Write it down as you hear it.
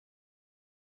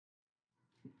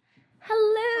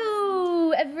Hello,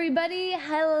 everybody.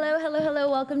 Hello, hello, hello.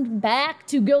 Welcome back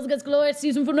to Girls Guts Glory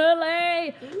season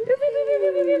finale.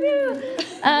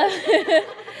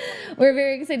 We're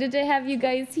very excited to have you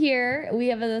guys here. We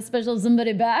have a special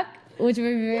somebody back, which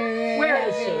we're very Where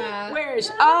is she? Where is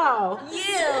she? Oh, You.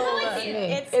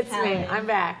 it's me. I'm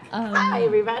back. Hi,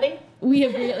 everybody. We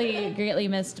have greatly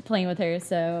missed playing with her.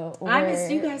 So I missed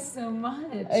you guys so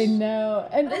much. I know,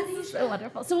 and this is so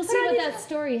wonderful. So we'll see what that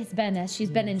story has been as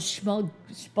she's been in Schmolgaria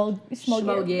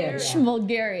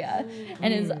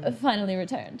and is finally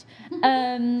returned.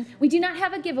 We do not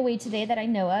have a giveaway today that I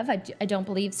know of. I don't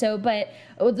believe so, but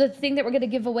the thing that we're going to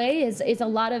give away is a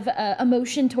lot of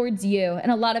emotion towards you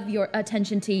and a lot of your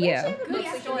attention to you. We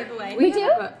do? We do?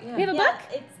 We have a book?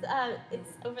 It's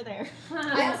over there.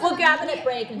 We'll grab it at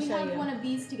break and We show have you. one of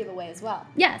these to give away as well.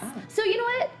 Yes. So you know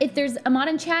what? If there's a mod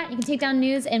in chat, you can take down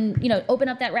news and open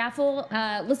up that raffle.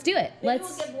 Let's do it. Maybe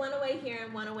we'll give one away here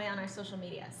and one away on our social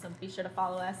media. So be sure to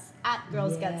follow us at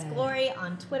Girls Guts Glory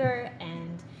on Twitter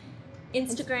and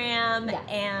Instagram,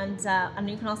 and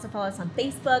you can also follow us on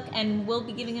Facebook, and we'll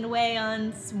be giving it away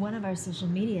on one of our social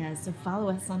medias. So follow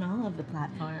us on all of the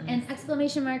platforms. And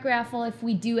exclamation mark raffle if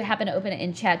we do happen to open it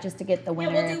in chat just to get the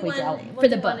winner we'll do if we one draw we'll for do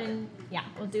the one book.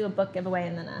 we'll do a book giveaway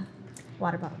and then a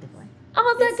water bottle giveaway.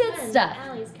 All the good stuff.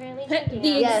 Allie's currently checking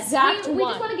The out. Yes, exact we we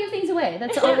just want to give things away.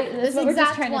 That's all. That's This what we're just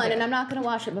exact trying one, to do. and I'm not going to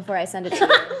wash it before I send it to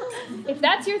you. If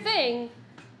that's your thing,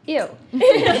 ew.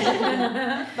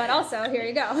 But also, here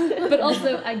you go. But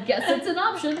also, I guess it's an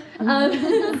option.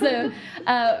 So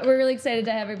we're really excited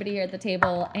to have everybody here at the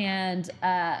table, and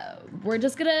we're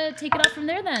just gonna take it off from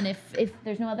there. Then, if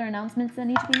there's no other announcements that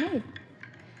need to be made.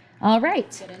 All right.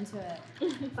 Get into it.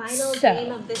 Final So-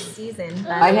 game of this season.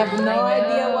 I have no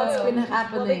idea what's been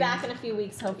happening. We'll be back in a few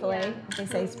weeks, hopefully. They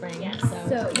say spring.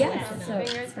 So yes. So,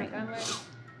 Fingers crossed.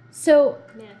 so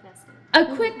Manifesting.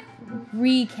 a quick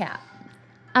recap.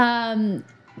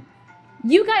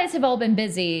 You guys have all been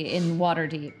busy in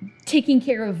Waterdeep, taking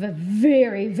care of a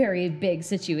very, very big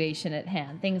situation at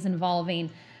hand. Things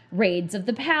involving raids of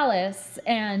the palace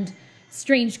and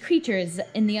strange creatures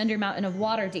in the Undermountain of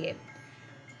Waterdeep.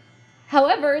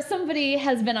 However, somebody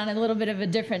has been on a little bit of a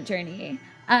different journey.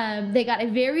 They got a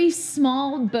very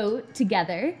small boat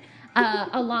together,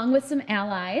 along with some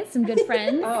allies, some good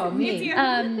friends. Oh, me.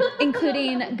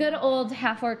 Including good old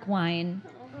half-orc wine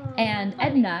and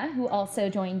Edna, who also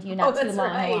joined you not too that's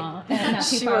long right. along. Not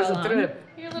too She far was a along. trip.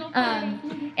 Your little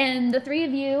party. And the three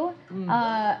of you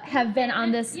have been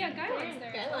on this Yeah, Guide's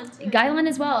there. Guylan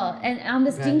as well, and on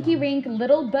this dinky rink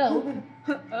little boat.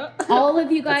 All of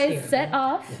you guys hear it. set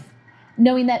off,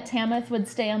 knowing that Tamith would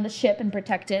stay on the ship and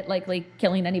protect it, likely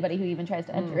killing anybody who even tries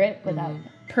to enter it without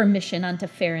permission onto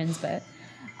Farron's boat.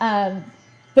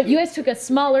 But you guys took a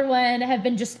smaller one, have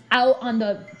been just out on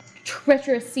the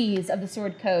treacherous seas of the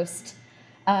Sword Coast,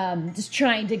 just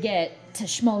trying to get to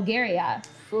Schmolgaria,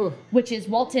 Ooh, which is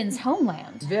Walton's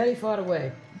homeland. very far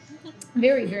away.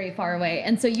 Very, very far away.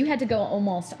 And so you had to go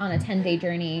almost on a 10-day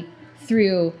journey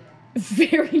through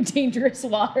very dangerous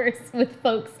waters with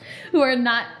folks who are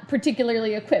not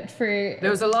particularly equipped for... There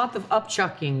was a lot of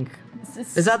upchucking.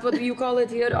 Is that what you call it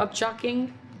here?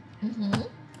 Upchucking?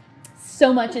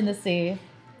 so much in the sea.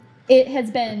 It has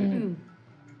been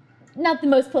not the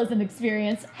most pleasant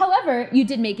experience. However, you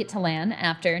did make it to land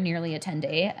after nearly a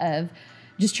 10-day of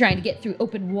just trying to get through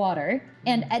open water.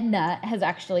 And Edna has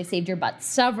actually saved your butt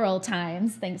several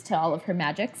times thanks to all of her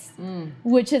magics,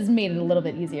 which has made it a little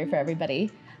bit easier for everybody.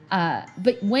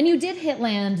 But when you did hit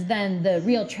land, then the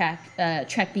real trek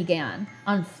began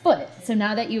on foot. So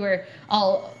now that you were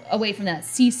all away from that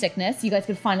seasickness, you guys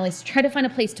could finally try to find a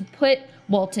place to put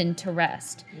Walton to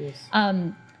rest. Yes.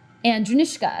 And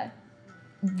Dranishka,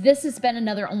 this has been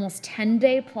another almost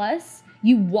 10-day plus,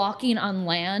 you walking on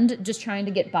land, just trying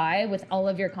to get by with all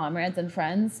of your comrades and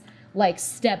friends, like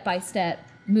step by step,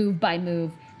 move by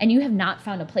move, and you have not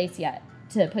found a place yet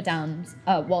to put down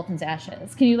Walton's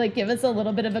ashes. Can you give us a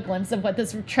little bit of a glimpse of what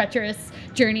this treacherous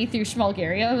journey through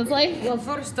Schmolgaria was like? Well,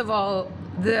 first of all,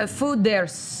 the food there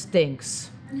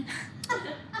stinks.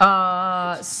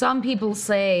 Some people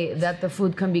say that the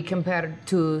food can be compared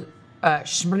to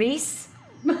schmries.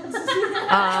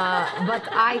 But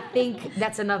I think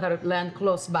that's another land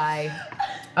close by.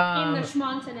 In the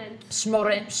Schmontinent.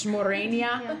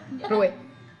 Schmorania? No, wait.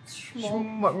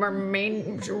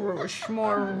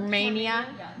 Schmormania?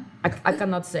 I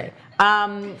cannot say.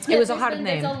 It was a hard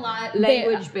name. There's a lot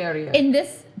Language barrier. In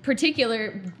this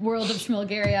particular world of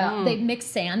Schmilgaria, they mix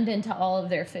sand into all of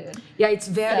their food. Yeah, it's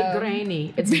very So-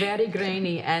 grainy. It's very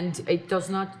grainy, and it does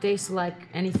not taste like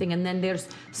anything. And then there's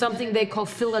something they call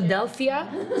Philadelphia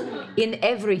in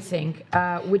everything,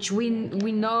 which we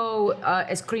know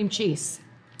as cream cheese.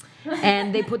 And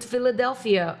they put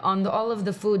Philadelphia on all of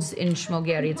the foods in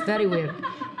Schmilgaria. It's very weird.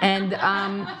 And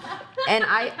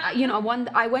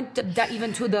I went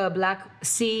even to the Black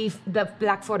Sea, the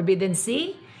Black Forbidden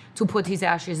Sea, to put his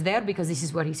ashes there because this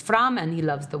is where he's from and he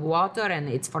loves the water and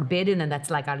it's forbidden and that's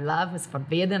like our love is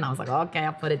forbidden. I was like, okay,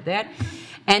 I'll put it there.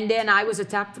 And then I was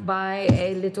attacked by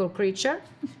a little creature.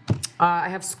 I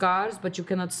have scars, but you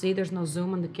cannot see. There's no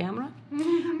zoom on the camera.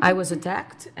 I was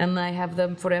attacked and I have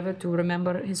them forever to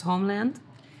remember his homeland.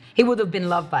 He would have been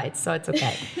loved by it, so it's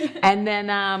okay. And then,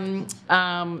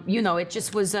 it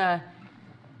just was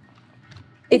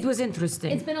it was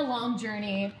interesting. It's been a long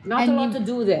journey. Not a lot to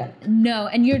do there. No,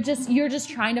 and you're just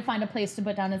trying to find a place to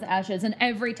put down his ashes, and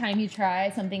every time you try,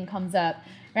 something comes up.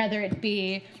 Rather it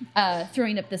be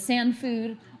throwing up the sand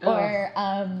food or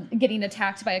getting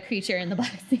attacked by a creature in the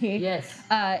Black Sea. Yes.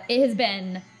 It has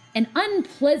been an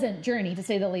unpleasant journey, to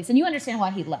say the least, and you understand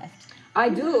why he left. I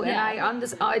do, and Yeah.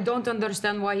 I don't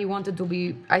understand why he wanted to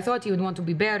be. I thought he would want to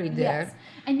be buried there. Yes.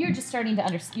 And you're just starting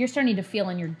to you're starting to feel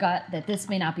in your gut that this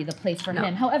may not be the place for No.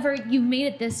 him. However, you've made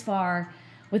it this far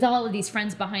with all of these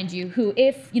friends behind you who,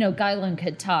 if, Gylon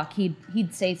could talk,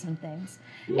 he'd say some things.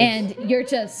 And you're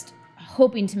just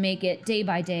hoping to make it day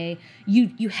by day.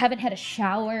 You haven't had a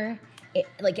shower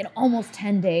in almost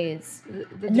 10 days.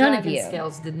 The None of dragon you.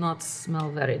 scales did not smell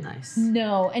very nice.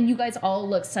 No, and you guys all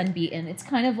look sunbeaten. It's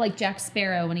kind of like Jack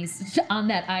Sparrow when he's on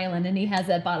that island and he has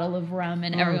that bottle of rum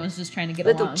and everyone's just trying to get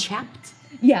Little along. chapped.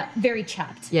 Yeah, very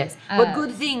chapped. Yes, but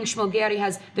good thing Schmilgaria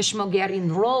has the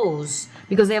Schmilgarian rose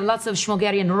because they have lots of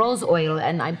Schmilgarian rose oil,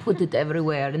 and I put it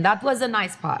everywhere, and that was a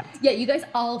nice part. Yeah, you guys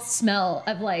all smell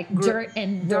of dirt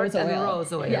and rose oil. and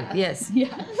rose oil. Yeah. Yes,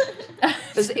 Yeah.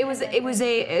 it was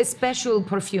a special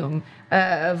perfume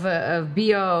of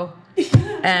BO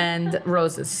and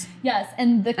roses. Yes,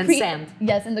 and the And sand.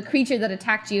 Yes, and the creature that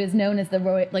attacked you is known as the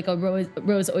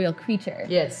rose oil creature.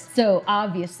 Yes. So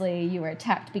obviously you were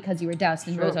attacked because you were doused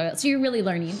in rose Sure. oil. So you're really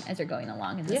learning as you're going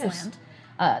along in this Yes.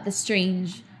 land, the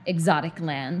strange, exotic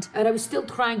land. And I was still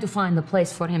trying to find a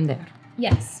place for him there.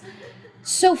 Yes.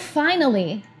 So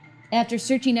finally, after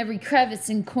searching every crevice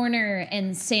and corner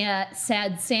and sad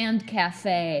sand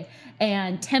cafe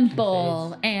and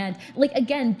temple and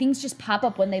again, things just pop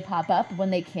up when they pop up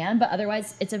when they can, but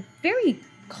otherwise it's a very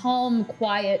calm,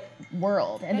 quiet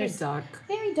world. And Very there's dark.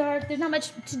 very dark. There's not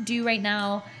much to do right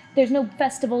now. There's no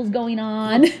festivals going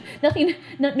on. Nothing.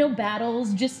 No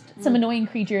battles. Just some annoying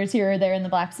creatures here or there in the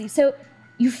Black Sea. So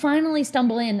you finally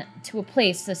stumble in to a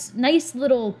place. This nice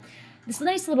little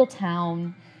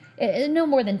town. No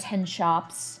more than 10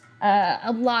 shops.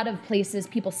 A lot of places,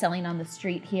 people selling on the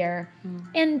street here.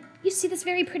 And you see this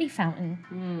very pretty fountain.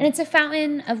 And it's a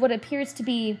fountain of what appears to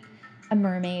be a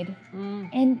mermaid.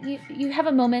 And you have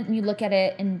a moment and you look at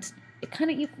it and it kind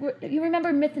of, you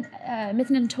remember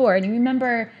Mithrin Tor, and you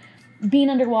remember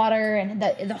being underwater and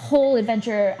the whole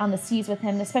adventure on the seas with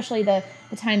him, especially the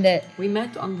time that We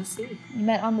met on the sea. you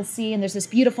met on the sea and there's this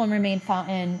beautiful mermaid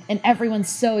fountain and everyone's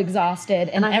so exhausted.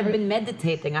 And I have been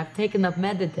meditating. I've taken up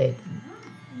meditating.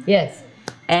 Yes.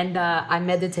 And I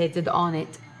meditated on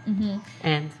it.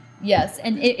 And Yes,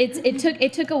 and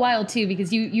it took a while too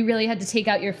because you really had to take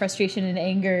out your frustration and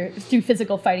anger through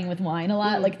physical fighting with wine a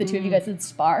lot, like the two of you guys would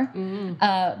spar.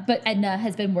 But Edna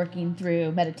has been working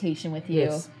through meditation with you,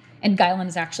 Yes. and Gylon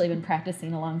has actually been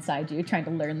practicing alongside you, trying to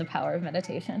learn the power of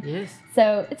meditation. yes,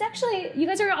 So it's actually, you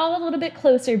guys are all a little bit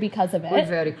closer because of we're it.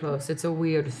 very close. It's a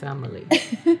weird family.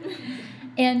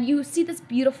 And you see this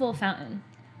beautiful fountain.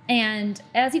 And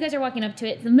as you guys are walking up to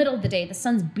it, it's the middle of the day, the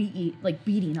sun's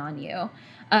beating on you.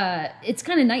 It's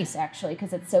kind of nice, actually,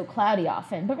 because it's so cloudy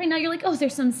often. But right now you're like, oh,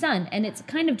 there's some sun. And it's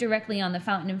kind of directly on the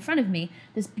fountain in front of me,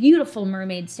 this beautiful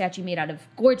mermaid statue made out of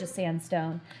gorgeous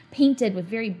sandstone, painted with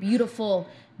very beautiful,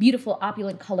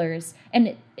 opulent colors.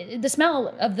 And the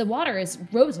smell of the water is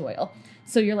rose oil.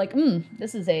 So you're like,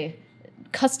 this is a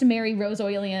customary rose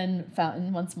oilian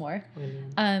fountain once more.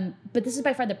 But this is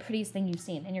by far the prettiest thing you've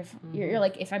seen. And you're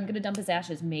like, if I'm going to dump his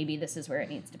ashes, maybe this is where it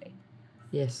needs to be.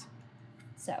 Yes.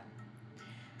 So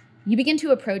you begin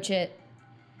to approach it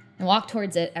and walk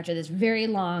towards it after this very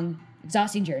long,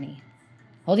 exhausting journey,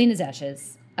 holding his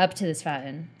ashes up to this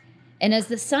fountain. And as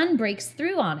the sun breaks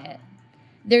through on it,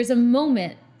 there's a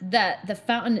moment that the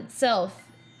fountain itself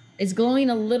is glowing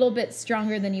a little bit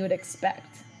stronger than you would expect.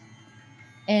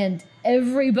 And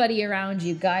everybody around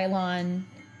you, Gylon,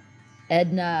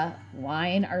 Edna,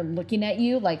 Wine are looking at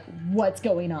you like, what's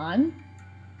going on?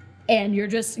 And you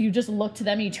just look to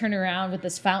them and you turn around with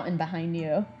this fountain behind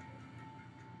you.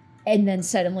 And then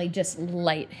suddenly just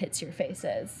light hits your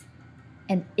faces.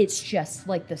 And it's just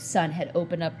like the sun had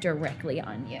opened up directly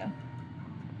on you.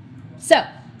 So,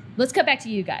 let's cut back to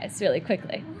you guys really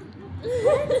quickly.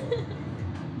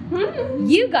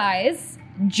 You guys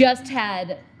just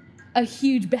had a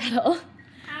huge battle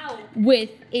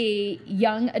with a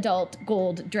young adult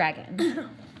gold dragon.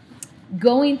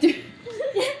 Going through...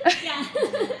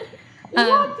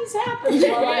 What is happening?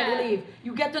 Well, I believe.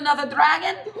 You get another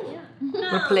dragon?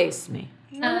 Replace me.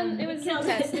 It was a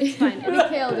test. It's fine. We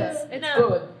killed it. It's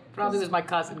Good. Probably was my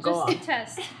cousin. Go on. just a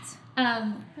test.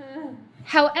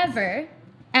 However,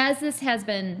 as this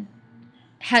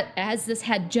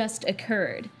had just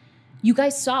occurred, you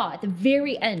guys saw at the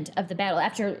very end of the battle,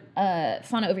 after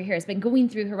Fauna over here has been going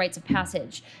through her rites of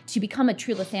passage to become a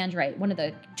true Lathandrite, one of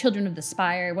the children of the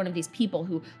Spire, one of these people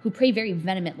who pray very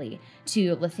vehemently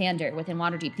to Lathander within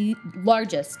Waterdeep, the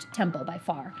largest temple by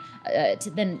far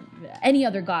than any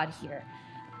other god here.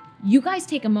 You guys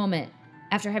take a moment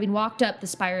after having walked up the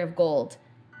Spire of Gold,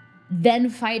 then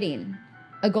fighting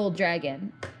a gold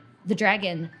dragon, the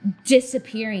dragon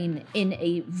disappearing in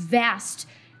a vast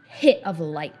hit of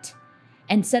light.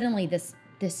 And suddenly this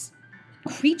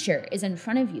creature is in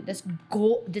front of you. This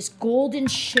golden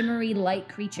shimmery light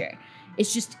creature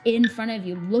is just in front of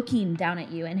you, looking down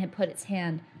at you, and had put its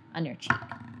hand on your cheek.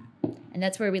 And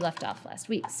that's where we left off last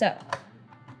week. So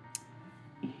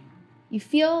you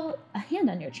feel a hand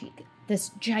on your cheek. This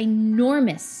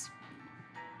ginormous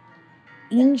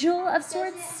angel of Does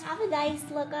sorts. it have a nice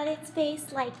look on its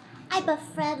face, like I'm a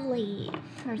friendly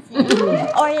person,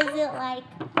 or is it like?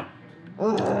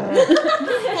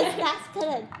 Because that's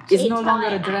gonna. Is change no how longer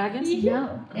I a act. dragon?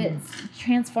 No, it's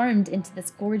transformed into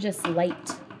this gorgeous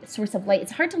light, source of light.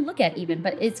 It's hard to look at even,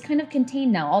 but it's kind of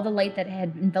contained now. All the light that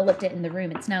had enveloped it in the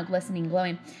room, it's now glistening,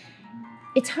 glowing.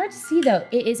 It's hard to see though.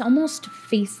 It is almost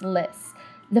faceless.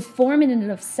 The form in and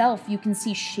of itself, you can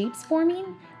see shapes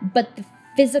forming, but the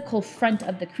physical front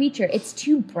of the creature, it's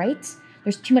too bright.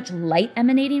 There's too much light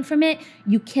emanating from it.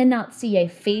 You cannot see a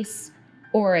face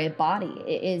or a body.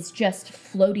 It is just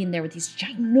floating there with these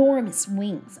ginormous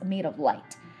wings made of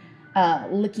light,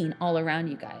 licking all around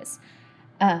you guys.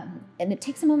 And it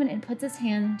takes a moment and puts its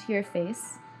hand to your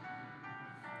face.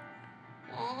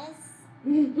 Yes.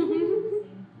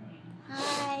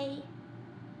 Hi.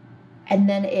 And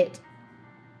then it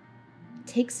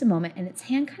takes a moment and its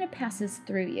hand kind of passes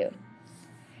through you.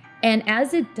 And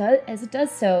as it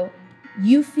does so,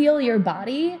 you feel your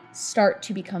body start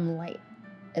to become light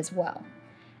as well.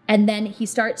 And then he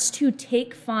starts to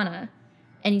take Fauna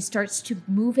and he starts to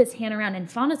move his hand around. And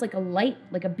Fauna's like a light,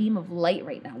 like a beam of light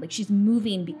right now. Like she's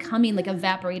moving, becoming like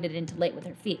evaporated into light with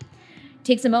her feet.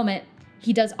 Takes a moment.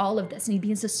 He does all of this and he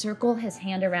begins to circle his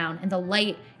hand around and the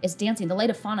light is dancing. The light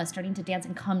of Fauna is starting to dance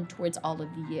and come towards all of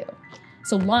you.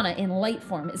 So Lana in light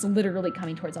form is literally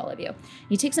coming towards all of you.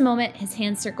 He takes a moment, his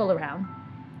hands circle around.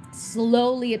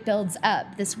 Slowly it builds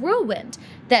up this whirlwind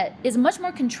that is much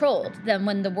more controlled than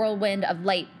when the whirlwind of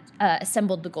light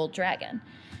assembled the gold dragon.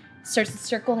 Starts to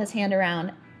circle his hand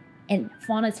around and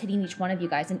Fauna's hitting each one of you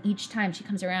guys, and each time she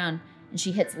comes around and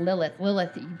she hits Lilith,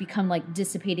 you become like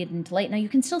dissipated into light. Now you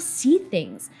can still see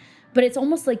things, but it's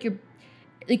almost like your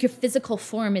physical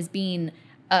form is being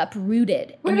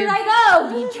uprooted. Where and did you're I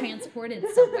go? being transported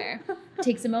somewhere.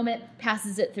 Takes a moment,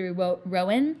 passes it through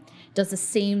Rowan, does the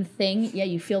same thing. Yeah,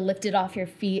 you feel lifted off your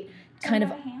feet, kind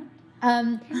of.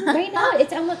 Right now,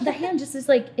 it's almost the hand just is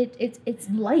like it's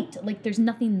light, like there's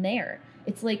nothing there.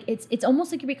 It's like it's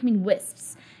almost like you're becoming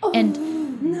wisps.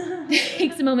 And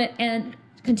takes a moment and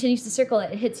continues to circle.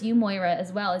 It hits you, Moira,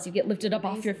 as well as you get lifted up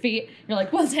off your feet. You're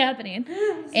like, what's happening?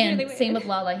 And really same with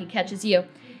Lala, he catches you.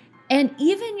 And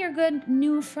even your good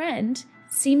new friend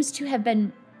seems to have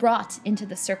been brought into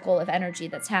the circle of energy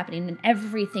that's happening, and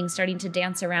everything's starting to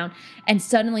dance around. And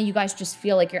suddenly you guys just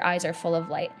feel like your eyes are full of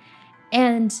light.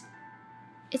 And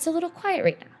it's a little quiet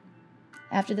right now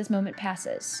after this moment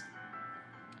passes.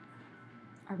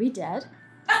 Are we dead?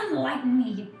 Unlike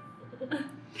me.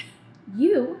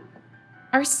 You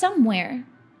are somewhere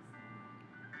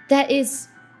that is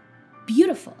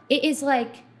beautiful. It is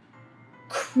like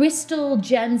crystal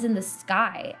gems in the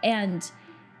sky, and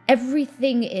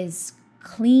everything is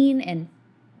clean and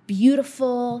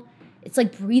beautiful. It's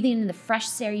like breathing in the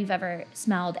freshest air you've ever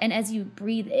smelled. And as you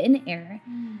breathe in air,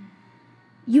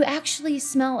 you actually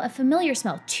smell a familiar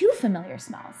smell, two familiar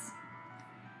smells.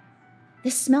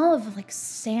 The smell of like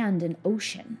sand and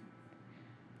ocean.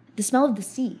 The smell of the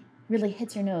sea really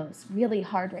hits your nose really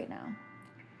hard right now.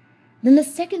 Then the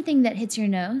second thing that hits your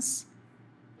nose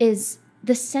is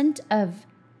the scent of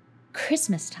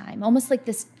Christmas time, almost like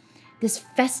this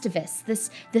festivus,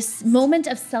 this moment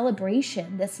of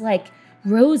celebration, this like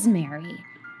rosemary.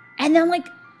 And then like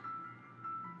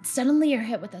suddenly you're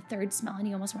hit with a third smell and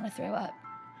you almost want to throw up.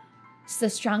 It's the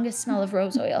strongest smell of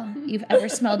rose oil you've ever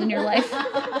smelled in your life.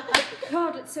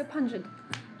 God, it's so pungent.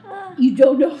 You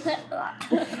don't know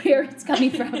where it's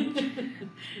coming from.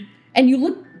 And you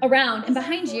look around and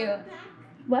behind you,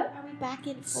 what? Are we back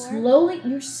and forth?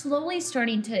 You're slowly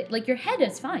starting to, like your head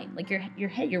is fine. Like your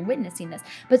head, you're witnessing this.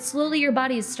 But slowly your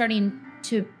body is starting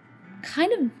to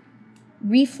kind of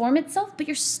reform itself, but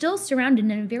you're still surrounded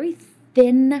in a very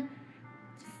thin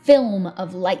film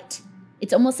of light.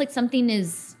 It's almost like something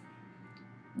is,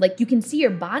 like you can see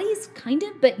your bodies kind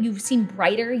of, but you seem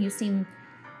brighter, you seem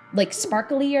like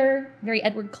sparklier, very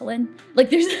Edward Cullen. Like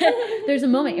there's a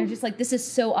moment you're just like, this is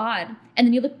so odd. And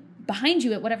then you look behind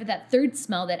you at whatever that third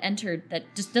smell that entered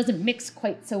that just doesn't mix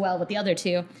quite so well with the other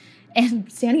two.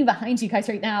 And standing behind you guys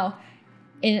right now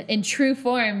in true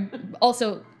form,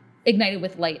 also ignited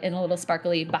with light and a little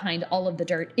sparkly behind all of the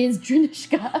dirt, is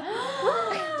Dranishka.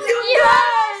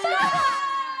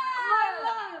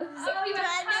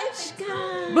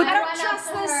 But I don't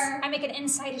trust this. I make an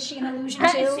insight. Is she an illusion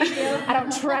too? I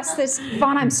don't trust this.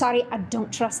 Vaughn, I'm sorry. I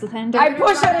don't trust Lathander. I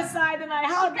push her aside and I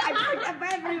hug. I pick up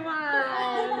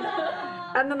everyone.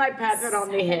 And then I pat her on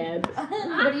the head.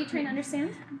 What are you trying to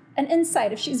understand? An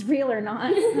insight if she's real or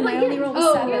not. And I only rolled a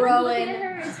 7. Looking at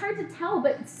her, it's hard to tell,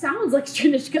 but it sounds like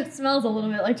Dranishka, smells a little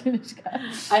bit like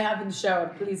Dranishka. I haven't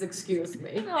showered. Please excuse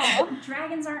me. Oh,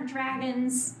 dragons aren't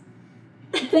dragons.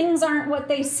 Things aren't what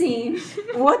they seem.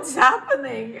 What's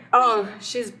happening? Oh,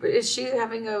 is she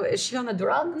on the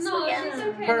drugs? No, again? she's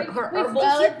okay. Her herbal.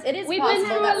 Well, it is We've been possible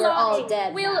through that a we're lot. all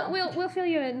dead. We'll fill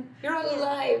you in. You're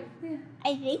alive.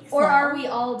 I think so. Or are we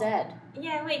all dead?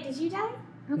 Yeah, wait, did you die?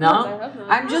 No,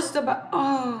 I'm just about.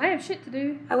 Oh, I have shit to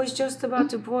do. I was just about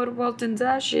to pour Walton's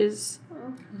ashes.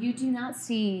 You do not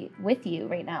see with you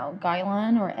right now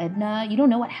Gailan or Edna. You don't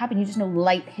know what happened. You just know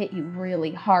light hit you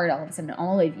really hard all of a sudden,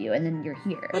 all of you, and then you're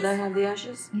here. But I have the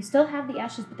ashes. You still have the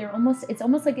ashes, but it's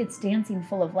almost like it's dancing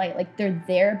full of light. Like they're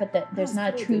there, but there's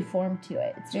not a true form to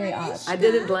it. It's very odd. I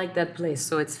didn't like that place,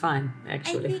 so it's fine, I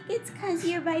actually. think it's because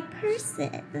you're my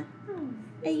person.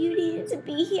 And you needed to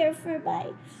be here for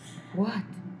my What?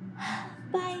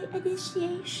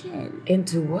 initiation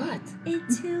Into what?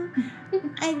 into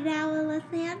I'm now a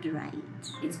Lathandrite.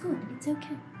 It's good. It's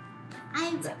okay.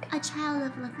 I'm a child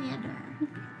of Lathander.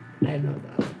 I know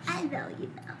that. I know you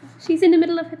know. She's in the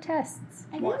middle of her tests.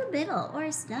 I'm in the middle or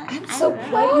a stud. I'm I so don't know.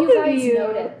 proud What you of guys you.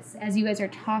 notice as you guys are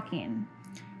talking,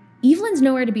 Evelyn's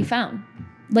nowhere to be found.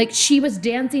 Like she was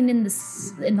dancing in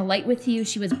the light with you.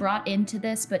 She was brought into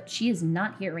this, but she is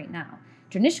not here right now.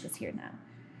 Dranishka's here now.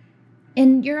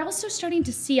 And you're also starting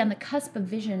to see on the cusp of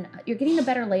vision, you're getting a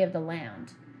better lay of the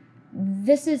land.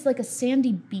 This is like a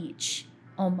sandy beach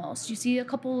almost. You see a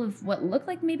couple of what look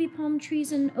like maybe palm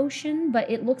trees and ocean,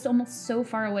 but it looks almost so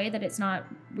far away that it's not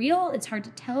real. It's hard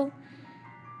to tell.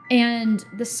 And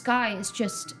the sky is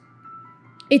just,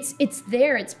 it's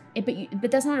there. But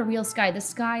that's not a real sky. The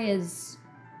sky is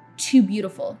too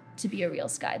beautiful to be a real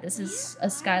sky. This is a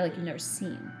sky like you've never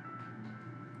seen.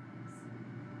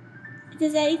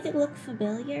 Does anything look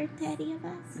familiar to any of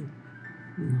us?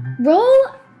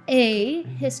 Roll a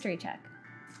history check.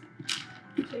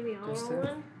 Maybe I'll roll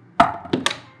one.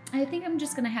 I think I'm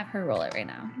just going to have her roll it right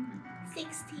now.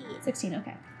 16. 16,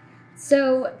 okay.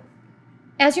 So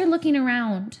as you're looking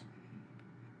around,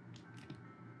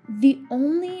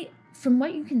 from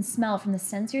what you can smell, from the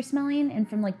sense you're smelling and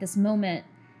from like this moment,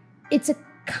 it's a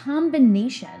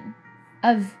combination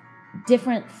of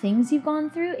different things you've gone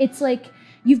through. It's like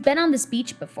you've been on this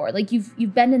beach before, like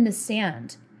you've been in the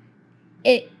sand.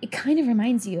 It kind of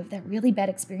reminds you of that really bad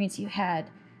experience you had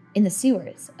in the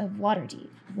sewers of Waterdeep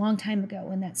a long time ago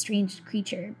when that strange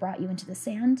creature brought you into the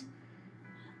sand.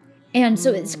 And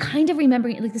so it's kind of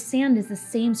remembering, like the sand is the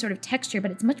same sort of texture,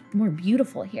 but it's much more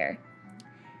beautiful here.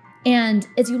 And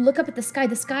as you look up at the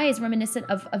sky is reminiscent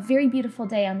of a very beautiful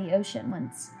day on the ocean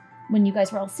once, when you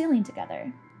guys were all sailing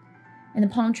together. And the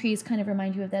palm trees kind of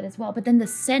remind you of that as well. But then the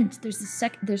scent, there's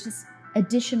this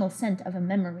additional scent of a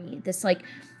memory, this like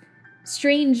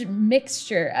strange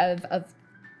mixture of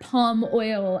palm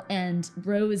oil and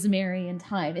rosemary and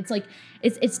thyme. It's like,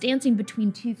 it's dancing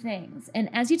between two things. And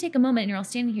as you take a moment and you're all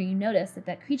standing here, you notice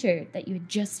that creature that you had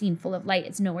just seen full of light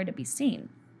is nowhere to be seen.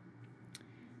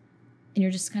 And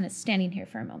you're just kind of standing here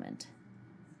for a moment.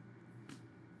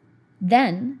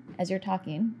 Then, as you're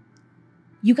talking,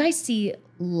 you guys see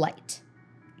light.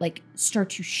 like start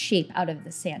to shape out of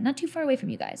the sand, not too far away from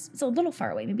you guys. It's a little far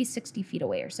away, maybe 60 feet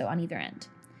away or so on either end.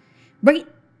 Right,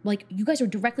 like you guys are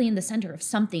directly in the center of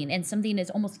something, and something is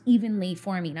almost evenly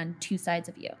forming on two sides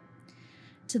of you.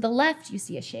 To the left, you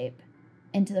see a shape,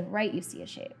 and to the right, you see a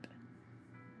shape.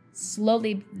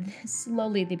 Slowly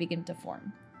they begin to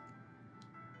form.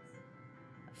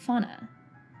 Fauna,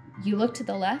 you look to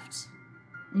the left,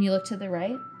 and you look to the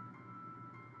right.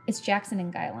 It's Jackson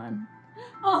and Gylon.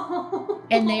 Oh.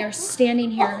 And they are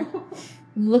standing here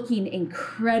looking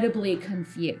incredibly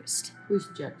confused. Who's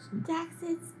Jackson?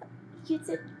 Jackson's used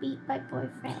to beat my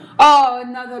boyfriend. Oh,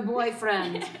 another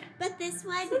boyfriend. But this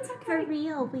one, for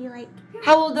real, we like.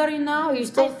 How old are you now? You're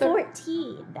still I'm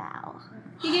 14 now.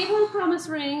 He gave her a promise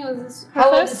ring. It was her How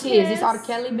old first is he? Is this kiss. R.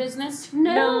 Kelly business?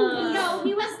 No,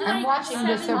 he was like I'm watching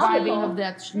the 17. surviving of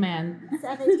that man.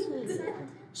 17.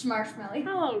 Schmarshmelly.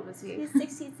 How old was he? He's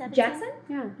 16, 17. Jackson?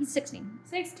 Yeah, He's 16.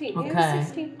 16. He was Okay.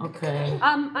 16. Okay.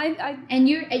 And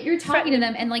you're talking to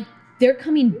them, and like they're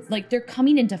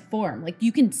coming into form. Like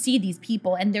you can see these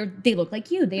people, and they look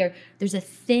like you. There's a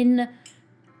thin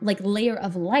like layer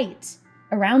of light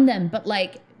around them, but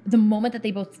like the moment that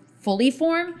they both fully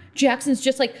form, Jackson's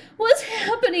just like, what's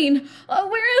happening?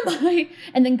 Where am I?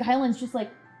 And then Gylon's just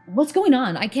like, what's going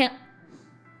on? I can't.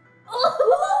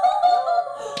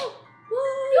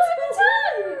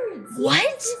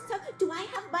 What? Do I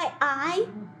have my eye?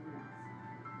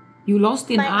 You lost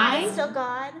an My eye? eye's still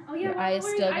gone. Oh yeah, Your we're eye is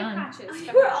wearing still eye gone.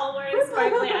 patches. We're all wearing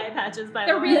sparkly eye patches, by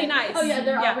the They're way. really nice. Oh yeah,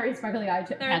 they're all Yeah. very sparkly eye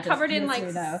They're patches. covered in Yes, like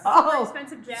you know. super Oh,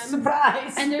 expensive gems.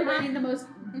 surprise. And they're wearing the most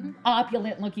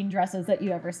opulent-looking dresses that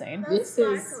you ever seen. This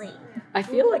is. Sparkly. I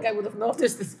feel like I would have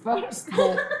noticed this first.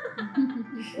 But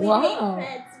We wow. made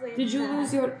friends with, Did you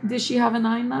lose your? Did she have an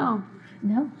eye now?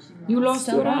 No. You lost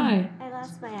Still your gone. eye. I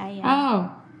lost my eye. Yeah.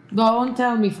 Oh, don't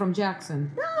tell me from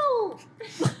Jackson. No.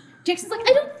 Jackson's like,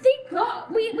 I don't think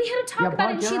we had a talk Yeah, about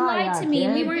it, and she but lied to me,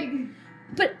 and we okay. weren't.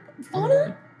 But Fauna,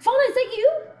 is that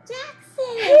you?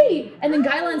 Jackson. Hey! And then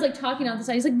Gylon's like talking on the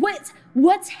side. He's like,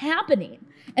 what's happening?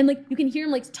 And like you can hear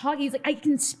him like talking. He's like, I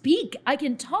can speak, I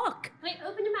can talk. Wait,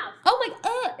 open your mouth. Oh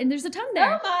my, and there's a tongue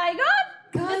there. Oh my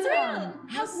god! That's real.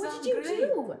 You What did sound you great.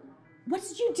 do? What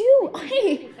did you do?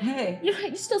 Hey, Hey.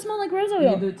 you still smell like rose You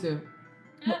oil. do too.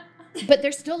 But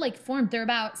they're still like formed. They're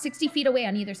about 60 feet away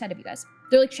on either side of you guys.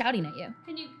 They're like shouting at you.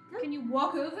 Can you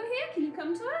walk over here? Can you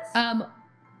come to us?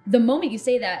 The moment you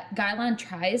say that, Gylon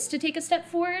tries to take a step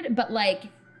forward, but like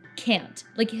can't.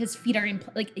 Like his feet are in.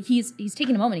 Like he's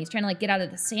taking a moment. He's trying to like get out of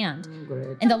the sand,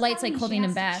 Great. and the light's like holding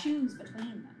him back. Choose between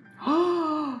them.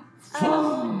 Oh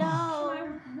Can no. I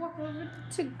walk over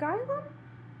to Gylon?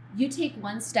 You take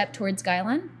one step towards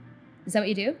Gylon. Is that what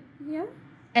you do? Yeah.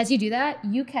 As you do that,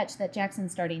 you catch that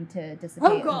Jackson's starting to dissipate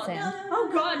Oh in god. sand. Oh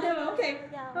god, no, okay.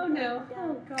 Oh no.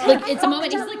 Oh god. Like it's a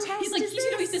moment. He's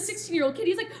a 16-year-old kid.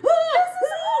 He's like,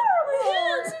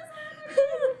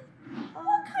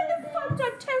 What kind of fucked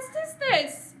up test is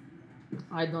this?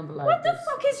 I don't like What the this.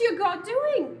 fuck is your god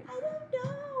doing? I don't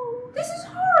know. This is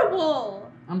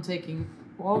horrible. I'm taking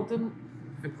Walton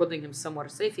and putting him somewhere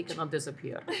safe. He cannot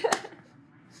disappear.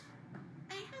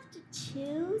 I have to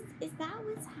choose. Is that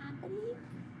what's happening?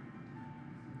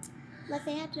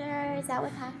 Lavender, is that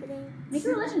what's happening? Make a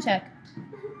religion check.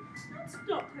 That's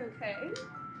not okay.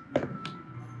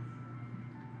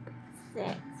 6.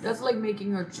 That's like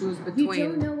making her choose You don't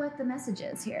between. know what the message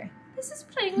is here. This is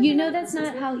playing with You your know that's nerves,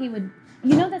 not isn't how he would.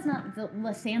 You know that's not the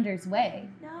Lysander's way.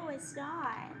 No, it's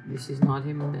not. This is not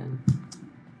him then.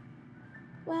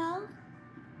 Well,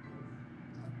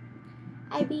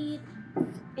 I mean,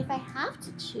 if I have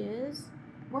to choose,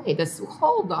 Wait,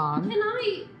 hold on.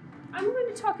 I'm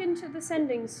going to talk into the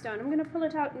sending stone. I'm going to pull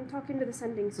it out and talk into the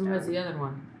sending So stone. where's the other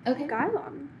one? Okay.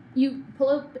 Gylon. You pull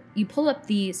up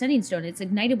the sending stone. It's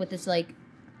ignited with this like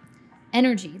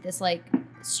energy, this like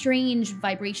strange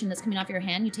vibration that's coming off your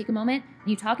hand. You take a moment and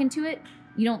you talk into it.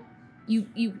 You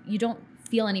don't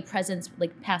feel any presence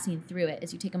like passing through it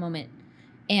as you take a moment.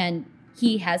 And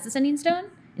he has the sending stone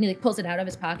and he like pulls it out of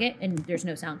his pocket and there's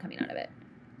no sound coming out of it.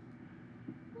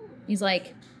 He's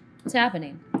like, what's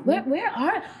happening? Where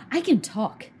are I can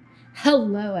talk.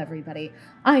 Hello everybody.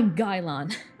 I'm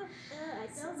Gylon.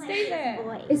 I don't like Stay his there.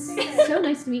 voice. It's so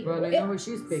nice to meet Well, I you. know who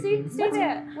she's Stay picking.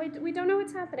 there. Wait, we don't know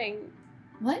what's happening.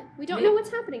 What? We don't know what's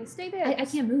happening. Stay there. I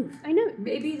can't move. I know.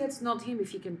 Maybe that's not him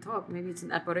if he can talk. Maybe it's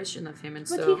an apparition of him and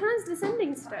But so. he has the sending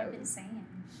That's what I've stone. been saying.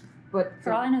 But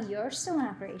For all I know, you're still an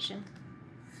operation.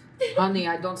 honey,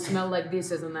 I don't smell like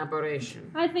this as an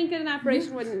apparition. I think an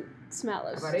apparition wouldn't smell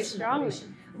as Apparition, strongly.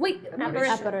 apparition, Wait,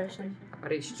 apparition. Apparition.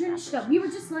 Apparition. Drenchka, we were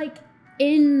just like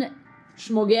in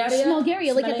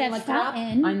Schmolgaria, like at smelling that crap.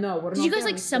 fountain. I know. We're Did not you guys there,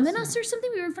 like we summon still us or something?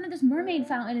 We were in front of this mermaid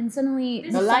fountain and suddenly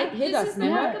The light hit us, This is the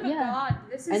remember? work of a Yeah. god.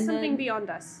 This is And something then- beyond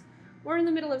us. We're in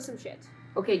the middle of some shit.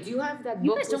 Okay, do you have that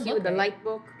You book guys don't with you, look the right. light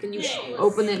book? Can you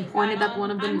open it and point it at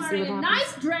one of them and see what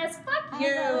happens? dress. Fuck you.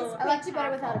 I liked you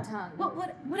better without a tongue.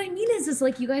 what I mean is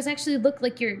like you guys actually look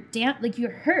like you're damp, like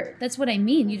you're hurt. That's what I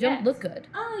mean. You don't look good.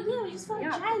 Oh yeah, we just fought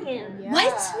a dragon. Yeah.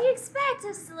 What do you expect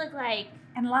us to look like?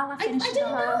 And Lala I finished it didn't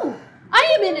off. know.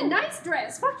 I am in a nice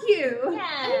dress. Fuck you. Yeah.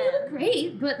 I mean, you look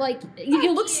great, but like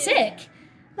you look sick.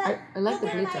 But I like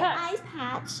look the at glitter. my eye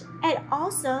patch, and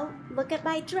also look at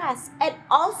my dress, and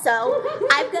also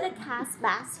I'm gonna cast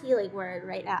mass healing word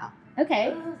right now.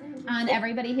 Okay, on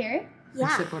everybody here. Yeah.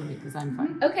 Except for me, because I'm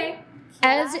fine. Okay.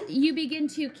 As you begin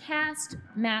to cast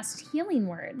mass healing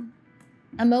word,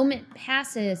 a moment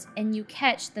passes and you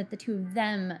catch that the two of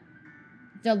them,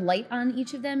 the light on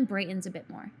each of them brightens a bit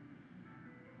more.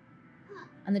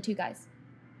 On the two guys.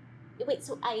 Wait,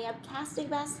 so I am casting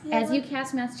mass healing? As you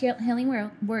cast mass healing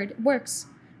word works,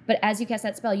 but as you cast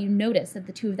that spell, you notice that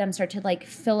the two of them start to like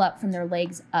fill up from their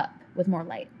legs up with more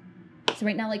light. So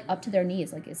right now, like up to their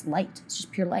knees, like it's light. It's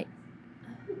just pure light.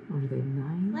 Are they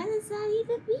 9? What does that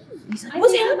even mean? He's like, I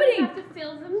what's think we happening? have to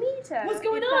fill the meter. What's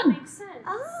going if on? That makes sense.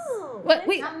 Oh. What?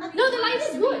 Wait. No, the light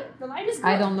is good. The light is good.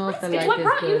 I don't know if the light What is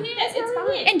brought you good. here? It's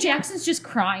fine. And Jackson's just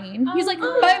crying. He's like,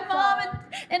 Oh, my mom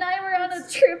and I were on a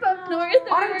trip up north and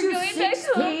Aren't we you were going back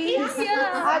 16? home.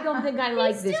 Yeah. I don't think I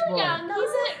like this boy. Yeah, I'm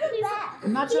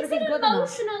not sure if he's he's an good enough.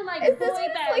 emotional like Is this boy what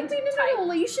it's like band being in type. a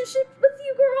relationship with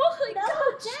you, girl? Like, No,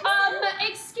 gosh. Jackson.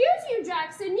 Excuse you,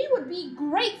 Jackson. You would be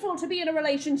grateful to be in a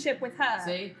relationship with her.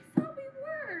 See? We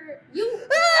were.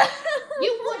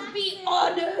 You would be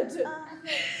honored.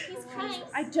 He's crying.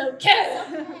 I don't care.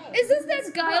 Okay. Is this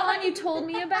that Gylon you told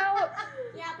me about?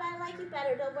 Yeah, but I like you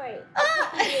better. Don't worry.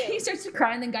 He starts to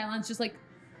cry and then Gylon's just like,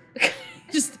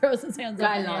 just throws his hands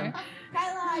up in the Gylon. air.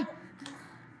 Kylon.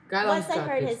 Gylon's Once I got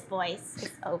heard this. his voice,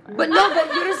 it's over. But no, but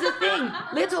here is the thing.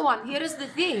 Little one, here is the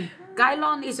thing.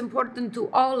 Gylon is important to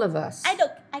all of us. I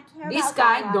care This about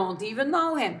guy Kylon. don't even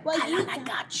know him. Well, you I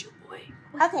got you, boy.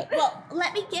 Okay, well,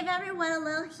 let me give everyone a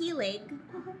little healing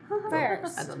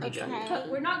first. I don't need you. Okay.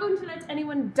 We're not going to let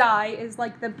anyone die. Is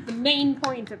like the main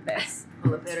point of this.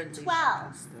 Well, apparently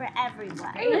 12 for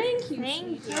everyone. Thank you.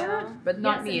 Thank sweetie. you. But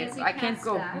not Yes, me. and as you I can't cast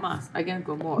go that- más. I can't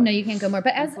go more. No, you can't go more.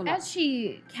 But Full as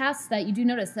she casts that, you do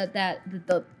notice that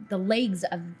the legs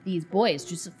of these boys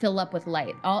just fill up with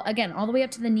light. All the way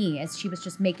up to the knee as she was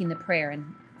just making the prayer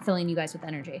and filling you guys with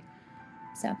energy.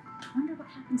 So I wonder what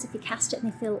happens if you cast it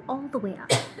and they fill all the way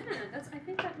up. I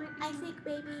think that might be. I think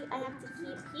maybe I have to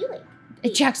keep healing.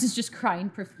 Jackson's just crying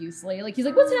profusely. Like he's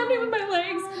like, "What's happening with my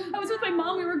legs? I was with my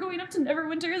mom. We were going up to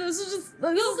Neverwinter. This is just."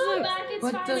 We'll go back. It's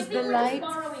But fine. I does think the we're just light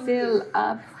borrowing fill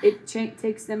up? It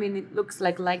takes them and it looks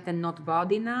like light and not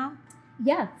body now?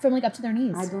 Yeah, from like up to their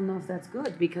knees. I don't know if that's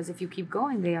good because if you keep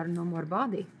going, they are no more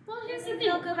body. Well, here's the Maybe thing.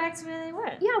 they'll go back to where they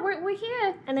were. Yeah, we're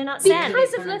here And they're not sad.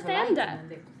 because of Turn into light Lathander. and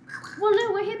they- Well,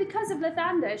 no, we're here because of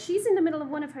Lathander. She's in the middle of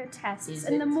one of her tests, Is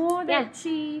and the it? more that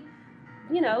she,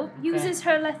 uses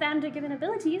her Lathander-given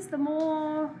abilities, the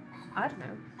more I don't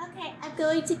know. Okay, I'm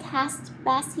going to cast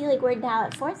Mass Healing Word now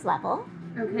at 4th level.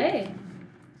 Okay.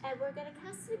 And we're going to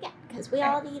cast it again because we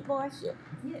all need more healing.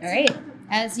 All right.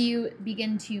 As you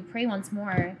begin to pray once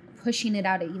more, pushing it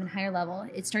out at even higher level,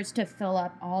 it starts to fill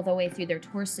up all the way through their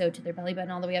torso to their belly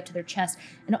button, all the way up to their chest,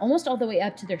 and almost all the way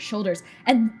up to their shoulders.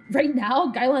 And right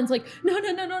now, Gylon's like, no,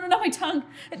 my tongue.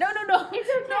 No. It's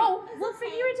okay. No. We'll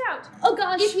figure it out. Oh,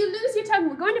 gosh. If you lose your tongue,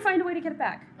 we're going to find a way to get it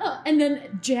back. Oh, and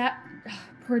then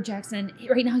poor Jackson,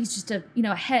 right now he's just a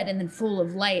head and then full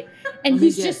of light. And Only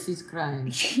he's guess just, he's crying.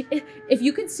 if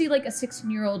you could see like a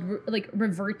 16-year-old like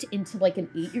revert into like an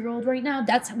 8-year-old right now,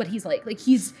 that's what he's like. Like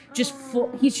he's just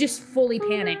fully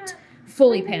panicked.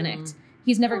 Fully panicked.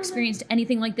 He's never experienced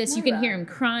anything like this. You can hear him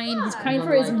crying. He's crying I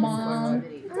for don't his like him mom.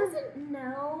 He doesn't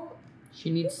know. She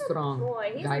needs strong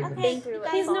boy. He's guidance. Okay, you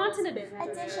guys He's all- not in a business.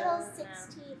 Additional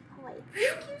 16 points.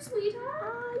 Thank you, sweetheart.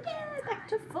 Oh, yeah, back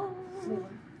to full.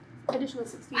 Additional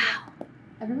 16. Wow.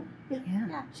 Everyone?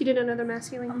 Yeah. She did another mass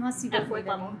healing. Unless you At don't fourth need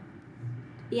level.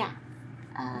 any. Yeah.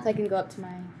 So I can go up to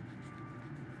my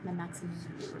maximum.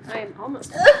 I am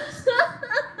almost.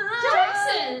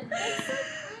 Jackson!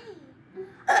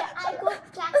 I go,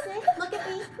 Jackson, look at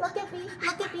me, look at me,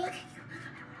 look at me.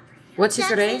 What's his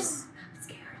Jackson. race?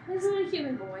 He's not a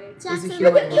human boy. Jackson, He's a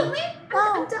look human at boy. me.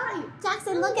 No.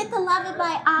 Jackson, look at the love in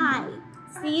my eye.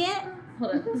 See it?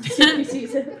 Hold on. She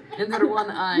sees it. In her one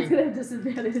eye. Gonna have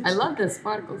disadvantage. I love the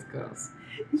sparkles, girls.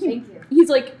 Thank you. He's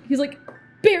like,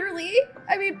 barely.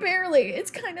 I mean, barely.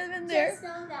 It's kind of in there. Just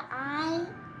know that I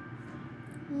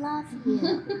love you.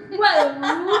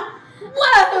 Whoa!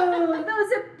 Whoa!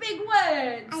 Those are big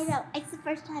words. I know, it's the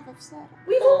first time I've said it.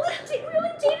 We've only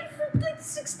dated for like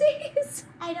 6 days.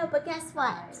 I know, but guess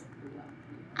what?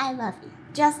 I love you.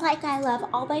 Just like I love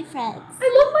all my friends.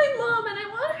 I love my mom and I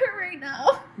want her right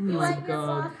now. You like your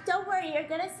mom? Don't worry, you're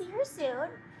gonna see her soon.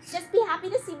 Just be happy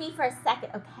to see me for a second,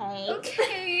 okay?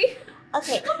 Okay.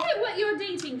 Okay. Look at what you're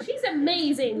dating. She's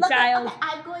amazing, Look, child. okay,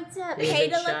 I'm going to pray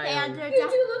to child. Lathander. You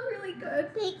do look really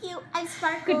good. Thank you. I'm Good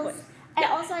Sparkles. boy. And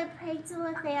also I prayed to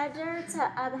Lathander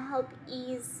to help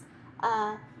ease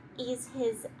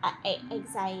his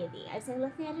anxiety. I say,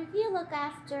 Lathander, can you look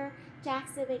after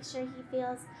Jackson, make sure he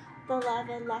feels the love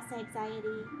and less anxiety?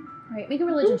 All right, make a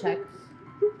religion check.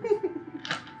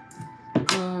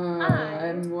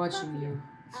 I'm watching you.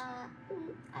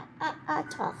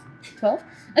 12. 12?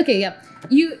 Okay, yeah.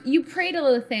 You pray to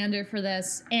Lathander for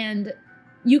this, and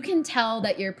you can tell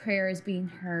that your prayer is being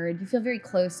heard. You feel very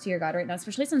close to your God right now,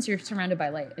 especially since you're surrounded by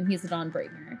light, and he's the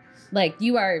Dawnbringer. Like,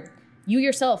 you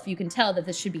yourself, you can tell that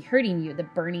this should be hurting you, the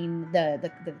burning,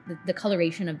 the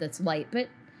coloration of this light, but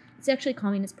it's actually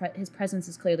calming. His presence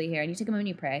is clearly here, and you take a moment,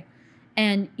 you pray,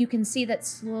 and you can see that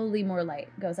slowly more light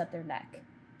goes up their neck.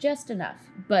 Just enough.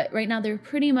 But right now, they're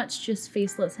pretty much just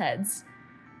faceless heads.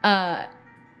 And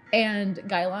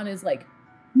Gaelan is like,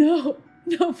 no,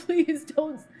 please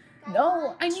don't.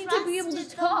 No, I need to be able to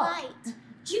talk.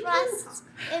 Trust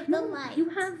in the light. You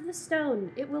have the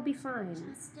stone. It will be fine.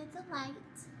 Trust in the light.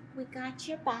 We got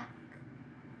your back.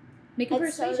 Make a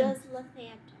And so persuasion. does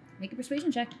Lathander. Make a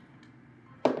persuasion check.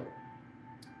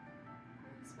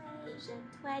 Persuasion,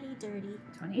 20 dirty.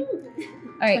 20. All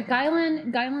right,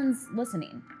 Gaelan's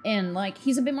listening, and like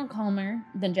he's a bit more calmer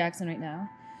than Jackson right now.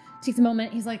 Takes a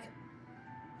moment. He's like,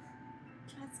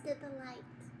 Trust in the light.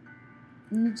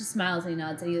 and he just smiles and he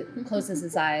nods and he closes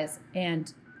his eyes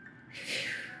and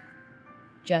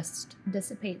just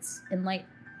dissipates in light.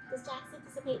 Does Jackson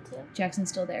dissipate too? Jackson's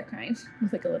still there crying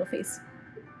with like a little face.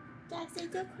 Jackson,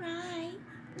 don't cry.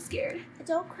 I'm scared.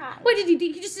 Don't cry. Why did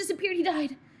he just disappeared? He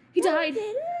died. He died.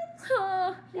 Did it?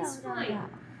 Oh, He's fine. No.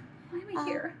 why am I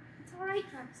here? It's all right,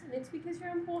 Jackson. It's because you're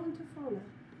important to Fauna.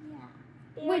 Yeah.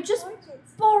 We're They're just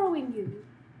important. borrowing you.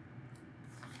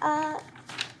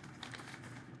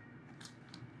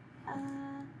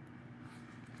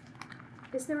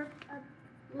 Is there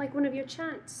like one of your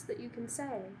chants that you can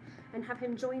say and have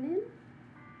him join in?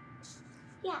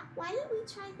 Yeah, why don't we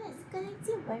try this? Good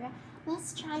idea, Moira.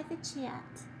 Let's try the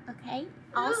chant, okay?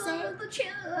 I'll say the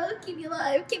chant. Keep me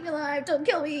alive. Keep me alive. Don't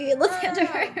kill me.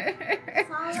 Lathander.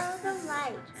 follow the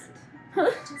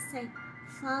light. Just say,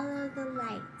 follow the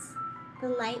light. The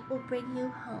light will bring you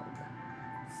hope.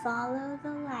 Follow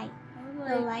the light.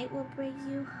 The light will bring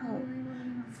you hope.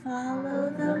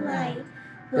 Follow the light.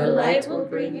 The light will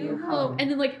bring you hope. And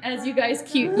then, like, as you guys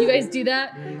do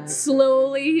that,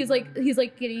 slowly he's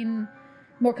like getting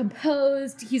more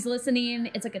composed. He's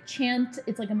listening. It's like a chant.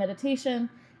 It's like a meditation.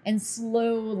 And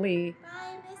slowly,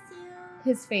 Bye, miss you.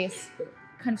 his face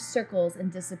kind of circles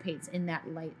and dissipates in that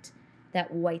light,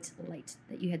 that white light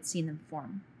that you had seen them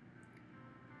form.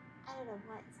 I don't know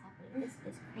what's happening. This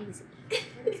is crazy.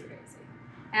 It is crazy.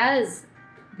 As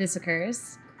this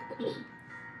occurs,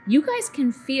 you guys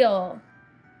can feel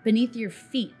beneath your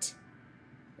feet,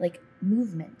 like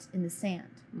movement in the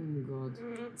sand. Oh God.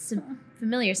 Some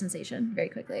familiar sensation very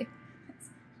quickly.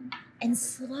 And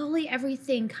slowly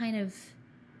everything kind of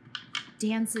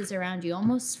dances around you,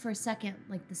 almost for a second,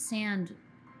 like the sand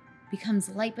becomes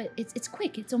light, but it's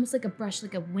quick. It's almost like a brush,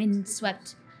 like a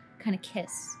wind-swept kind of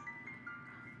kiss.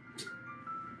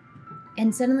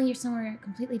 And suddenly you're somewhere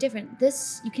completely different.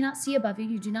 This, you cannot see above you.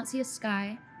 You do not see a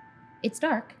sky. It's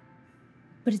dark,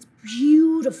 but it's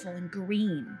beautiful and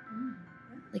green.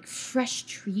 Like fresh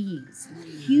trees,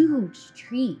 huge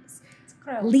trees.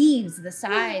 Leaves the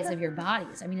size of your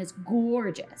bodies. I mean, it's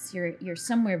gorgeous. You're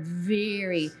somewhere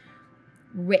very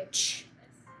rich.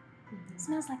 It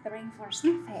smells like the rainforest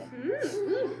cafe.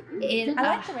 It I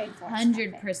like the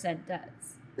rainforest 100%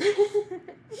 does.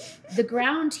 The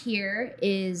ground here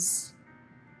is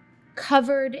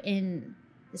covered in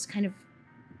this kind of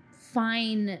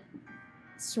fine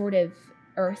sort of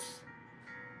earth,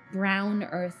 brown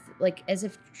earth, like as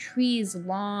if trees a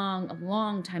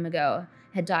long time ago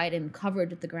had died and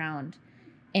covered the ground,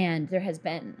 and there has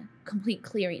been complete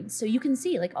clearing. So you can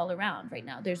see like all around right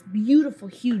now, there's beautiful,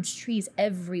 huge trees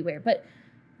everywhere, but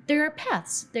there are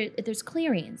paths, there's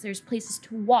clearings, there's places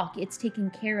to walk. It's taken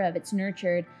care of, it's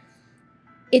nurtured.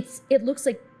 It looks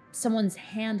like someone's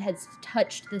hand has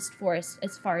touched this forest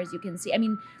as far as you can see. I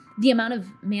mean, the amount of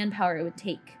manpower it would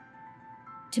take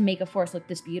to make a forest look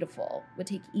this beautiful would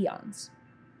take eons.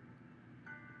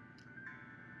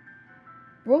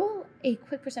 Roll a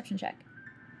quick perception check.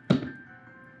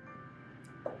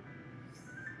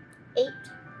 8.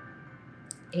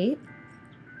 8.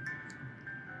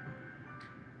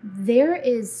 There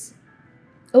is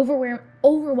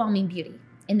overwhelming beauty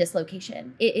in this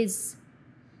location. It is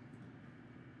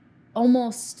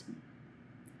almost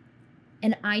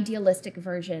an idealistic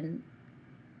version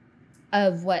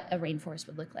of what a rainforest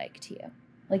would look like to you.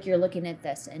 Like you're looking at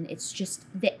this and it's just,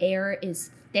 the air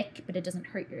is thick, but it doesn't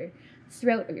hurt your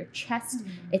throat or your chest.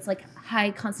 It's like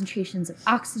high concentrations of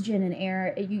oxygen and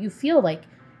air. You feel like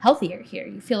healthier here.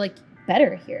 You feel like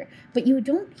better here, but you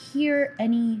don't hear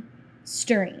any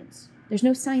stirrings. There's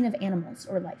no sign of animals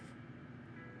or life.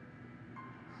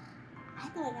 I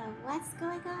don't know what's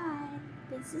going on.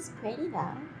 This is pretty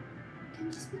though. Can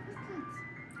you speak with plants?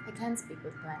 I can speak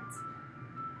with plants.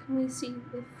 Can we see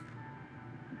if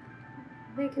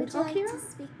they can Would you talk like here? to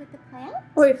speak with the plant?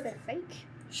 Or if they're fake?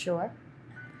 Sure.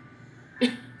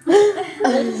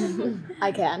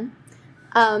 I can.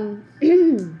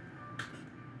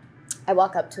 I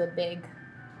walk up to a big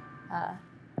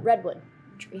redwood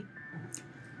tree.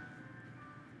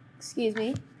 Excuse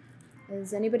me,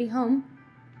 is anybody home?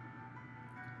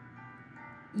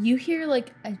 You hear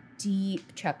like a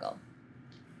deep chuckle.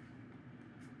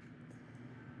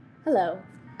 Hello.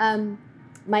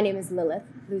 My name is Lilith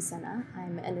Lucena.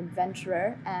 I'm an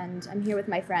adventurer, and I'm here with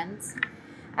my friends.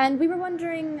 And we were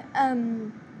wondering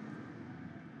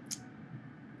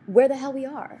where the hell we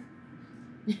are.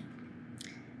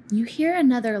 You hear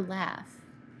another laugh,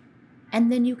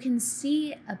 and then you can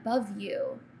see above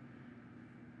you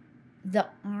the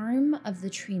arm of the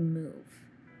tree move.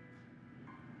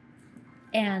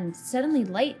 And suddenly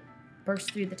light bursts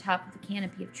through the top of the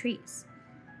canopy of trees.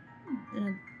 In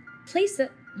a place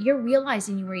that you're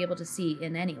realizing you were able to see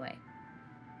in anyway,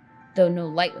 though no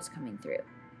light was coming through.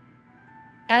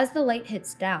 As the light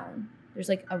hits down, there's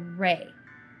like a ray,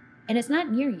 and it's not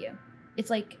near you. It's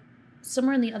like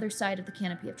somewhere on the other side of the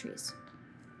canopy of trees.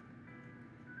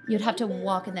 You'd have to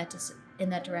walk in that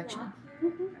direction.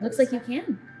 Looks like you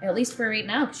can, at least for right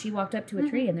now, because she walked up to a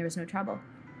tree and there was no trouble.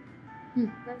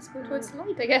 Let's go towards the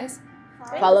light, I guess.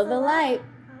 Follow the light.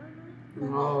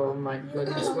 Oh my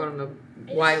goodness, we're on a I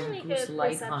just wild wanna make goose a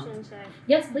light perception hunt. check.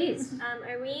 Yes, please.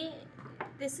 Are we?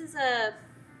 This is a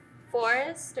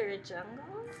forest or a jungle?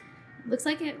 Looks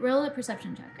like it. Roll a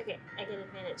perception check. Okay, I get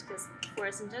advantage because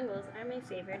forests and jungles are my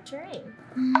favorite terrain.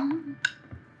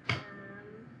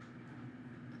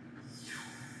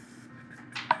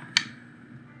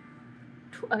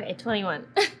 Okay, 21.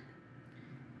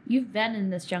 You've been in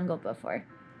this jungle before.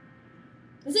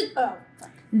 Is it? Oh, fuck.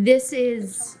 This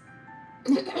is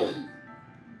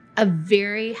a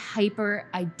very hyper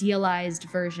idealized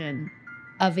version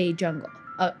of a jungle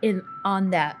at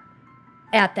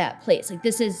that place. Like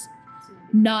this is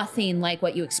nothing like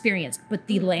what you experienced, but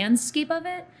the landscape of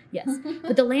it, yes.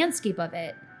 But the landscape of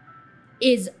it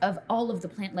is of all of the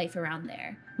plant life around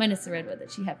there, minus the redwood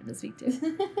that she happened to speak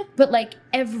to. But like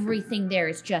everything there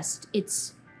is just,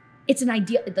 it's an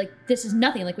idea, like this is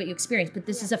nothing like what you experienced, but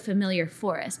this is a familiar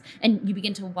forest. And you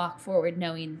begin to walk forward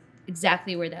knowing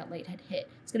exactly where that light had hit.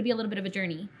 It's gonna be a little bit of a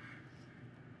journey,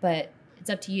 but it's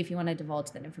up to you if you want to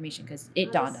divulge that information because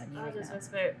it dawned on you I'll right just now.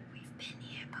 whisper, we've been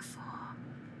here before.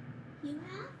 You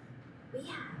have? We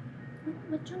have.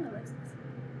 What jungle is this?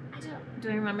 I don't. Do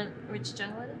I remember which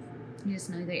jungle it is? You just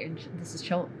know that this is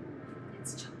Cholt.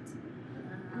 It's Cholt.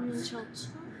 Cholt.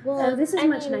 Oh, this is I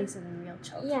much mean, nicer than real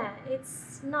Cholt. Yeah,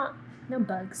 it's not. No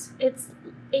bugs. It's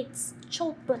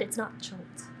Cholt, but it's not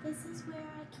Cholt. This is where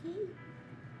I came.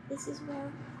 This is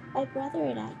where my brother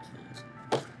and I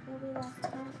came. Where we left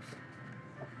home.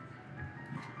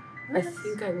 I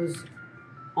think I was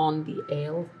on the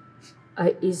ale.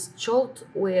 Is Cholt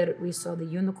where we saw the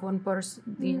unicorn person?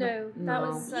 No, that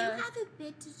was. You haven't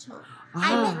been to Cholt.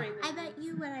 Ah, I met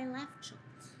you when I left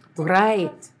Cholt.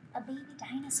 right. A baby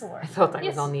dinosaur. I thought I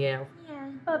Yes. was on the ale. Yeah.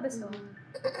 Bulbasaur.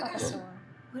 Bulbasaur.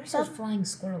 Where's that flying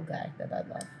squirrel guy that I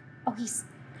love? Oh, he's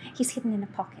hidden in a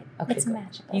pocket. Okay, It's good.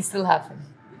 magical. You still have him.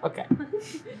 Okay.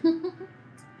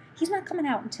 He's not coming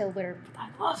out until we're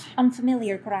on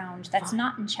familiar ground that's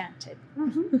not enchanted.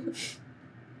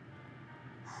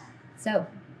 So,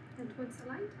 And towards the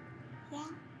light? Yeah,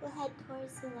 we'll head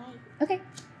towards the light. okay.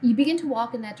 You begin to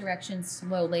walk in that direction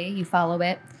slowly. You follow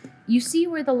it. You see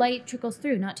where the light trickles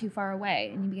through, not too far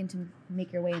away, and you begin to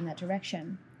make your way in that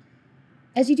direction.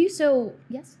 As you do so,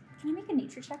 yes? Can I make a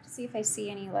nature check to see if I see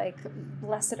any, like,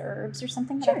 blessed herbs or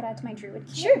something that Sure. I could add to my druid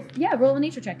kit? Sure. Yeah, roll a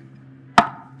nature check.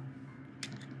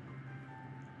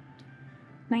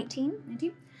 19.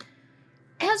 19.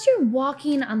 As you're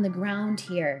walking on the ground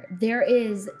here, there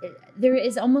is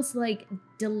almost like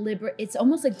deliberate. It's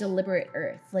almost like deliberate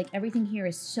earth. Like everything here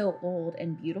is so old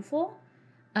and beautiful.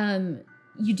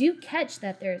 You do catch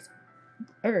that there's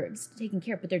herbs taken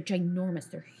care of, but they're ginormous.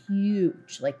 They're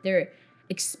huge. Like they're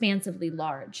expansively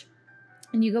large.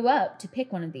 And you go up to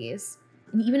pick one of these,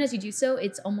 and even as you do so,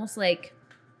 it's almost like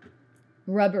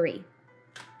rubbery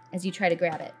as you try to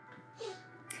grab it.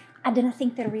 I didn't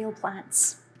think they're real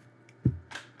plants.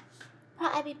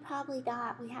 I mean, probably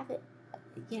not. We haven't,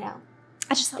 you know.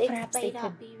 I just thought They perhaps may they not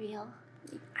could. be real.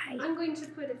 I'm going to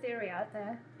put a theory out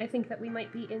there. I think that we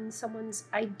might be in someone's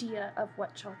idea of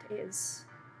what Chult is.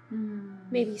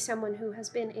 Maybe someone who has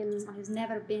been in... Someone who's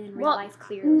never been in real life,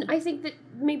 clearly. I think that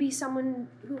maybe someone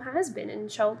who has been in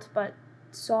Chult but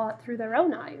saw it through their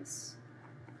own eyes.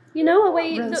 You know, the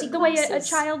way a glasses.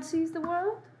 child sees the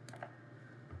world?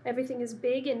 Everything is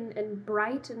big and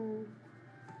bright, and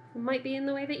it might be in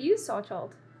the way that you saw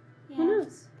Chult. Yeah. Who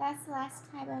knows? That's the last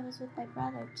time I was with my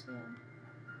brother, too.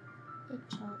 It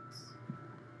chokes.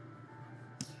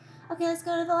 Okay, let's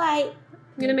go to the light.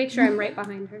 I'm going to make sure I'm right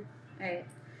behind her. All right.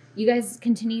 You guys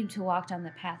continue to walk down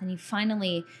the path, and you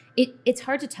finally, it's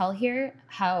hard to tell here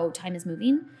how time is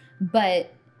moving,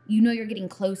 but you know you're getting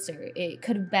closer. It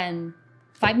could have been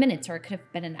 5 minutes or it could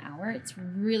have been an hour. It's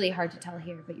really hard to tell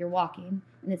here, but you're walking,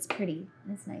 and it's pretty,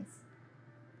 and it's nice.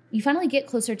 You finally get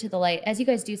closer to the light. As you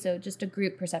guys do so, just a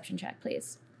group perception check,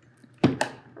 please.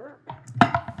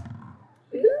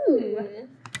 Ooh.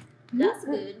 That's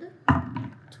good.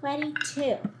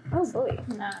 22. Oh boy.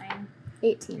 9.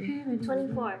 18.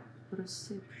 24.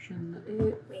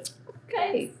 Perception.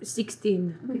 Okay.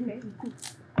 16.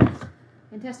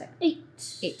 Fantastic.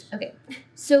 8. Okay.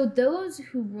 So those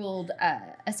who rolled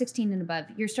a 16 and above,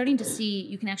 you're starting to see,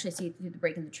 you can actually see through the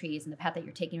break in the trees and the path that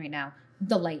you're taking right now,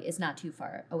 the light is not too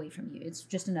far away from you. It's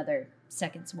just another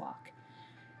second's walk.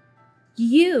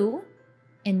 You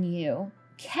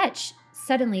catch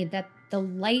suddenly that the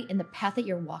light and the path that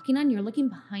you're walking on, you're looking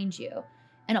behind you,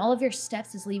 and all of your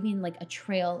steps is leaving like a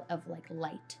trail of like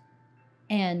light.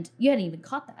 And you hadn't even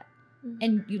caught that.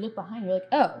 And you look behind, you're like,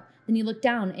 oh. Then you look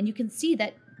down and you can see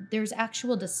that there's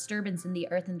actual disturbance in the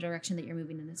earth and the direction that you're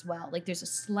moving in as well. Like there's a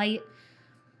slight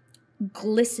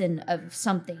glisten of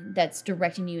something that's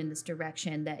directing you in this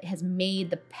direction that has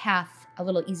made the path a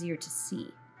little easier to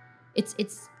see.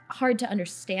 It's hard to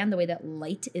understand the way that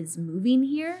light is moving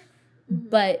here,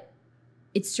 but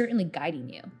it's certainly guiding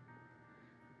you.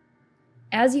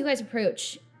 As you guys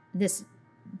approach this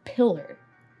pillar,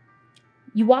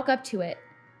 you walk up to it,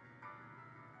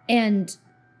 and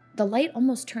the light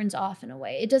almost turns off in a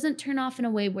way. It doesn't turn off in a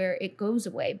way where it goes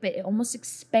away, but it almost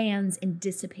expands and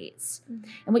dissipates.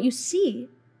 And what you see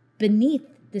beneath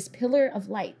this pillar of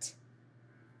light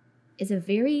is a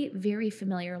very, very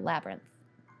familiar labyrinth.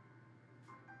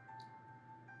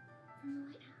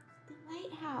 The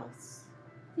lighthouse.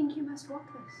 I think you must walk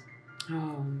this.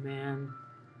 Oh man.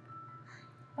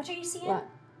 What are you seeing? What?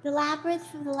 The labyrinth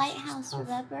from the lighthouse, Of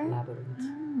remember?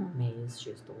 Labyrinth. Maze,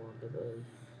 just the word.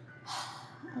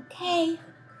 Okay.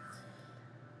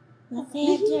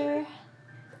 Lathander,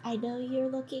 I know you're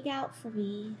looking out for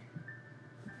me.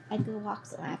 I go walk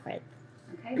the labyrinth.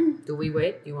 Okay. Do we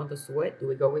wait? Do you want us to wait? Do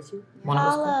we go with you? One of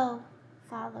us go?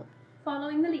 Follow.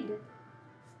 Following the leader.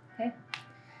 Okay.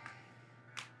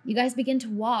 You guys begin to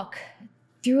walk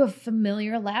through a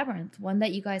familiar labyrinth, one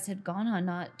that you guys had gone on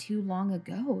not too long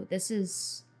ago. This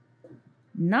is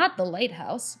not the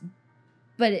lighthouse,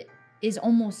 but it is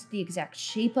almost the exact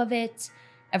shape of it,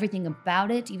 everything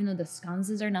about it, even though the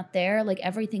sconces are not there, like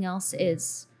everything else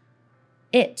is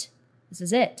it. This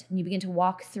is it. And you begin to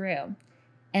walk through,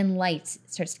 and light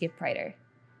starts to get brighter.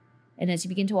 And as you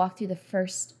begin to walk through the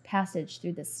first passage,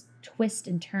 through this twist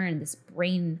and turn, this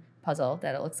brain puzzle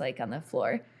that it looks like on the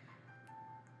floor,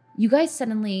 you guys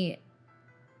suddenly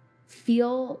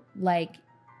feel like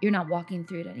you're not walking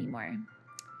through it anymore.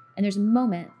 And there's a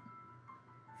moment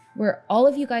where all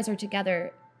of you guys are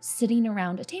together sitting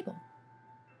around a table.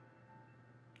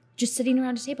 Just sitting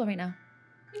around a table right now.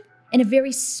 In a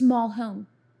very small home.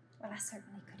 Well, I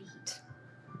certainly could eat.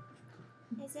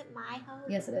 Is it my home?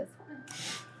 Yes, it is.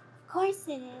 Of course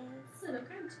it is.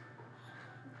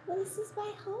 Well, this is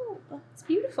my home. It's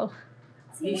beautiful.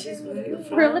 See, This is where you're We're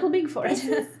a from. little big for it.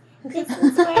 This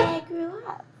is where I grew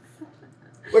up.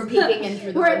 We're peeking in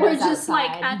through the We're windows just like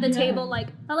outside. at the table, like,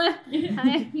 hello.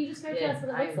 Hi. You described to us what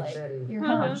it looks like. Very Your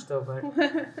hunched over.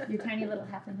 Your tiny little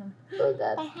halfling home. So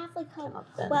that My halfling home. up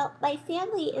then. Well, my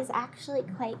family is actually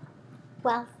quite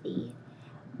wealthy,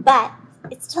 but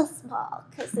it's still small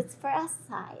because it's for us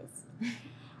size.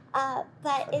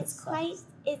 But it's quite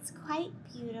It's quite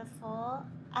beautiful.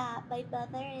 My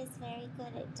mother is very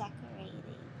good at decorating,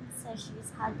 so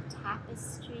she's hung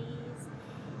tapestries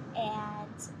and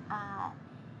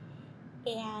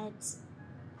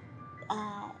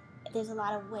there's a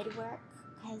lot of woodwork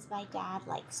because my dad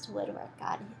likes to woodwork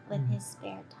with his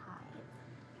spare time.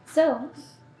 So,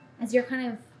 as you're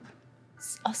kind of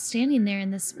all standing there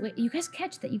in this way, you guys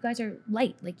catch that you guys are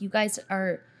light. Like you guys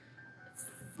are,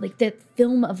 like the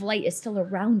film of light is still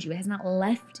around you. It has not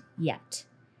left yet.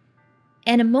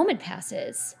 And a moment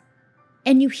passes,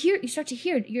 and you start to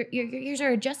hear, your ears are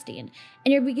adjusting,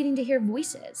 and you're beginning to hear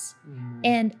voices.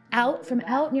 And from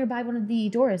out nearby one of the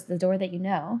doors, the door that you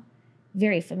know,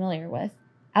 very familiar with,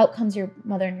 out comes your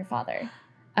mother and your father.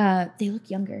 They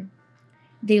look younger.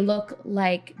 They look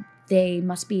like they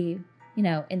must be,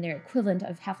 in their equivalent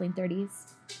of halfling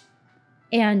 30s.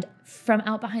 And from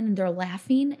out behind them, they're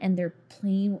laughing and they're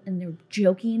playing and they're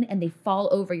joking and they fall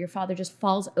over. Your father just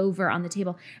falls over on the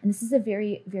table. And this is a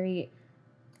very, very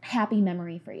happy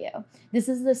memory for you.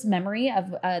 This memory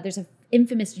of, there's an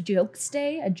infamous a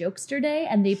jokester day,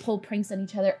 and they pull pranks on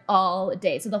each other all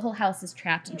day. So the whole house is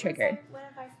trapped and triggered. One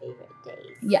of our favorite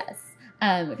days. Yes.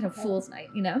 Kind of fool's night,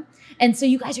 And so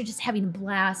you guys are just having a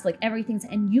blast, like everything's,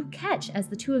 and you catch as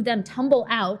the two of them tumble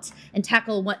out and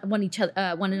tackle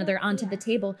one another onto the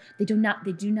table. They do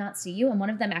not see you, and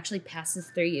one of them actually passes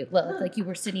through you, like you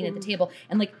were sitting at the table,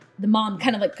 and like the mom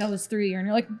kind of like goes through you, and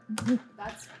you're like,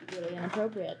 That's really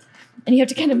inappropriate. and you have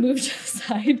to kind of move to the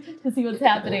side to see what's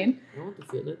happening. I want to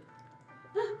feel it.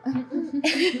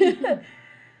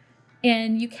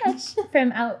 And you catch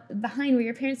from out behind where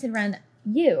your parents had run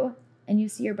and you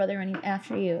see your brother running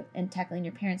after you and tackling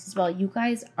your parents as well. You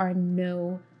guys are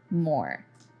no more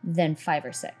than 5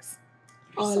 or 6.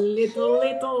 Oh,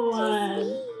 little one.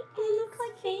 I look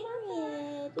like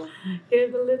Farid.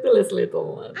 You're the littlest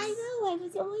little one. I know, I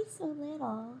was always so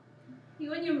little.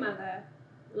 You and your mother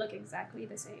look exactly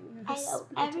the same. You have I this know,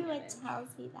 split everyone image. tells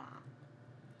me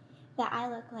that I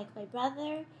look like my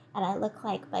brother, and I look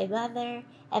like my mother,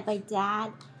 and my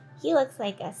dad, he looks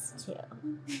like us too.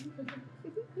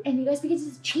 And you guys begin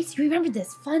to chase. You remember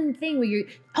this fun thing where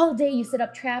all day you set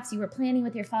up traps. You were planning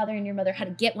with your father and your mother how to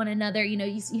get one another. You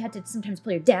had to sometimes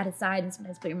pull your dad aside and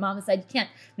sometimes pull your mom aside. You can't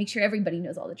make sure everybody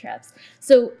knows all the traps.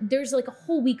 So there's like a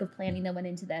whole week of planning that went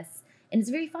into this. And it's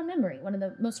a very fun memory. One of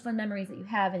the most fun memories that you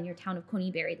have in your town of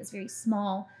Coneyberry, this very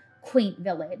small, quaint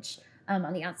village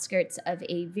on the outskirts of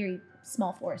a very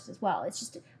small forest as well. It's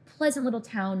just a pleasant little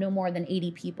town, no more than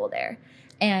 80 people there.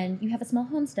 And you have a small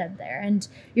homestead there, and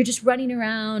you're just running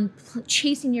around,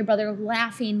 chasing your brother,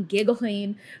 laughing,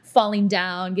 giggling, falling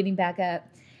down, getting back up.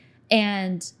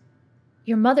 And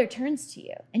your mother turns to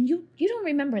you, and you don't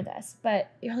remember this, but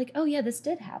you're like, oh yeah, this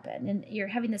did happen. And you're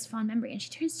having this fond memory. And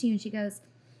she turns to you and she goes,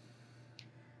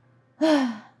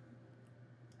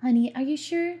 honey, are you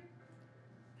sure?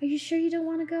 Are you sure you don't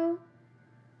want to go?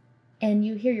 And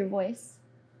you hear your voice,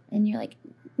 and you're like,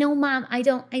 no, Mom, I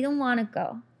don't want to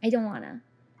go. I don't want to.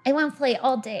 I want to play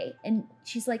all day. And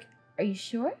she's like, are you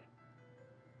sure?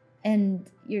 And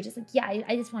you're just like, yeah,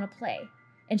 I just want to play.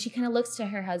 And she kind of looks to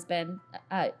her husband,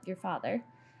 your father,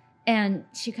 and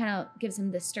she kind of gives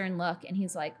him this stern look. And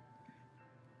he's like,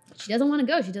 she doesn't want to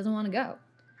go. She doesn't want to go.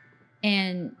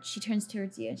 And she turns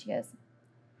towards you and she goes,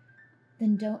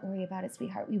 then don't worry about it,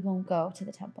 sweetheart. We won't go to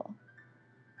the temple.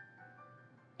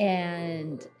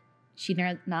 And she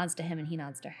nods to him and he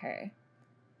nods to her.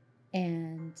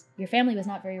 And your family was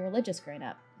not very religious growing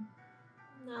up.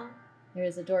 No. There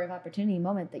was a door of opportunity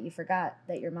moment that you forgot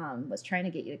that your mom was trying to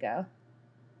get you to go.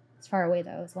 It's far away,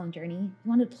 though. It's a long journey. You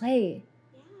wanted to play.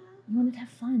 Yeah. You wanted to have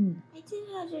fun. I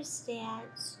didn't understand.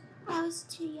 I was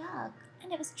too young.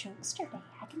 And it was jokester day.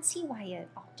 I can see why you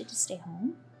opted to stay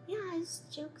home. Yeah, it was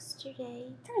jokester day.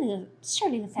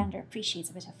 Surely the founder appreciates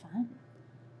a bit of fun.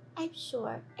 I'm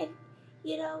sure. And,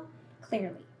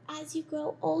 Clearly. as you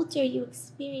grow older, you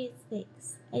experience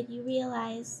things and you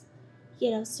realize,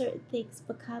 certain things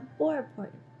become more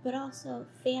important, but also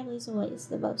family's always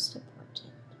the most important.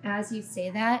 As you say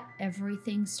that,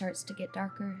 everything starts to get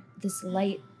darker. This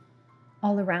light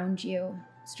all around you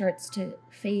starts to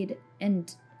fade,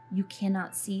 and you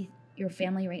cannot see your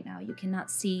family right now. You cannot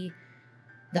see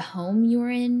the home you're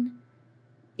in.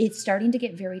 It's starting to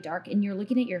get very dark, and you're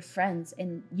looking at your friends,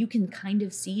 and you can kind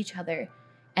of see each other.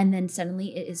 And then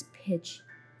suddenly it is pitch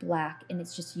black, and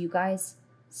it's just you guys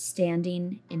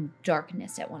standing in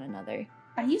darkness at one another.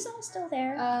 Are you all still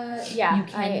there? Yeah, You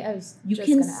can- I was you just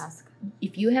can gonna s- ask.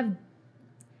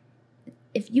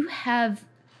 If you have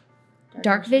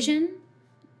dark vision,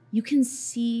 you can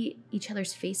see each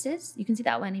other's faces. You can see the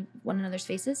outline of one another's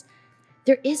faces.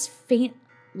 There is faint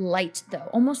light though,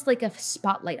 almost like a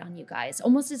spotlight on you guys,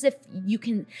 almost as if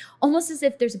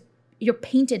you're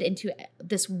painted into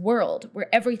this world where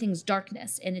everything's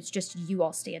darkness and it's just you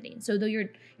all standing. So though your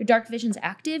dark vision's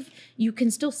active, you can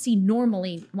still see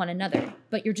normally one another,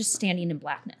 but you're just standing in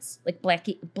blackness, like black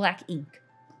ink.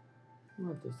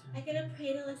 I'm gonna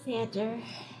pray to Lathander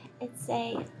and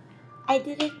say, I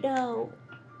didn't know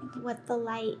what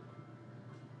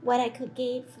I could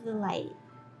gain from the light,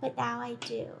 but now I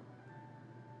do.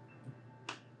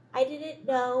 I didn't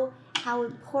know how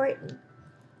important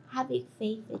having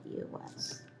faith in you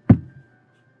was.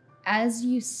 As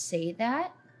you say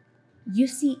that, you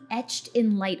see etched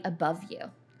in light above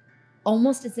you,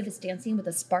 almost as if it's dancing with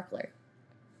a sparkler,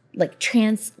 like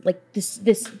this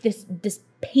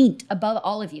paint above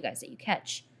all of you guys that you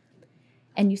catch.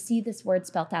 And you see this word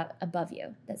spelt out above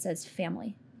you that says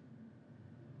family.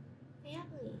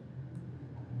 Family.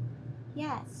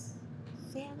 Yes,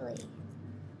 family.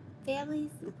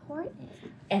 Family's important.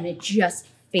 And it just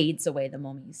fades away the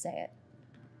moment you say it.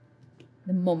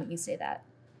 The moment you say that.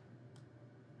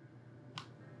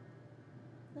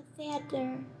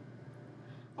 Lathander,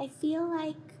 I feel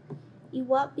like you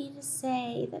want me to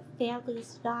say that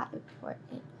family's not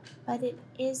important, but it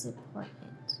is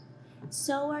important.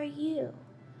 So are you.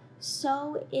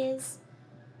 So is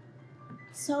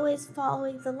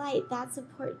following the light. That's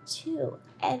important too.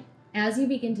 And as you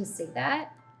begin to say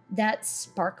that, that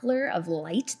sparkler of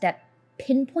light, that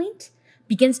pinpoint,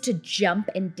 begins to jump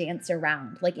and dance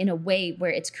around, like in a way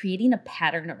where it's creating a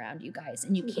pattern around you guys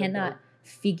and you cannot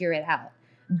figure it out.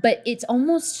 But it's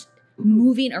almost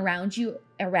moving around you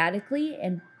erratically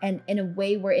and in a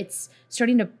way where it's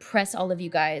starting to press all of you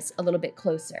guys a little bit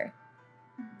closer.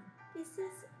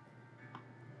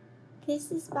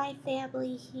 This is my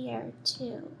family here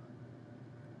too.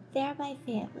 They're my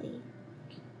family.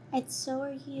 And so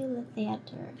are you,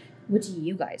 Lathander. What do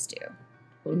you guys do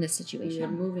in this situation? We are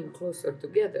moving closer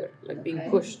together, like being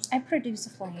pushed. I produce a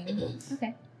flame.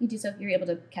 Okay, you do so. You're able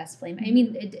to cast flame. I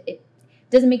mean, it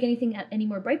doesn't make anything any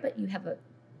more bright, but you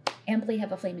amply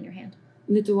have a flame in your hand.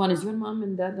 Little one, is your mom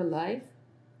and dad alive?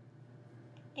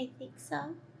 I think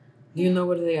so. Do you know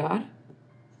where they are?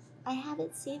 I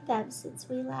haven't seen them since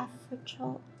we left for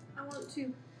Chult. I want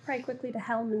to pray quickly to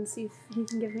Helm and see if he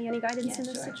can give me any guidance in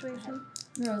this situation.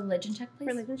 Roll a religion check, please.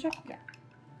 Religion check? Yeah.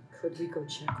 Could we go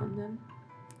check on them?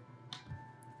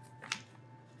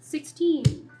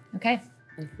 16. Okay.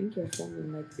 I think your family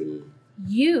might be...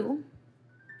 You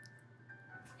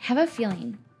have a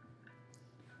feeling.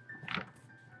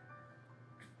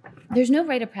 There's no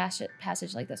rite of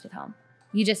passage like this with Helm.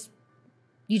 You just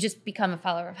become a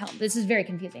follower of Helm. This is very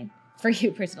confusing for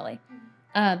you personally.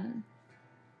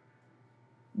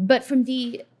 But from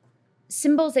the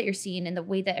symbols that you're seeing and the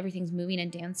way that everything's moving and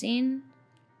dancing,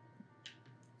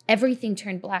 everything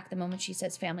turned black the moment she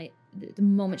says family. The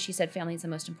moment she said family is the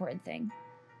most important thing.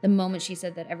 The moment she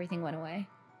said that, everything went away.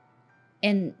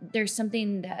 And there's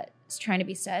something that's trying to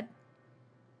be said,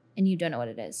 and you don't know what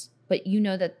it is. But you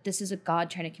know that this is a God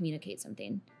trying to communicate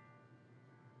something.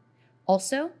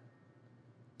 Also,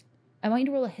 I want you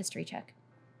to roll a history check.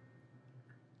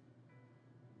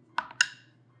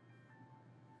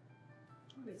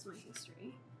 What is my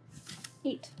history?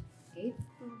 8. 8?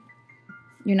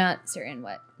 You're not certain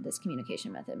what this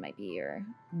communication method might be or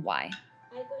why.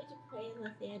 I'm going to pray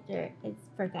Lathander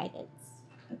for guidance.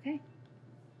 Okay.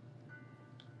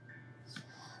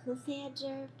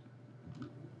 Lathander,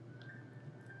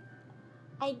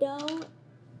 I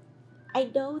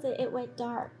know that it went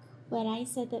dark when I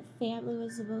said that family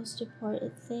was the most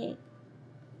important thing.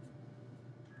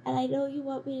 And I know you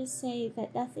want me to say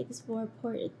that nothing's more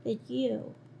important than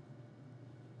you.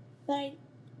 But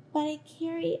I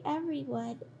carry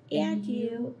everyone and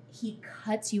you. He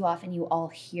cuts you off and you all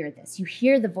hear this. You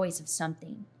hear the voice of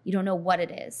something. You don't know what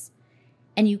it is.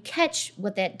 And you catch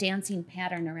what that dancing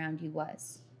pattern around you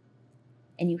was.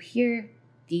 And you hear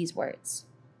these words.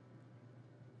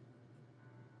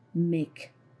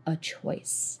 Make a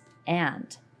choice.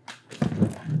 And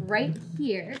right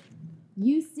here,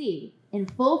 you see in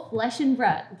full flesh and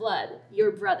blood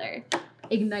your brother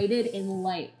ignited in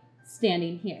light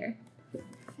standing here.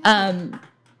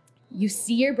 You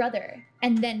see your brother,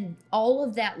 and then all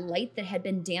of that light that had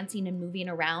been dancing and moving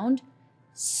around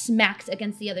smacks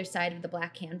against the other side of the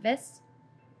black canvas,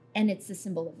 and it's the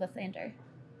symbol of Lathander.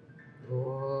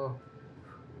 Oh.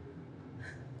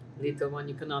 Little one,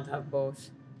 you cannot have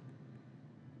both.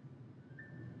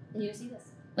 And you see this.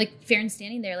 Like, Farron's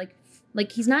standing there,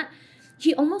 like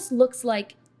he almost looks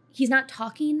like he's not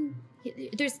talking.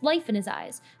 There's life in his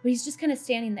eyes, but he's just kind of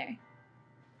standing there.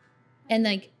 And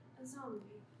like, A zombie.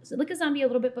 so like a zombie a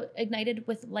little bit, but ignited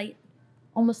with light.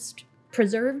 almost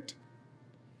preserved.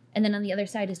 And then on the other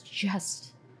side is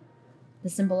just the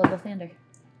symbol of Lathander.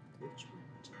 Which one?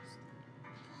 Just...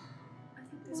 I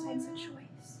think this one's a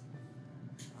choice.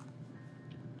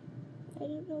 I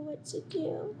don't know what to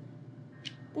do.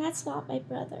 That's not my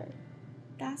brother.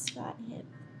 That's not him.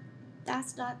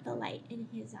 That's not the light in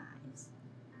his eyes.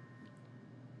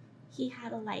 He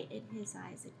had a light in his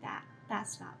eyes like that.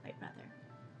 That's not my brother.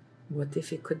 What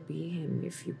if it could be him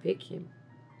if you pick him?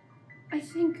 I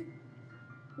think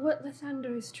what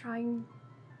Lathander is trying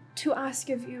to ask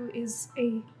of you is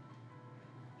a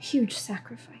huge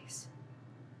sacrifice.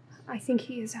 I think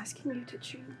he is asking you to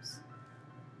choose.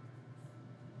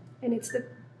 And it's the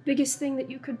biggest thing that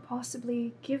you could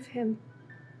possibly give him.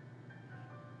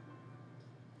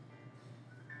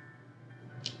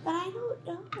 But I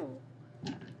don't know.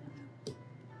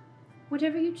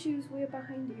 Whatever you choose, we're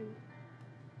behind you.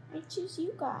 I choose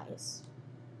you guys.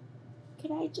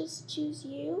 Can I just choose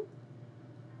you?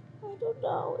 I don't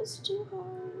know. It's too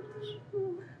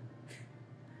hard.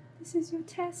 This is your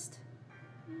test.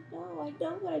 I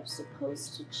know what I'm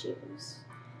supposed to choose.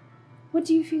 What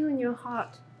do you feel in your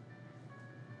heart?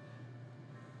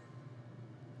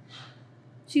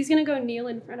 She's gonna go kneel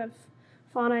in front of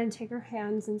Fauna and take her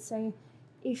hands and say,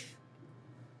 if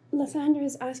Lathander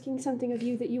is asking something of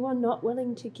you that you are not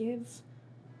willing to give,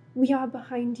 we are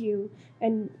behind you,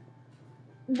 and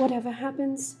whatever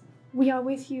happens, we are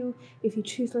with you. If you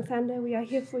choose Lathander, we are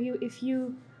here for you. If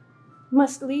you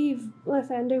must leave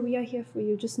Lathander, we are here for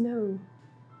you. Just know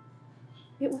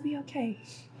it will be okay.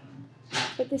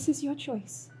 But this is your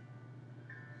choice.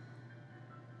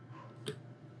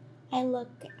 I look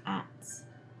at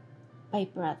my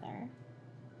brother.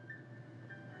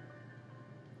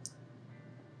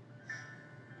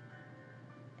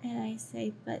 And I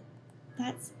say, but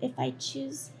that's, if I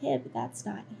choose him, that's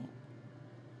not him.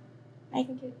 I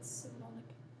think it's symbolic.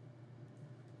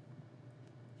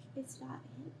 It's not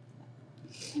him.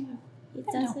 I know. It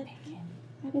Then doesn't. don't pick him.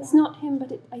 It's not him,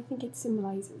 but I think it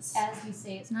symbolizes. As you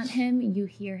say it's not him, you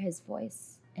hear his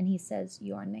voice, and he says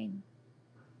your name.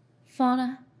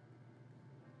 Fauna.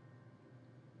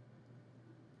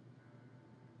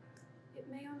 It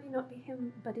may or may not be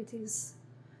him, but it is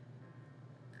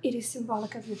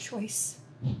symbolic of your choice.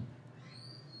 I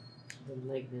don't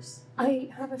like this. I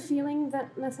have a feeling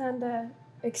that Lathander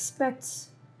expects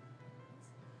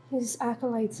his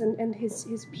acolytes and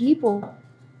his people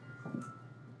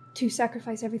to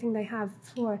sacrifice everything they have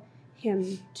for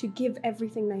him, to give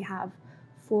everything they have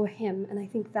for him, and I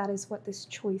think that is what this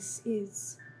choice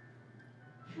is.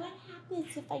 What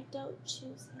happens if I don't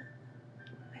choose him?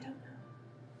 I don't know.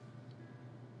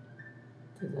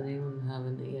 Does anyone have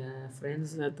any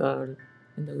friends that are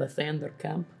in the Lathander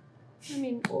camp? I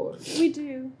mean, Or we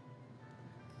do.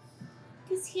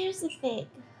 Because here's the thing.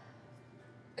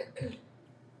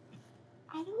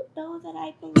 I don't know that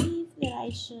I believe that I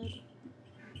should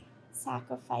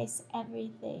sacrifice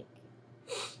everything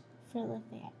for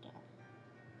Lathander.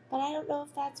 But I don't know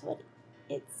if that's what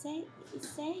it's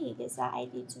saying, is that I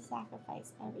need to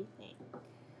sacrifice everything.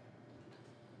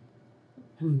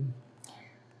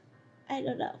 I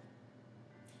don't know.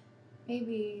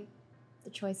 Maybe the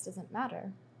choice doesn't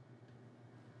matter.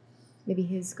 Maybe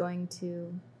he's going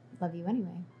to love you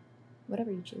anyway,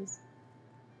 whatever you choose.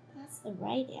 That's the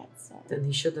right answer. then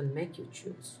he shouldn't make you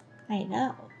choose. I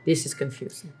know. This is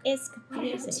confusing. It's What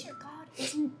happens to confusing. your God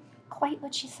isn't quite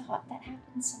what you thought. That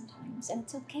happens sometimes, and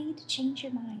it's okay to change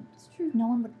your mind. It's true. No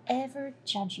one would ever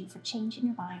judge you for changing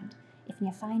your mind if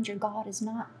you find your God is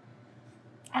not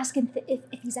asking, if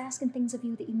he's asking things of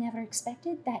you that you never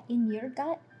expected, that in your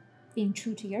gut, being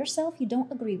true to yourself, you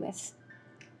don't agree with.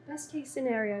 Best case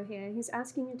scenario here, he's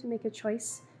asking you to make a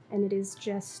choice, and it is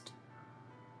just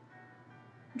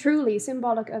truly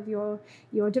symbolic of your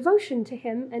devotion to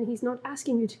him, and he's not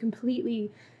asking you to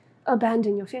completely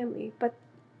abandon your family. But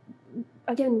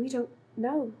again, we don't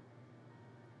know.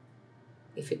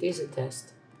 If it is a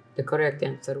test, the correct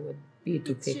answer would be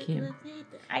to It's pick your him. Lathander.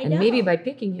 I And know. maybe by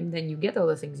picking him, then you get all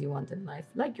the things you want in life,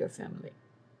 like your family.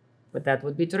 But that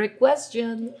would be the trick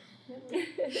question.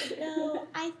 No,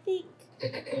 I think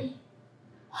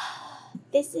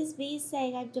this is me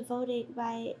saying I'm devoting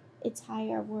my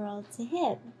entire world to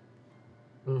him.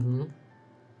 Mm-hmm.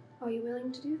 Are you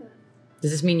willing to do that?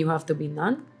 Does this mean you have to be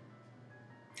none?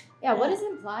 Yeah, what is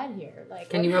implied here? Like,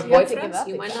 Can what you have do have to give boyfriends? up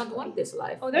You might not exactly? want this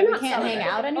life. Oh, they're We not can't hang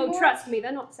celibate. out anymore? Oh, trust me,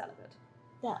 they're not celibate.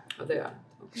 No. Oh, they are.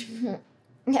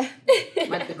 Okay.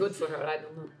 Might be good for her. I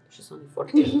don't know. She's only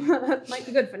 14. Might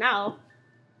be good for now.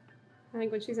 I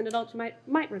think when she's an adult, she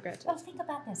might regret it. Well, think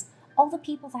about this. All the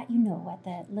people that you know at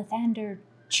the Lathander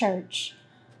church,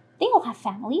 they all have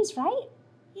families, right?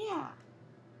 Yeah.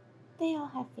 They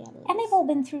all have families. And they've all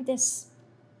been through this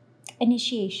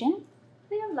initiation.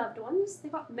 They have loved ones. They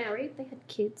got married. They had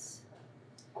kids.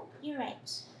 You're right.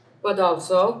 But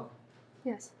also,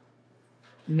 Yes.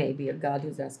 maybe a God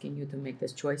who's asking you to make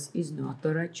this choice is not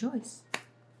the right choice.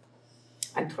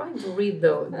 I'm trying to read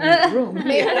the room.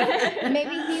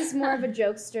 Maybe he's more of a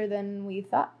jokester than we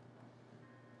thought.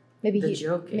 Maybe The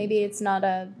joking. maybe it's not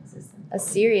a This is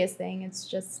serious thing. It's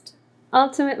just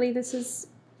Ultimately, this is.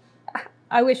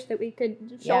 I wish that we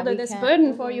could shoulder we this can't.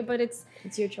 burden for you, but it's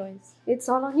your choice.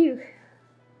 all on you.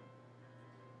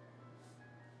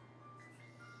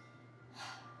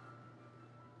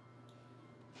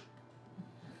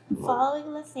 Following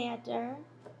Lathander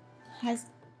has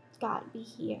got me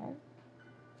here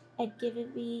and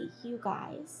given me you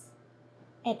guys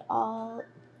and all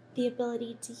the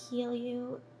ability to heal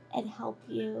you and help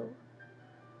you.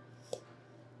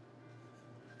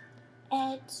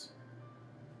 And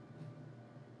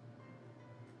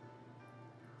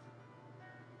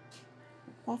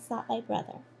that's not my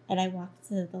brother. And I walk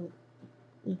to the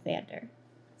Lathander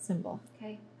symbol.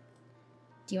 Okay.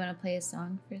 Do you want to play a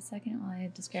song for a second while I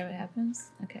describe what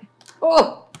happens? Okay.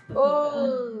 Oh!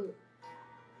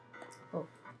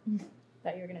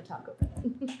 Thought you were gonna talk over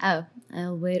that. Oh,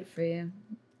 I'll wait for you.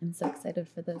 I'm so excited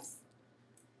for this.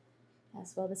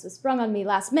 Yes, well, this was sprung on me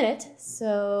last minute,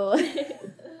 so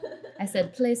I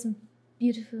said play some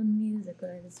beautiful music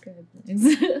while I describe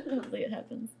things. Hopefully it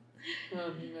happens.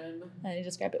 Oh, man. I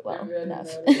describe it well I'm really enough.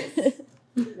 nervous.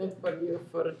 Not for you,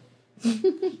 for...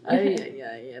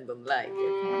 I don't like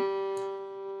it.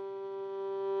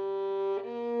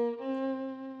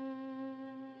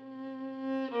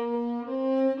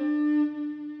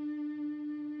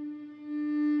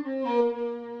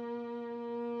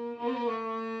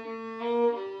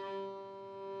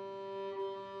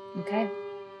 Okay.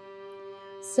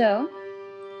 So,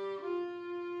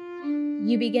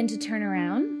 you begin to turn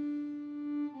around,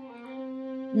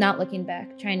 not looking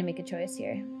back, trying to make a choice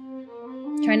here.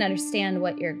 Trying to understand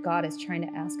what your God is trying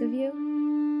to ask of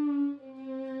you.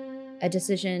 A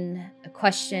decision, a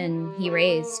question he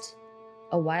raised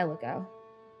a while ago.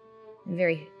 A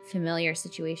very familiar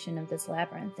situation of this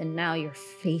labyrinth, and now you're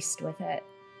faced with it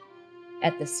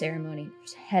at the ceremony,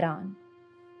 head on.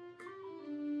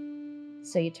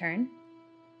 So you turn,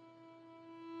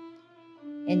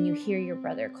 and you hear your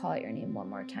brother call your name one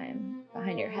more time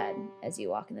behind your head as you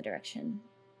walk in the direction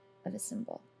of a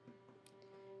symbol.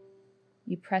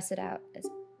 You press it out as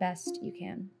best you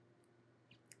can,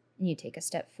 and you take a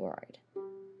step forward.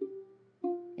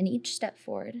 And each step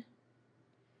forward,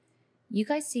 you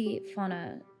guys see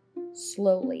Fauna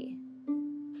slowly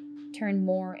turn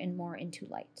more and more into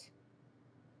light.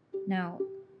 Now,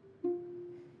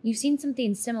 you've seen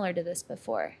something similar to this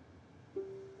before,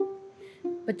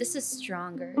 but this is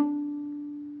stronger.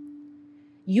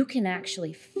 You can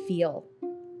actually feel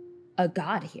a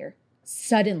God here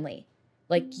suddenly.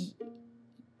 Like,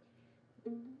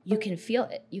 you can feel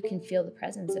it. You can feel the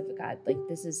presence of a God. Like,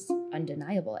 this is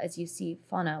undeniable as you see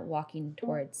Fauna walking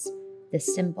towards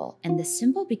this symbol. And the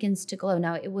symbol begins to glow.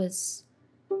 Now, it was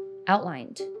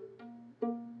outlined,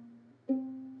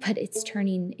 but it's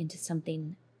turning into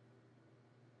something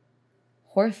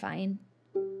horrifying.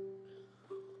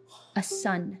 A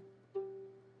sun.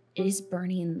 It is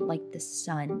burning like the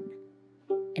sun,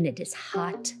 and it is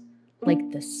hot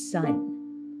like the sun.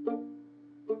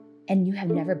 And you have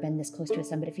never been this close to a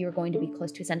sun, but if you were going to be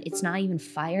close to a sun, it's not even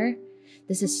fire.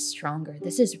 This is stronger.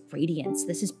 This is radiance.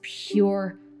 This is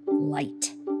pure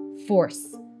light,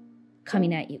 force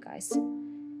coming at you guys.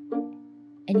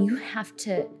 And you have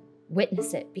to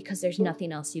witness it because there's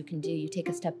nothing else you can do. You take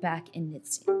a step back and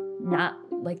it's not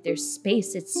like there's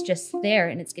space. It's just there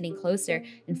and it's getting closer,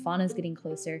 and Fauna's getting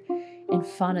closer, and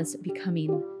Fauna's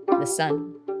becoming the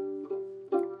sun.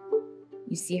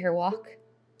 You see her walk,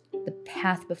 the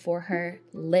path before her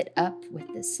lit up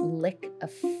with this lick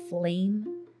of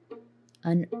flame,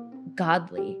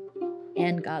 ungodly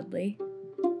and godly.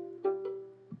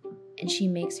 And she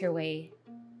makes her way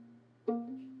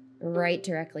right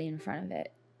directly in front of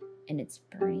it, and it's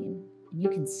burning, and you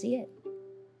can see it.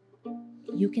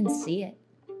 You can see it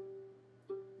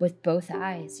with both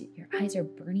eyes. Your eyes are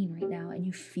burning right now, and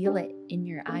you feel it in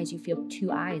your eyes. You feel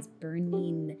two eyes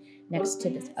burning next to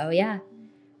this. Oh yeah,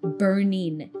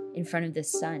 burning in front of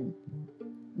this sun.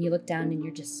 You look down and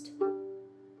you're just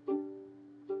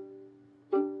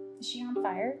Is she on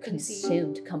fire? Can you see?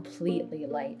 consumed, completely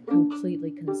light,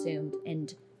 completely consumed.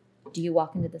 And do you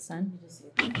walk into the sun?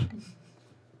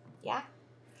 Yeah.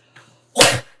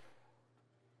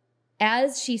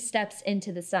 As she steps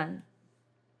into the sun,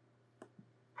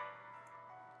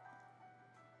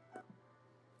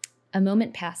 A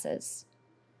moment passes,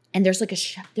 and there's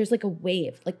like a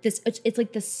wave, like this. It's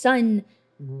like the sun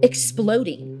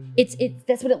exploding. It's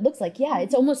that's what it looks like. Yeah,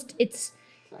 it's almost it's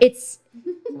huge.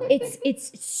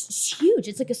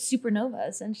 It's like a supernova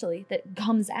essentially that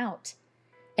comes out,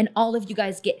 and all of you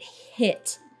guys get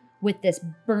hit with this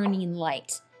burning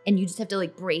light, and you just have to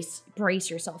like brace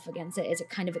yourself against it as it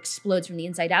kind of explodes from the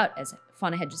inside out as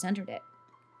Fauna had just entered it.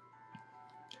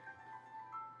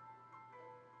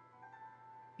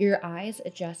 Your eyes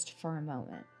adjust for a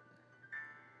moment.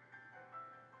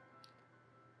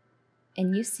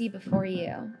 And you see before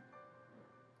you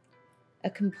a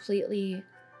completely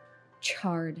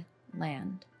charred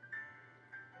land.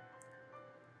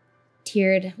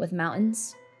 Tiered with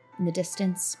mountains in the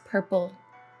distance, purple,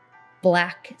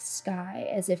 black sky,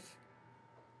 as if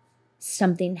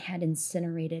something had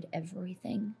incinerated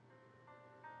everything.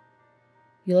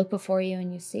 You look before you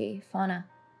and you see Fauna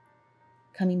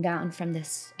coming down from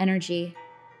this energy.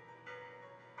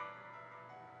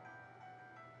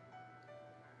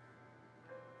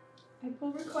 I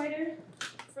pull Requider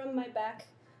from my back.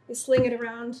 I sling it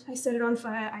around. I set it on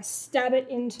fire. I stab it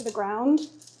into the ground.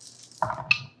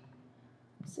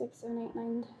 6, 7, 8,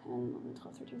 9, 10, 11,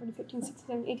 12, 13, 14, 15, 16,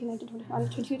 17, 18, 19, 20, 21,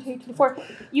 22, 23, 24.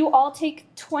 You all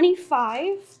take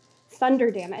 25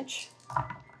 thunder damage.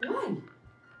 One.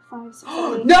 5, 6,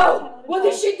 7, 8, No! 10, 11, What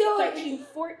is she doing? 13,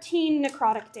 14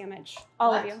 necrotic damage.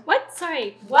 All of you. What?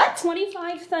 Sorry. What?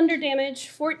 25 thunder damage,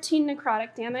 14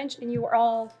 necrotic damage, and you are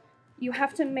all... You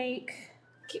have to make...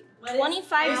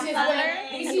 25 thunder.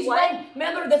 This is when,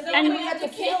 remember the thing And we we had to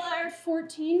have to kill? kill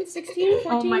 14, 16, 14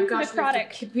 Oh my gosh,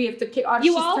 necrotic. we have to kill. Oh, You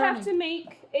she's all turning. have to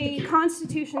make a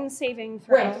constitution saving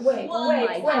throw.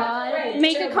 Wait.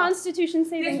 Make a constitution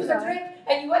saving This was a throw. trick,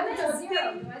 and you went to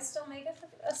Zero. Do I still make it?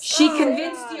 She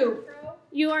convinced you.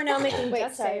 You are now making Wait,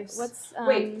 death sorry. saves. What's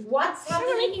Wait, what's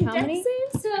happening? how many?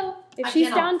 So If I she's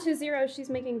cannot. down to 0, she's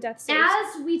making death saves.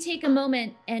 as we take a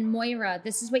moment and Moira,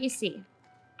 this is what you see.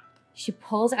 She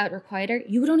pulls out Requider.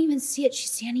 You don't even see it.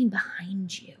 She's standing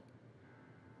behind you.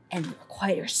 And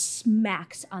Requider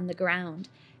smacks on the ground.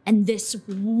 And this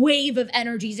wave of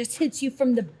energy just hits you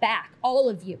from the back, all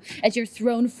of you, as you're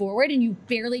thrown forward and you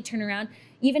barely turn around.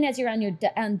 Even as you're on your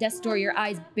on death's door, your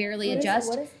eyes barely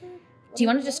adjust. Do you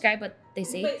want to describe what they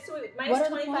say? Wait, so What minus are the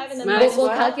 25 points? and then Minus We'll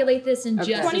what? calculate this in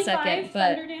Okay. just a 25 second.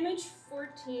 But thunder damage,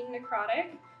 14 necrotic.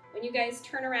 When you guys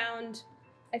turn around,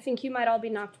 I think you might all be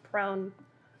knocked prone.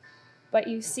 But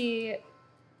you see,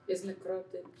 Is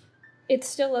necrotic. it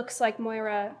still looks like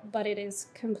Moira, but it is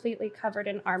completely covered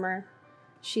in armor.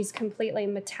 She's completely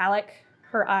metallic.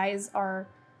 Her eyes are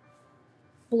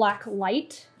black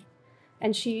light,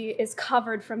 and she is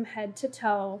covered from head to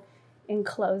toe in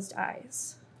closed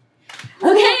eyes.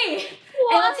 okay, and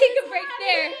we'll take a break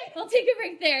there. We'll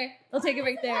take a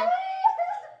break there.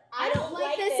 I don't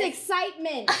like this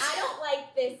excitement. I don't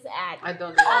like this act. I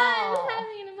don't I'm know.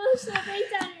 having an emotional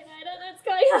breakdown and I don't know what's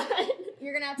going on.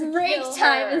 You're gonna have to Break kill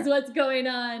time her. is what's going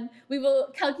on. We will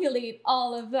calculate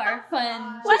all of our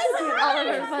fun. What is all of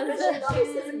our fun stuff. This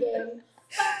is a game.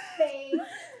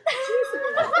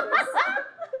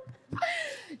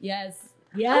 Yes.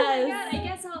 Oh my god, I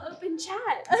guess I'll open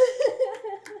chat.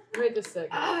 Wait a second.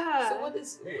 Ah. So what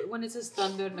is when it says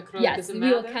thunder necrotic? Yes, does it we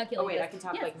matter? will calculate Oh wait, this. I can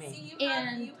talk Yes. like See, me.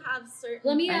 And you have certain.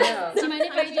 Let me. I know. Do you mind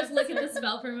if I just look at the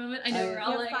spell for a moment? I know we're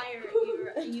all You're like. fire.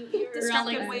 You're We're all like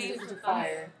destructive Waves waves to of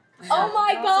fire. Oh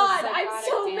my Also god, I'm psychotic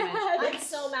so damage. mad. I'm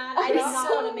so mad. I I'm did not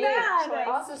so want to make a choice.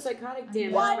 Also psychotic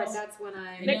damage, What? but that's when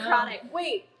I'm. Necrotic.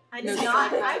 Wait, I No, did not.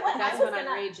 psychotic, that's was when I'm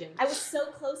gonna- raging. I was so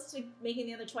close to making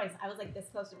the other choice. I was like this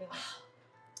close to being like,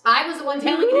 I was the one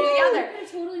telling you to do the other. I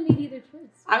totally made either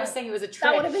choice. I was saying it was a trick.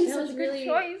 That would have been That such was a really,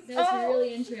 good choice. that was Oh.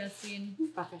 really interesting.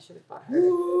 Fuck, I should have fought her.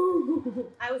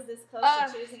 I was this close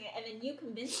to choosing it, and then you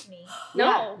convinced me.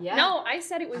 No, Yeah. no, I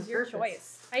said it was On your purpose.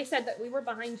 choice. I said that we were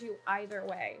behind you either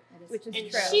way, which is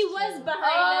And true. she was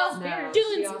behind us No,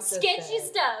 doing she some also sketchy said-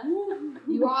 stuff.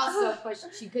 You also, but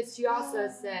because she also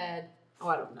said, oh,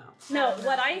 I don't know. No,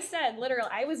 what I said, literally,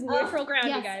 I was neutral ground,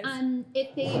 you Yes. guys.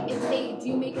 If they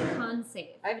do make a con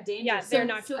save, I have danger. Yeah, so, they're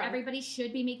not so prone. everybody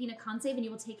should be making a con save, and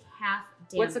you will take half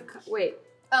damage. What's a wait?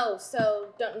 Oh,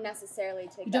 so don't necessarily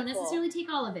take You don't that full. necessarily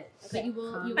take all of it, but Okay. you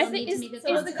will. You I will think need is, to make a is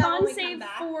con the is save. that when con we come save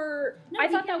back? for. No, I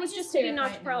we thought can- that we was can just to be clarify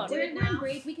knocked it now. prone. Do it We're on now.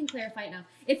 break. We can clarify it now.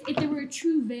 If there were a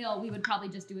true veil, we would probably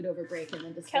just do it over break and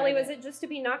then describe Kelly, was it just to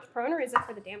be knocked prone, or is it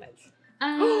for the damage?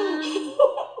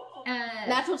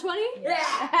 Natural 20?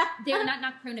 They're not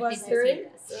knocked prone if Plus they three, succeed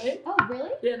this. right? Oh, really?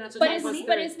 Yeah, that's But what is plus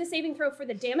but three. is the saving throw for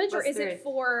the damage, or Plus is three. it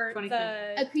for 23.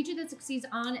 A the? creature that succeeds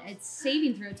on its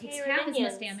saving throw takes Hey, half as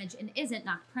much Reminions. damage and isn't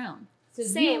knocked prone. So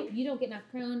Same. you don't get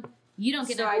knocked prone. You don't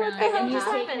get So knocked I down. have You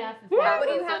half. take half of What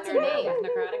do you of have to thunder, make? half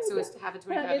necrotic, so it's half of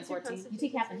 25 and It's your 14. You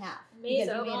take half and half. Maybe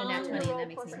Because you made a nat 20 and that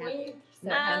makes it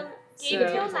half.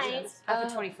 Gabriel So- Knight. Half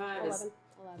of 25 is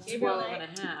 12 and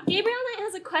a half. Gabriel Knight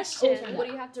has a question. What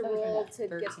do you have to roll to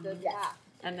get 13. the half?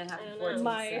 And then half I of don't 14 know. is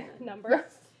My 7. number.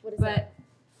 What is that?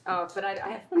 But I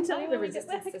have Until I you have the wanna get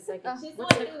resistance back. to psychic. She's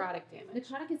What's the one who- necrotic damage?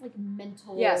 Necrotic is like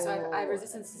mental. Yeah, so I have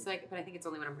resistance to psychic, but I think it's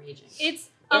only when I'm raging. It's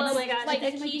oh my god, like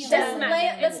like this Akeisha. Death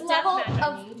magic. This It's level death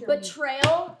magic. of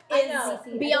betrayal I know.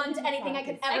 is beyond anything I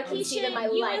could ever conceive in my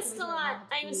Akeisha, you life. missed a lot.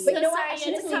 I'm so But you know what? sorry I you had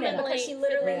shouldn't to say come that in because late she for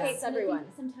literally this. hates everyone.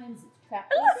 Sometimes it's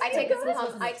trapped. I take it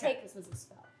sometimes. I take. This was a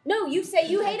spell. No, you say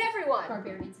you hate everyone.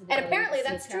 Barbarians have the And ability apparently to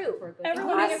that's stay trapped true. before it goes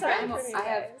Everyone off. I is have sorry primal, for me, I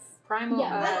have guys. primal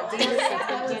Yeah. danger sense.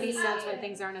 That would Jenny be- sense when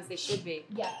things aren't as they should be.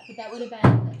 Yeah, but that would have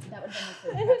been like the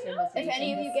pattern was If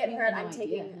any of you get hurt, I'm no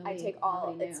taking. idea. I take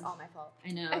all. It's all my fault.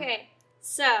 I know. Okay,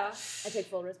 so I take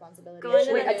full responsibility. Go into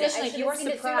I Wait, the- should've- additionally, I if you were should've seen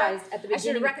it sooner. surprised at the I beginning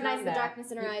should've of recognized the combat,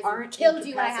 darkness in her eyes aren't and killed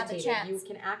you when I had the incapacitated. chance. You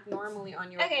can act normally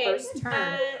on your Okay, first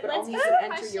turn, but let's only get you our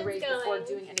can enter your questions rage before going.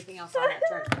 doing anything else on that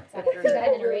turn. After Go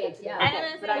ahead and rage, yeah. I don't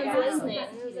know if but I anyone's am.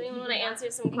 listening. Does anyone want to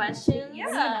answer some questions?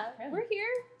 Yeah. We're here.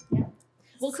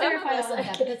 We'll Some clarify of us all of are.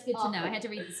 that, but that's good to know. I had to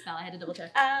read the spell. I had to double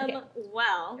check.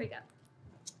 Well. Here we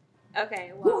go.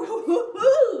 Okay.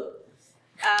 Well.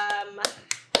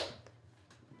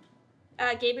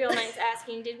 Gabriel Knight's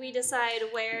asking, did we decide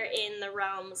where in the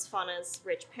realms Fauna's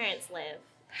rich parents live?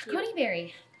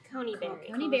 Coneyberry. Coneyberry.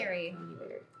 Coneyberry.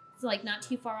 It's like not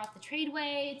too far off the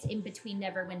tradeway. It's in between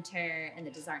Neverwinter and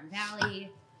the Desarn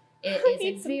Valley. It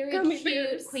need is a some very gummy cute,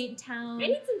 bears. quaint town I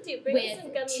need some too. Bring me some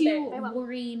with gummy two bears.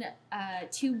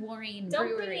 warring Don't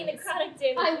bring me breweries. necrotic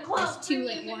damage. There's two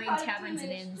like warring taverns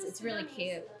and inns. It's really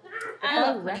cute. I Oh,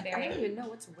 love I don't Coneyberry. even know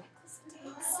what's reckless.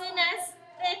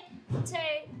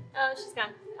 Sinesthete. Oh, she's gone.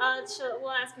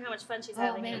 We'll ask her how much fun she's Oh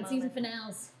having. man, in a season moment.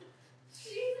 finales.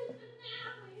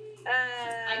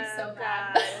 I'm so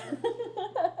God.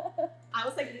 I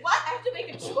was like, what? I have to make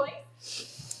a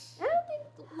choice? I don't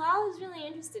think Lala's really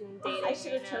interested in dating. I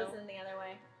should have right now. chosen the other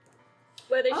way.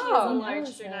 Whether she Oh. is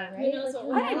enlarged or not. Who knows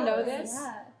what I didn't know this.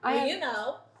 Yeah. I Well, have, you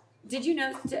know. did you know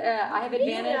I have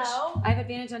advantage? know. I have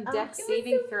advantage on Oh, dex it was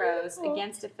saving so throws beautiful.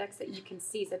 against effects that you can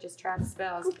see, such as trap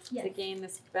spells. Yes. To gain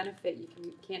this benefit,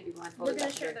 you can't be blindfolded. We're gonna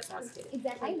after share you're this one. incapacitated.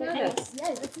 Exactly. I know And this.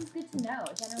 yeah, this is good to know,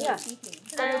 generally Yeah. speaking.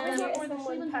 There's not more than Especially one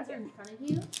when things pattern. are in front of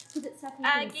you, because it's stuff you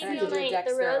Gabriel can to do a Knight,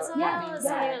 dex the throw. Rosal Yeah. is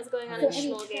something that's going on So in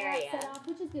any Schmulgaria. traps set off,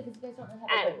 which is good because you guys don't really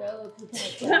I have don't like a rogue who can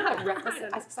like Not reckless.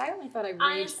 Because I only thought I raged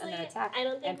Honestly, and then attacked. I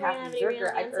don't think And we're gonna path have any real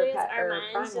berserker, answers. Our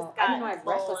minds primal. just I didn't know I got have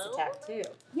reckless full. attack too.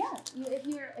 Yeah, if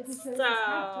you chose this So-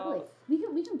 path, totally. We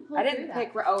can pull I through didn't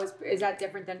that. pick. Oh, is that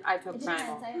different than I took It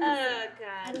primal? depends. Oh I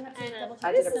God, would have to I know. double check.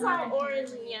 I This did a is all primal. orange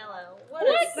and yellow. What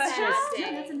What? a special Yeah,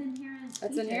 Yeah, that's day. an inherent.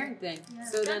 That's an inherent thing. Yeah.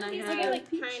 So then I These have. are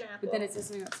like pineapple. But then it says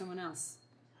something about someone else.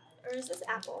 Or is this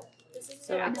apple? This is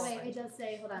So apple. No, wait, it does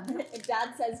say, hold on.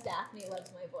 Dad says Daphne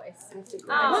loves my voice. I have to Oh.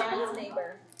 My parents'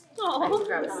 neighbor. I have to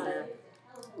grab a snap.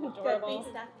 Good, Adorable.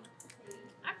 thanks, Daphne.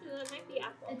 Actually, that might be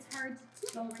apple. It's hard to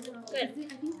tell. Good. I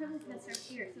think Hurley's gonna start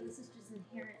here, so this is just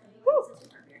inherent abilities of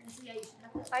barbarian. So yeah, you should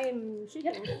have that. I am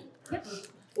shaking. Yep.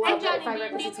 Well, Johnny, if I do you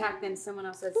reckless need- attack, then someone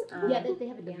else has. Yeah, they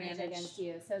have advantage advantage. against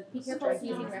you, so be careful Strike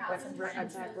using and reckless.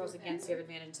 attack rolls against you have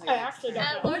advantage until I your actually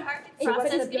next don't turn. Lord Arctic It- Frost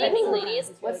says, it's good evening, good.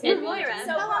 ladies. What's And the Moira. advantage?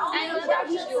 So we're only, I we're love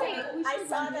actually that. doing, I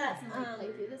saw that,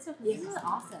 Play through this stuff. This is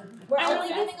awesome. we're I only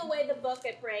love giving away the book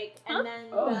at break, and then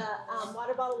the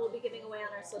water bottle we'll be giving away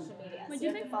on our social media. So What'd you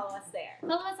you have to follow us there.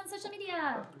 Follow us on social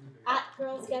media. At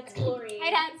Girls Gets Glory. Hi,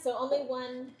 Dad. So only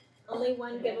one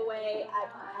giveaway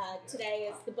today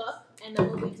is the book, and then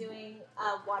we'll be doing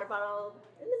a water bottle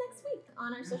in the next week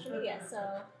on our social media.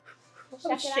 So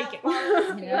check it shaking. out. Follow us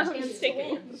for Yeah. your I'm chance to shaking.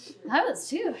 win. I was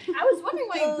too. I was wondering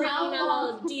why you're bringing out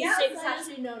all Dad D6s.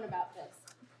 has known about this.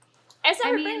 I saw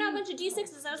I her mean- bringing out a bunch of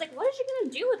D6s. I was like, what is she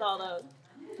gonna do with all those?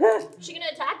 Is she gonna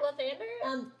attack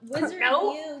Lathander? Wizard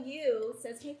No. you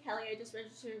says, hey Kelly, I just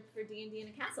registered for D&D in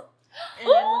a castle, and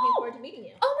I'm looking forward to meeting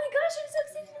you. Oh my gosh, I'm so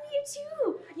excited to meet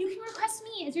you too. You can request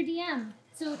me as your DM.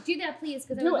 So do that, please,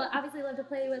 because I Do would it. obviously love to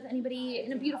play with anybody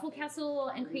in a beautiful castle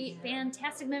and create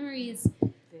fantastic memories.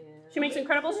 She makes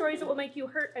incredible stories that will make you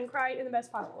hurt and cry in the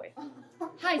best possible way.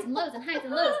 Highs and lows and highs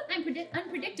and lows. I'm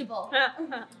unpredictable.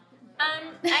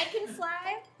 I can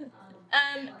fly.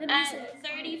 That makes At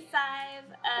 35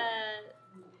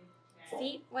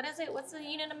 feet. What is it? What's the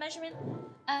unit of measurement?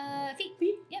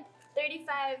 Feet. Yep.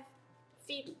 35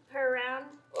 feet per round,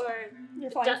 or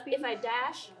Your flying speed. if I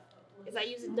dash. If I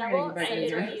use a Right, double, right,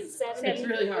 it'll right. be 70. It's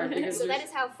really hard because So that there's-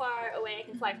 is how far away I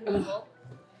can fly from the bolt.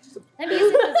 That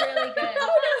music was really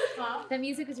good. That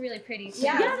music was really pretty. Too.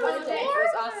 Yeah, It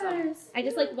was awesome. I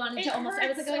just like wanted to almost. I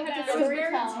was like, oh, I have to It was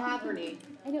very storytell. taverny.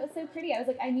 I know, it was so pretty. I was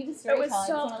like, I need to It storytell. was I just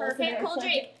so wanna listen to perfect. her Cool song.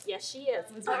 Drake. Yes, she is.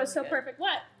 That was so perfect.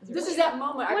 What? This is that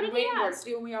moment. What I've did been he waiting for it. ask?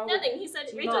 See when we all Nothing. He said,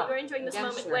 Team Rachel, up you're enjoying this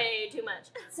against moment her. way too much.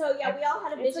 So yeah, we all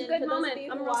had a vision. It's a good For moment. those of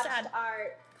you I'm who real watched sad.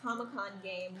 our Comic-Con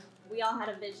game, we all had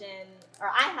a vision, or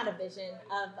I had a vision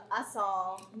of us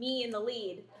all, me in the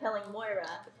lead, killing Moira.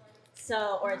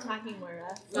 So, or attacking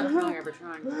Moira. Not trying, ever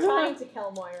trying. Trying to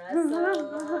kill Moira.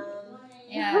 So,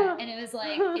 Yeah, and it was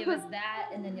that,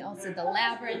 and then also the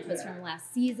Labyrinth was from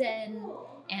last season,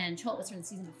 and Cholt was from the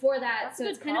season before that. That's so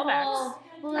good it's kind callbacks. of all.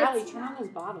 Well, Allie, it's, turn on those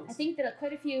bottles. I think that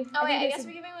quite a few. oh wait, I think guess there's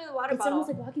we're giving away the water it's bottle. almost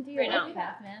like walking through your Right now. life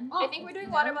path, man. I think we're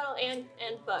doing water bottle and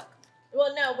book.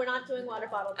 Well, no, we're not doing water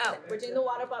bottle today. We're doing the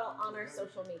water bottle on our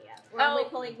social media. We're only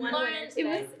pulling one winner today.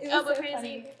 It was Oh, but so crazy.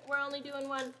 funny. We're only doing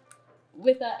one.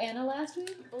 With Anna last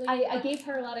week, I gave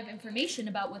her a lot of information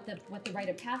about what the rite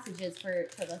of passage is for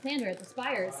Lathander at the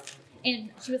Spires, and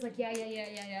she was like,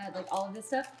 yeah, like all of this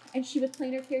stuff, and she was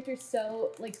playing her character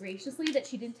so like graciously that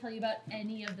she didn't tell you about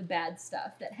any of the bad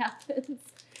stuff that happens.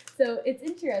 So it's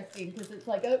interesting because it's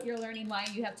like, oh, you're learning why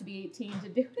you have to be 18 to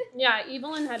do it. Yeah,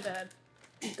 Evelyn had to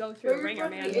go through the ringer,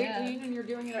 man. 18 Yeah. and you're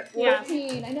doing it at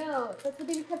 14, I know. That's what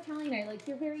they kept telling her. Like,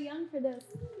 you're very young for this.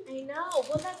 I know.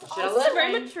 Well, that's Should've also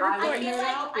very listened. mature I I wouldn't feel have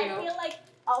like helped I you. feel like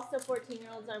also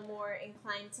 14-year-olds are more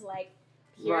inclined to like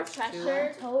peer Rush to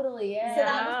pressure. Totally, yeah. So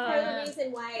that was part of the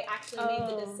reason why I actually made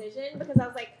the decision, because I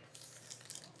was like,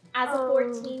 as a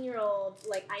 14-year-old,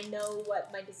 like I know what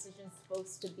my decision's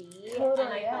supposed to be, Totally,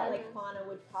 and I yeah. felt like Fauna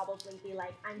would probably be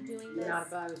like, I'm doing You're this. not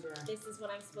a bugger. This is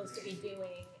what I'm supposed to be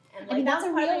doing, and I mean, like that's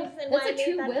a part real, of the reason that's why a I made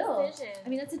true that will. decision. I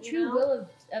mean, that's a you true know? will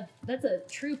of that's a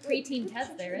true preteen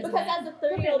test there, isn't Because it? as a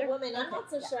 30-year-old woman, I'm not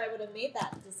so sure I would have made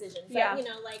that decision. But Yeah. you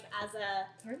know, like as a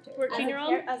Character.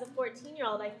 14-year-old as a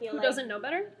 14-year-old, I feel who like doesn't know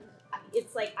better?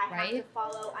 it's like I have to Right?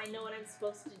 follow. I know what I'm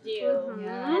supposed to do, Mhm.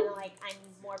 Yeah. and like I'm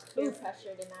more peer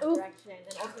pressured in that direction.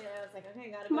 And ultimately, I was like, okay, I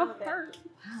gotta go My with it. heart.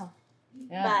 Wow.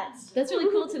 Yeah. But That's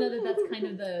really cool to know that that's kind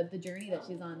of the journey that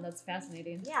she's on. That's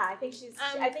fascinating. yeah, I think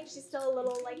she's still a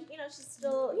little like she's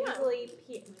still easily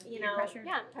pressure.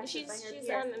 Yeah, She's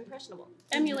peers. impressionable.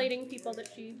 Emulating people that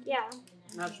she Yeah.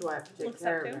 Not sure I have to take Looks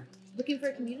care up of to. her. Looking for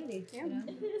a community, Yeah. you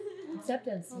know?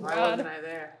 Acceptance. Why God. wasn't I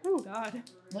there? Oh God.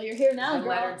 Well, you're here now, I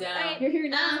let her girl. down. You're here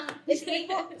now. Is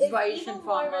evil That's why you evil shouldn't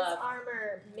fall in Moira's love.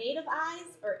 armor made of eyes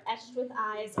or etched with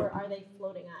eyes, or are they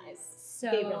floating eyes?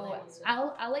 Gabriel So wants to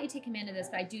know. I'll let you take command of this,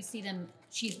 but I do see them.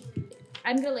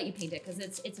 I'm gonna let you paint it because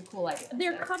it's a cool idea.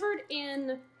 They're So. covered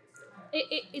in.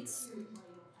 It's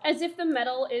as if the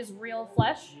metal is real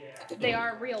flesh. They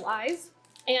are real eyes,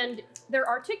 and they're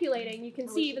articulating. You can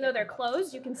see, even though they're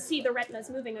closed, you can see the retinas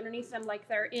moving underneath them like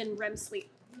they're in REM sleep.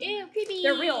 Ew, creepy.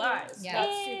 They're real eyes. Yeah.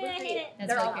 That's Ew, super I hate creepy. it. That's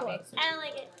They're really all creepy. closed. I don't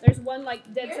like it. There's one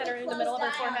like dead You're center in the middle of her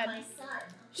closed eye on forehead. my son.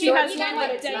 She So has you one know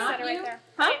like it's dead not center you? right there.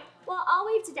 Huh? Well, I'll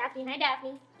wave to Daphne. Hi,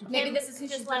 Daphne. Maybe And this is who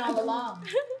just she's let been all her- along.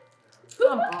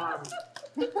 Come on.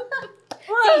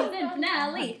 Season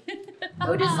finale.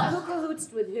 Who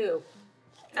cahoots with who?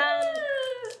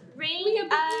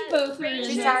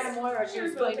 She's tired of Moira. She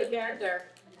was playing the character.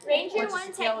 Ranger Wants One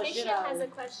to scale the shit Technician out of has me. a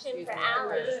question Excuse for me.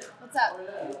 Allie. What's up?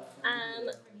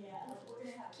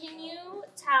 Can you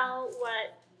tell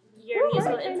what your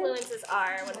musical influences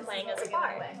are when playing as a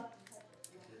bard?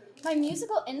 My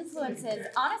musical influences,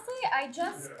 honestly, I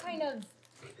just kind of,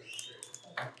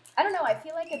 I don't know. I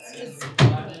feel like it's just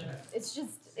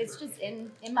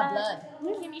in my blood.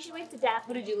 Kim, you should wave to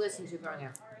Daphne. Who did you listen to growing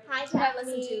up? Hi, What I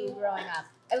Daphne. listened to growing up.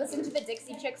 I listened to the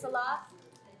Dixie Chicks a lot.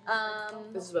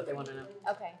 This is what they want to know.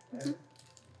 Okay.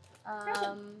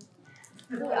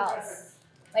 Who else?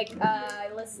 Like, I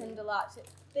listened a lot to.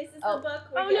 This is Oh. the book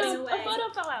we're Oh giving no, away. a photo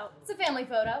fell out. It's a family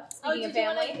photo. Speaking of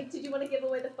family. Did you want to give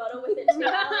away the photo with it too?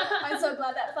 I'm so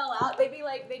glad that fell out. They'd be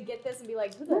like, they'd get this and be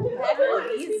like, who the heck are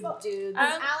these dudes?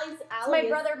 It's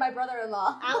My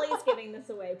brother-in-law. Allie's giving this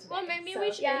away today. Well, maybe so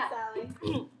we should- thanks,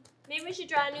 Allie. Maybe we should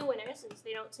draw a new winner since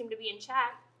they don't seem to be in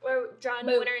chat. Or draw a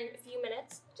new winner in a few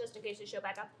minutes, just in case they show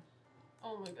back up.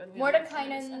 Oh my god.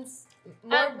 Mordekainen's.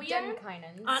 we are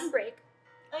Mordekainen's. On break.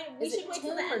 We Is should it wait till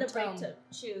tomb the end or of break tome? to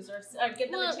choose or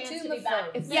give them Well, a chance tomb to be of back.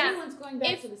 foes. If Yeah. anyone's going back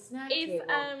If- to the snack If table,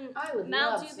 I would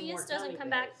love some more Maldubius doesn't gummy come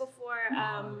bears. back before the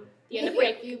end Maybe of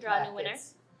break, a you few can draw a new winner.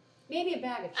 packets. Maybe a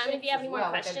bag of chips If you have as any more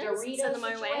well, like a questions, Dorito send them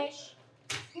our way.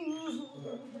 situation.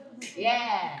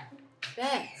 Yeah.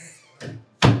 Thanks.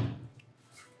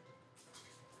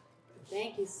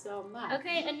 Thank you so much.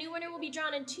 Okay, a new winner will be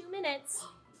drawn in 2 minutes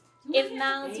if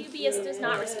Maldubius does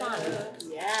not respond.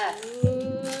 Yes.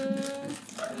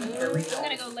 for real. I'm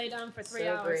gonna go lay down for 3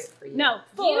 So hours. great for you. No,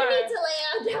 4. You need to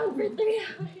lay down for 3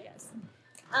 hours. Yes.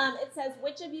 It says,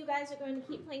 which of you guys are going to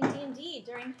keep playing D&D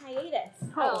during hiatus?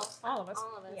 Oh, all of us.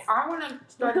 All of us. Yeah. I want to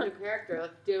start a new character.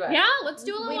 Let's do it. Yeah, let's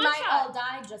do a little We one might shot. all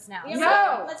die just now. Yeah,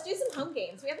 No. Let's do some home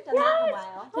games. We haven't done that in a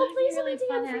while. Oh, please, really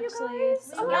fun, actually.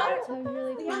 Oh, That would be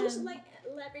really Yeah, we should fun.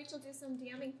 let Rachel do some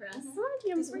DMing for us. I wanna Do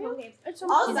DM some for home you. games. It's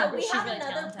so Also, much fun. we She's have really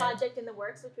another talented. project in the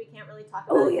works which we can't really talk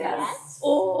about yet.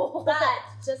 Oh. But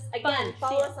just again, Fun.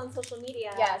 follow us on social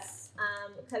media. Yes.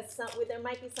 Because there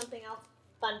might be something else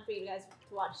fun for you guys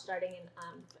to watch starting in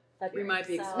February. We might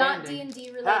be So- expanding. Not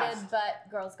D&D related, Fast. but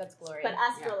Girls Guts Glory. but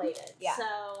us Yeah. related. Yeah.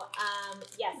 So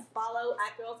yes, follow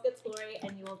at Girls Gets Glory,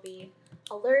 and you will be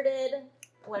alerted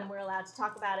when we're allowed to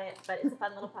talk about it. But it's a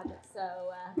fun little project,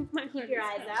 so keep your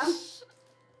eyes out.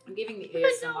 I'm giving the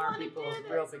ASMR people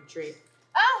a real big treat.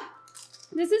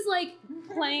 This is like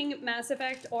playing Mass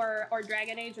Effect or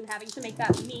Dragon Age and having to make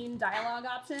that mean dialogue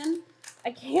option.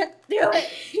 I can't do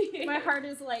it. My heart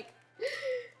is like,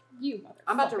 you motherfucker.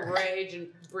 I'm about to rage and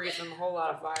breathe a whole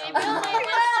lot of fire. Hey, Bill, I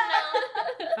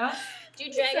want to know. Huh? Do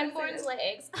Dragonborns lay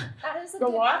eggs? That is a Go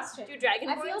good what? question. Do I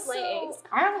Dragonborns feel lay so eggs?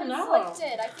 I don't know.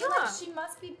 conflicted. I feel Huh. like she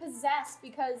must be possessed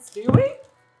because Do we?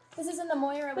 this isn't the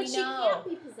Moira But we she know. can't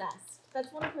be possessed.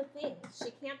 That's one of her things.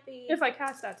 She can't be. If I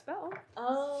cast that spell.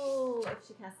 Oh, if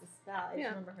she casts a spell, I just Yeah.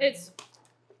 remember her. It's,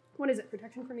 what is it,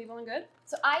 protection from evil and good?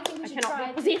 So I think we I should cannot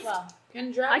try be to, possessed. well,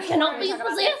 Can I cannot be talk about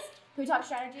possessed. can we talk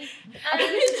strategy? Um,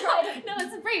 No,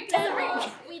 it's a break. It's a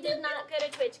break. we did not go to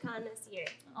TwitchCon this year.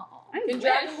 Can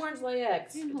dragonborns lay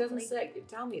eggs? It doesn't say.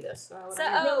 Tell me this. So I would So,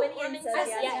 know. Romanian says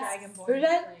yes. Who did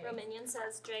that? Romanian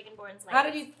says Dragonborns lay How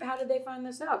eggs. did How did they find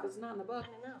this out? Because it's not in the book.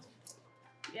 I don't know.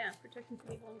 Yeah, protection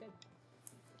from evil and good.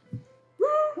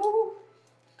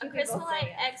 Crystalite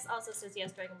X also says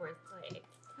yes, Dragonborns lay eggs.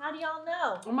 How do y'all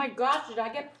know? Oh my gosh! Did I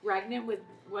get pregnant with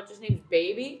what's his name's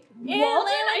baby?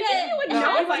 Walton, I think you would No,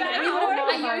 know we by wouldn't- we now.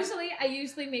 wouldn't know. I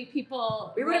usually make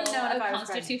people We would've roll known if a I was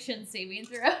Constitution saving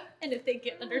throw, and if they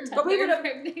get under 10, But we they're would've-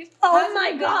 pregnant. Oh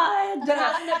my god. That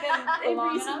hasn't it been It long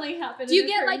enough? recently happened. Do you in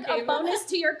get the like current a game. bonus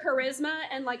to your charisma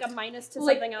and like a minus to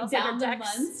Like, something else down like the your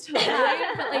dex? months, totally.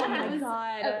 Yeah. But like, Oh my it was,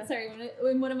 God. sorry,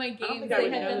 in one of my don't games, think I they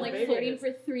would had know been who like baby flirting is.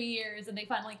 for 3 years, and they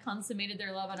finally consummated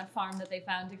their love on a farm that they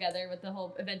found together with the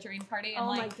whole adventuring party. And Oh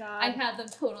my like, god. I had them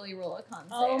totally roll a con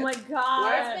Oh save. my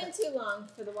god. It's been too long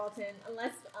for the Walton,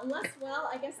 unless well,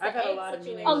 I guess the I've had a egg lot of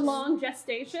situation. A long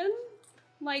gestation?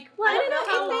 Like, I don't know if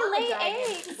how they long lay a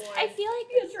dragon eggs. is born. I feel like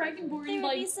The Dragonborn, There would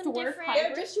like, be some dwarf different-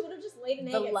 hybrid. She would have just laid an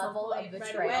egg The at some level of point,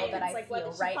 betrayal right away. that It's I like, what,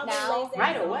 feel she right probably now. lays eggs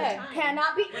Right all the away. time.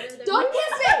 Cannot be. Whether they're- Don't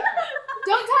kiss me!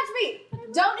 Don't touch me!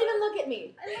 Don't even look at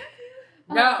me!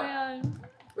 Oh, No. man.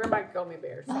 We're my gummy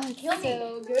bears. Kill me.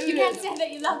 So good. You can't say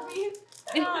that you love me.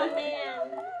 oh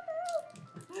man.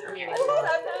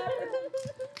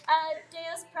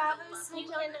 Deus Bravos, you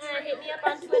can hit me up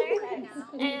on Twitter,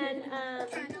 and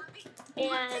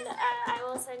I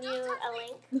will send you a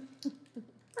link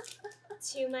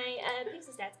to my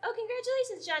pixie stats. Oh,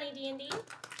 congratulations, Johnny D&D,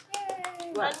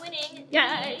 What? on winning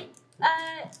Yay. the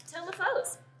Tome of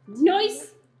Foes.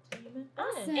 Nice.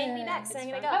 Awesome. And be back, so I'm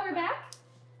gonna go. Oh, we're back?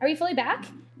 Are we fully back?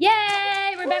 Yay!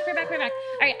 We're back. All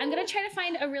right, I'm gonna try to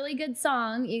find a really good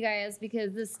song, you guys,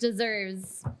 because this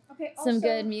deserves Okay, some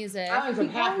good music. I only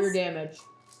took half your damage.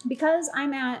 Because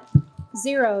I'm at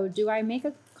 0, do I make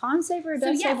a con save or a So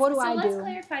death yes, save? What do so I let's do?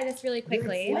 clarify this really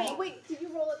quickly. Wait, did you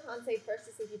roll a con save first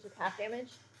to see if you took half damage?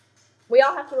 We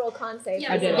all have to roll con save.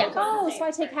 Yeah, I did. yeah. Oh, so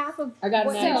I take half of. I got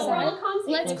what an you egg.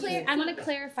 said. I want to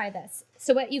clarify this.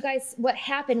 So what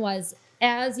happened was,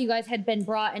 as you guys had been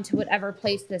brought into whatever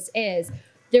place this is,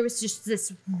 there was just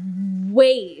this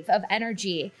wave of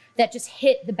energy that just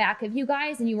hit the back of you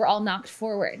guys, and you were all knocked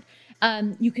forward.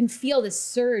 You can feel this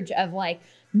surge of like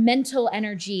mental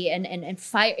energy and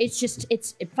fire.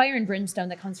 It's fire and brimstone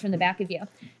that comes from the back of you.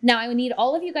 Now I would need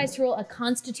all of you guys to roll a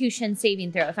Constitution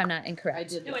saving throw, if I'm not incorrect. I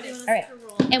did. No, I didn't. All right.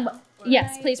 And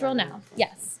yes, please roll now.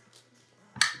 Yes.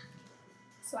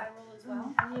 So I roll as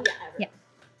well? Yeah.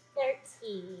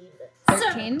 13.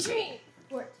 13.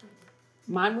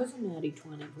 Mine was a natty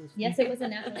 20. Yes, it was a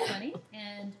natural 20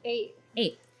 and 8.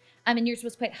 And yours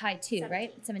was quite high too,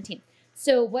 right? 17.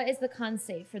 So what is the con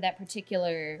save for that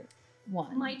particular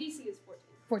one? My DC is 14.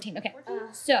 14. Okay.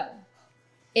 So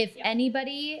if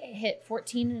anybody hit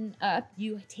 14 and up,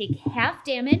 you take half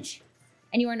damage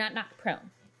and you are not knocked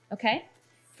prone. Okay?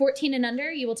 14 and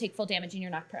under, you will take full damage and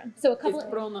you're knocked prone. So a couple It's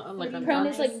of prone, like prone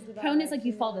is unconscious? like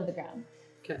you fall to the ground.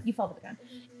 Okay. You fall to the ground.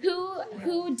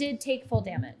 Who did take full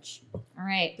damage? All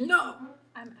right. No.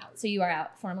 I'm out. So you are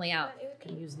out, formally out.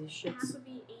 Can use these shits. Half would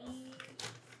be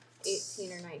 8.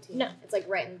 18 or 19. No. It's like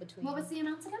right in between. What was the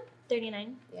amounts again?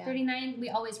 39. Yeah. 39. We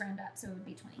always round up, so it would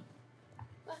be 20.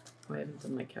 I haven't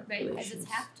done my Right? calculations. Because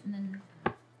it's halved, and then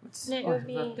What's, No, it I would have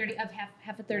be- a- 30 of half of I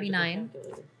have a 39.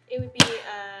 calculator. It would be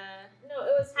No,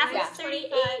 it was half yeah. of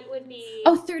 38 would be.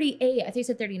 Oh, 38. I think you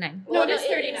said 39. well, No, it is It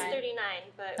 39. is 39,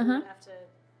 but Uh-huh. we would have to.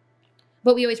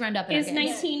 But we always round up in It's our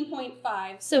games.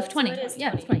 19.5. So 20. it is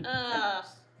Yeah, 20. 20.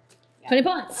 20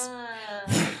 points.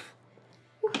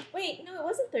 Wait, no, it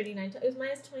wasn't 39. It was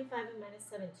minus 25 and minus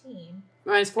 17.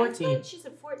 Minus I 14. thought she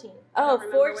said 14. Oh, I don't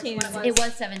remember 14 which one It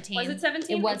was 17. Was it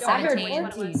 17? It was I don't 17. remember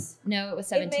which one it was. No, it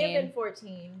was It may have 17. been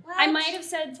 14. I might have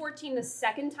said 14 the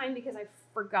second time because I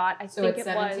forgot. I So think it's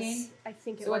it was. 17? I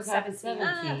think it So was what's half of 17.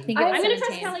 17? I think it was I'm gonna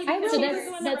trust 17. Kelly So because she was the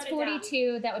that's, one that that's wrote it down.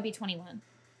 42. That would be 21.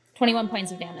 21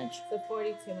 points of damage. So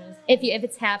 42 minus. If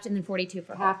it's halved, and then 42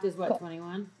 for Half is what, Cool.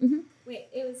 21? Wait,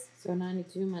 it was. So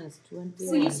 92 minus 21.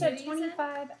 So you said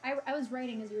 25. I was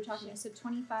writing as you were talking. I said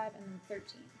 25 and then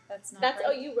 13. That's not That's right.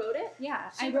 oh, you wrote it?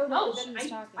 Yeah, She I wrote it oh, as she then was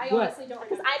talking. I What? honestly don't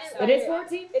Because remember. I didn't. so- It is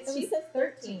 14? It's she says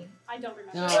 13. I don't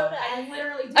remember. No. She wrote it. I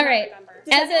literally do All not right. remember.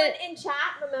 Does As a- anyone in chat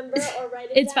remember or write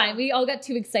it It's down? fine. We all got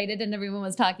too excited and everyone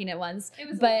was talking at once. It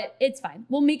was a But lot. it's fine.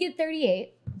 We'll make it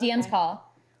 38. Deanne's Okay.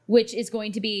 call, which is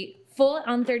going to be full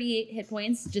on 38 hit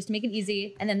points, just to make it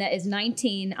easy. And then that is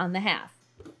 19 on the half.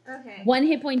 Okay. 1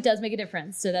 hit point does make a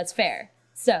difference, so that's fair.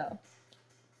 So,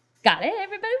 got it,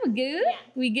 everybody? We good? Yeah.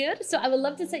 We good? So I would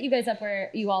love to set you guys up where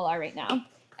you all are right now,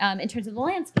 in terms of the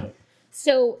landscape.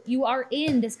 So you are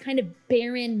in this kind of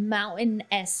barren,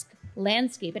 mountain-esque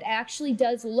landscape. It actually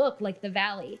does look like the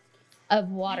Valley of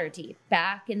Waterdeep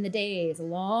back in the days, a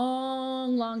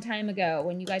long, long time ago,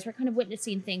 when you guys were kind of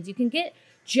witnessing things. You can get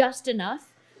just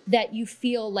enough that you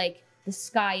feel like the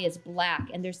sky is black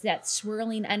and there's that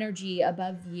swirling energy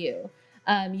above you.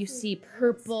 You see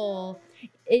purple.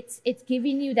 It's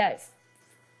giving you that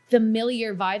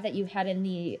familiar vibe that you had in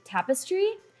the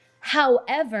tapestry.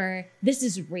 However, this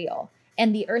is real.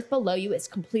 And the earth below you is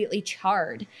completely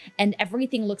charred. And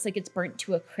everything looks like it's burnt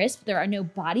to a crisp. There are no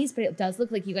bodies, but it does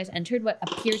look like you guys entered what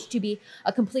appears to be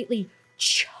a completely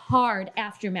charred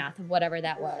aftermath of whatever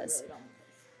that was.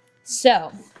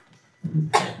 So,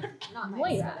 Not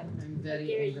Moira. I'm very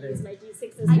Gary angry. used my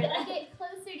D6s. I gotta get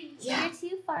closer to you. You're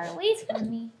too far away from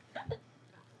me.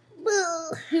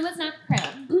 Who was not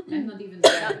prone? I'm not even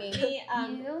there. Not me. Me,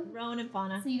 You? Rowan and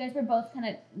Fauna. So you guys were both kind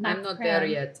of not I'm not prone. there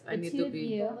yet. I The need two to of be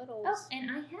you. Oh, and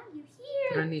I have you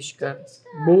here. Pranishka.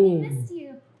 Tanishka, Boom. I missed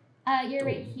you. You're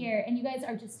right here, and you guys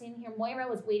are just standing here. Moira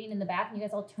was waiting in the back, and you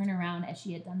guys all turn around as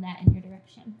she had done that in your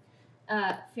direction.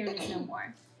 Fear is no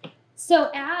more. So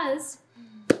as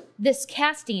this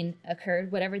casting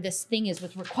occurred, whatever this thing is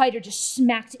with Requiter just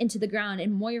smacked into the ground,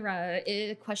 and Moira,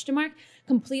 question mark,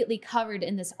 completely covered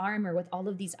in this armor with all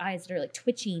of these eyes that are like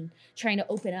twitching, trying to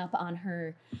open up on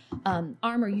her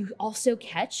armor. You also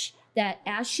catch that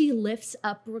as she lifts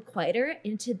up Requiter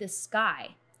into the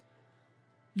sky,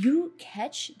 you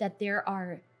catch that they're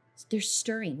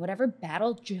stirring. Whatever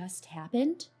battle just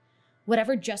happened,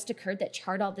 whatever just occurred that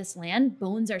charred all this land,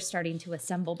 bones are starting to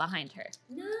assemble behind her.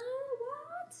 No,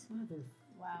 what?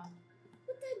 Wow.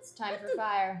 It's time for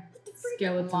fire.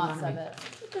 Skeleton Lots army. of it.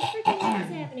 What the freaking is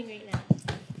happening right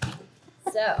now?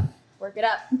 So, work it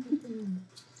up.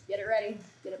 Get it ready.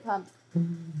 Get it pumped.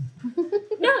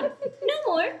 No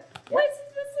more. What's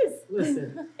this?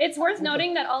 Listen. It's worth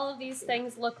noting that all of these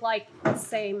things look like the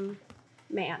same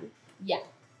man. Yeah.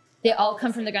 They all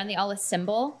come from the ground, they all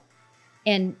assemble,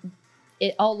 and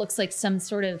it all looks like some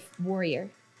sort of warrior.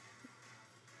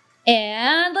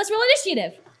 And let's roll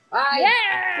initiative.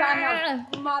 Yeah!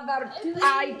 Mother,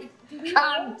 I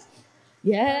can't.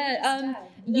 Yeah.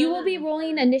 You will be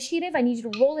rolling initiative. I need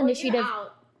you to roll initiative.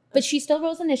 But she still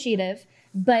rolls initiative.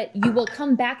 But you will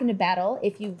come back into battle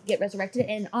if you get resurrected.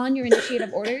 And on your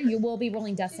initiative order, you will be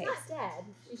rolling death She's saves. not dead.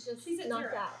 She's at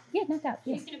knocked 0. out. Yeah, knocked out.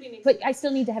 Yeah. She's gonna be making. But I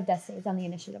still need to have death saves on the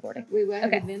initiative order. We will have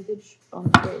Okay. advantage on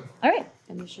the All right.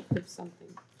 initiative something.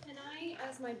 Can I,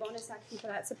 as my bonus action for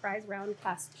that surprise round,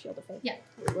 cast Shield of Faith? Yeah.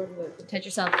 What will it? Touch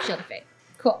yourself, shield of fate.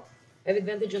 Cool. I have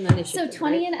advantage on the So initiative.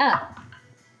 20 right? and up.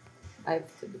 I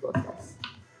have to go first.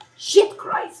 Shit,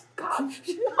 Christ, God.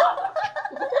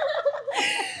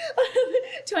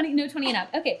 20 and up.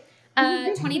 Okay.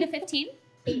 20 to 15.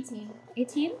 18.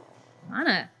 18.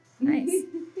 Anna. Nice.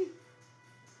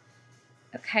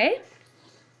 Okay.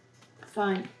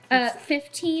 Fine.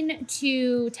 15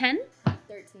 to 10.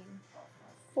 13.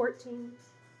 14.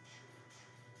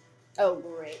 Oh,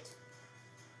 great.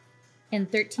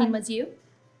 And 13 was you.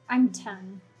 I'm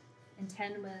 10. And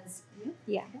 10 was you.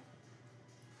 Yeah.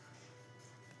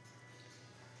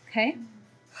 Okay.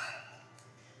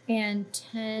 And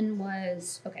 10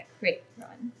 was, okay, great.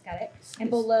 And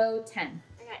below 10.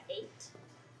 I got 8.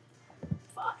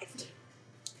 5. I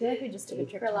feel like we just took a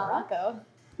trip to Lala. Morocco.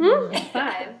 And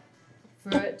 5 for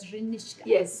Drinishka.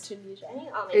 Yes. Tunisia. I think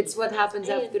I'll make It's it. what happens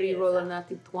I after you do roll so. a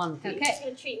natty 20. Okay. He's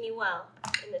gonna treat me well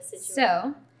in this situation.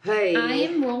 So Hey. I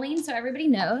am rolling so everybody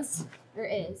knows. There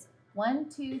is 1,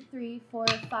 2, 3, 4,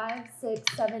 5,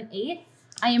 6, 7, 8.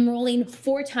 I am rolling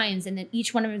 4 times, and then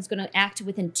each one of them is going to act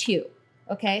within 2.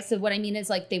 Okay, so what I mean is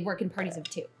like they work in parties of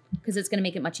 2, because it's going to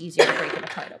make it much easier to break it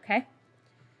apart. Okay.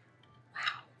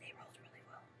 Wow, they rolled really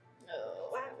well.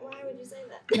 Why would you say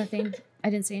that? Nothing. I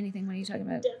didn't say anything. What are you talking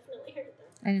about? Definitely heard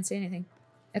that. I didn't say anything.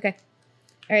 Okay.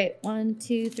 All right. 1,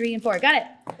 2, 3, and 4. Got it.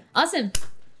 Awesome.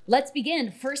 Let's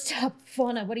begin. First up,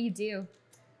 Fauna, what do you do?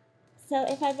 So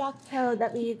if I block code,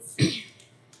 that means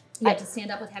You have to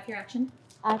stand up with half your action.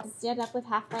 I have to stand up with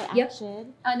half my Yep.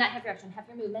 action, Not half your action, half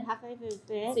your movement. half my movement.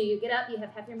 So you get up, you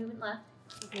have half your movement left.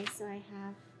 Okay, so I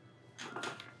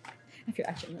have Half your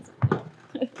action.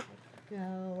 That's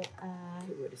go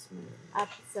up.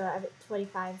 So I'm at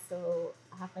 25. So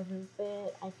half my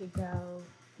movement. I could go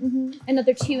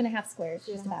Another 2.5 squares,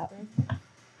 2.5 just about. squares.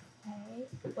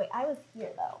 Okay. Wait, I was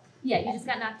here though. Yeah, you just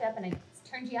got knocked up and I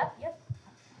turned you up. Yep.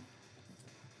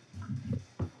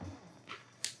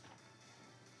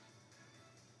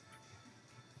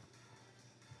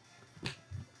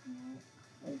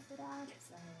 Where's it at?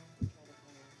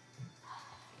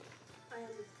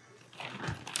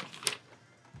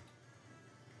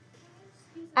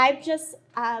 I'm just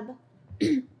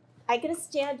I gotta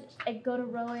stand and go to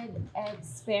Rowan and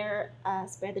spare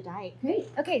the dying. Great.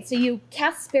 Okay, so you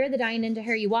cast Spare the Dying into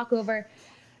her. You walk over.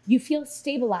 You feel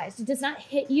stabilized. It does not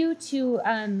hit you to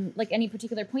like any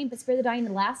particular point, but Spare the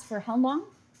Dying lasts for how long?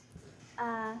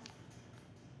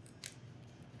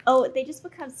 Oh, they just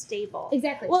become stable.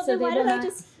 Exactly. Well, so then they why will don't I not-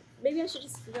 just maybe I should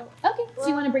just feel. Okay, so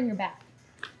you want to bring her back.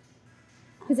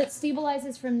 Because it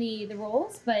stabilizes from the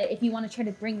rolls, but if you want to try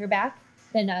to bring her back,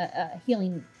 then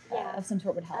healing Yeah. of some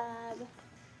sort would help.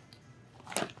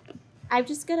 I'm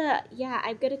just gonna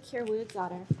I'm gonna cure wounds on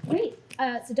her. Great.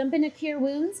 So dump into Cure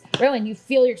Wounds. Rowan, you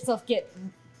feel yourself get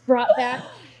brought back.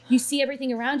 You see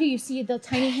everything around you. You see the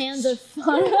tiny hands of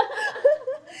Fauna.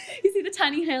 You see the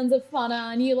tiny hands of Fauna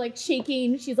on you, like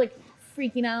shaking. She's like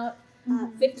freaking out.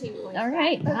 15 points. All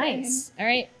right, nice. All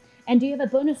right. And do you have a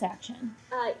bonus action?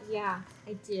 Yeah,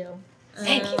 I do.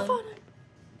 Thank you, Fauna.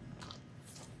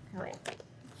 All right.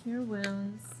 Cure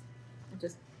wounds. I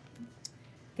just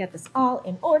get this all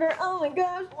in order. Oh my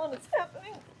gosh, what is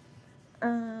happening?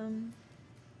 And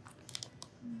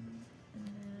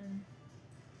then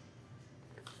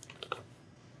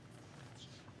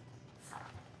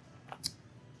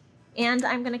and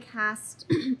I'm gonna cast.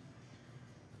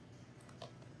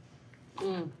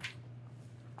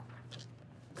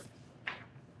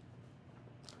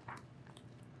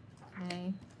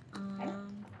 Okay.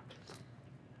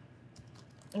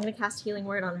 I'm gonna cast Healing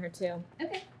Word on her too.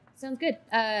 Okay. Sounds good.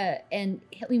 And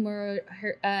Healing Word,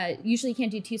 usually you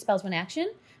can't do 2 spells, 1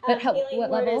 action. But Healing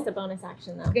what Word level? is the bonus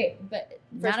action though. Great, but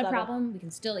not a level. problem. We can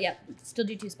still, we can still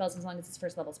do 2 spells as long as it's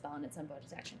first level spell and it's on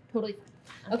bonus action. Totally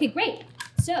fine. Okay, great.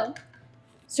 So,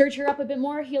 surge her up a bit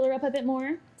more, heal her up a bit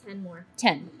more. 10 more.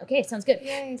 10. Okay, sounds good.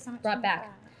 Yay, so much Brought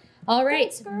back. All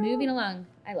right, moving along.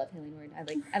 I love Healing Word.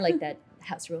 I like that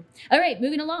house rule. All right,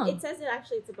 moving along. It says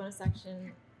it's a bonus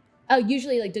action. Oh,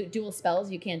 usually like dual spells,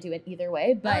 you can't do it either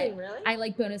way. But Oh, really? I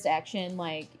like bonus action.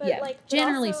 Like, But but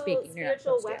generally also speaking, you're not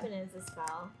spiritual supposed to. weapon is a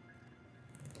spell.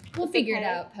 We'll It's figure it okay.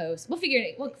 out post. We'll figure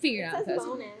it out It says post.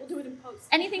 bonus. We'll do it in post.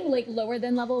 Anything like lower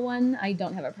than level 1, I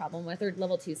don't have a problem with. Or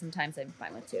level 2, sometimes I'm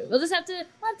fine with too. We'll just have to.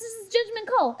 Well, this is judgment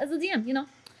call as a DM, you know.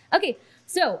 Okay,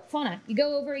 so Fauna, you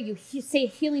go over, you say a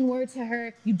healing word to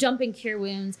her, you jump in Cure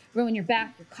Wounds, Rowan, you're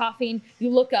back, you're coughing, you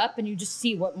look up and you just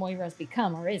see what Moira's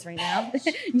become or is right now.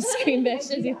 You scream bitch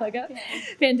as you look up.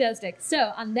 Fantastic.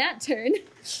 So on that turn,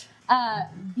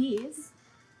 these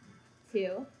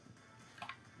 2.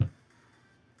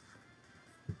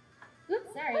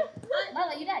 Oops, sorry.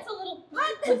 Lala, you died. It's a little.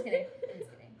 I'm just kidding.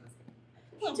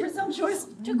 Presumptuous.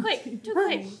 Too quick. Too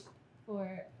quick.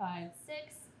 4, 5,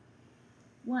 6.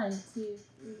 1, 2,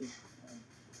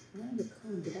 3,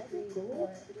 4,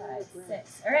 5,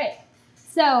 6. All right.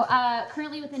 So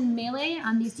currently within melee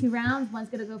on these 2 rounds, one's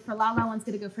gonna go for Lala, one's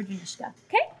gonna go for Janishka.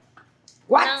 Okay.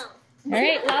 What? No. All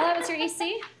right, Lala, what's your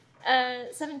AC?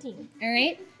 17. All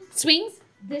right. Swings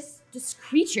this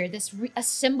creature, this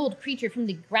assembled creature from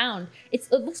the ground.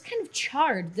 It looks kind of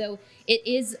charred, though it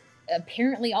is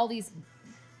apparently all this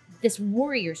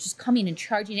warriors just coming and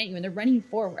charging at you, and they're running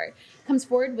forward. Comes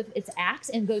forward with its axe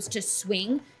and goes to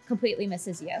swing, completely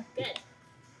misses you. Good.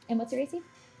 And what's your AC?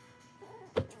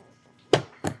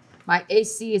 My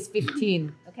AC is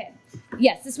 15. Okay.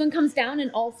 Yes, this one comes down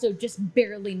and also just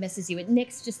barely misses you. It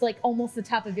nicks just like almost the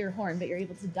top of your horn, but you're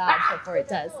able to dodge before it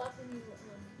does.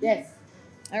 Yes.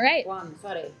 All right. One,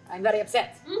 sorry. I'm very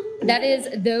upset. That is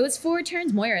those 4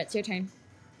 turns. Moira, it's your turn.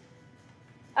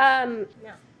 I'm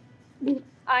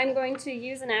going to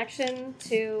use an action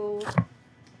to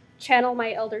channel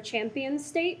my Elder Champion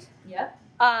state. Yep.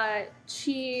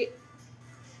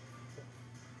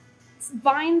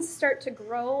 Vines start to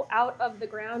grow out of the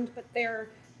ground, but they're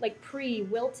like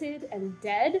pre-wilted and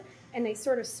dead, and they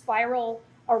sort of spiral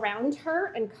around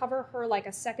her and cover her like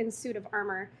a second suit of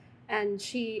armor. And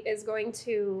she is going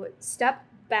to step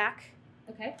back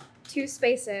Okay. 2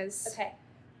 spaces, Okay.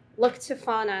 look to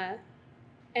Fauna,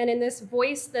 and in this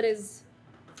voice that is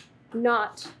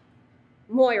not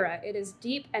Moira, it is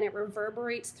deep and it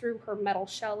reverberates through her metal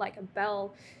shell like a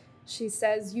bell. She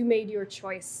says, "You made your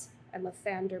choice, and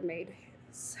Lathander made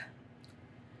his."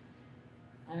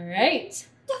 All right.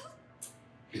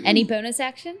 Any bonus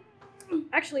action?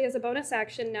 Actually, as a bonus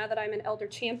action, now that I'm in Elder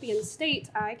Champion state,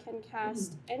 I can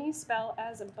cast any spell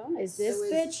as a bonus. Is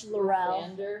this bitch Laurel?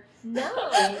 No.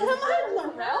 Come on,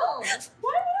 Laurel.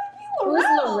 Why would I be Who's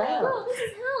Laurel? Laurel? Girl, this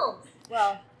is Helms.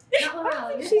 Well, I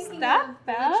don't think she's that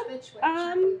bad. You're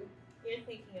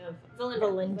thinking of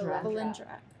Valindra.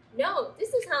 No,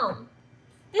 this is Helm.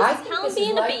 This is Helm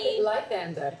being a bee.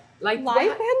 Lysander. Like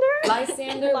Lysander?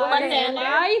 Lysander.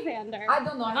 Lysander. I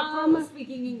don't know. I'm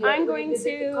speaking English. I'm going With the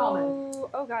to. comment.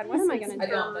 Oh God, what am I going to I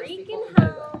do? don't speak Freaking English.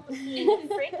 Helm. You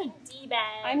freaking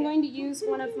D-bag. I'm going to use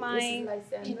one of my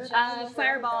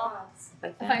fireball.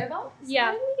 A fireball? Yeah,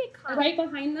 How did we get caught? right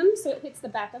behind them, so it hits the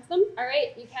back of them. All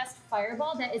right. You cast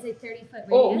fireball. That is a 30-foot radius.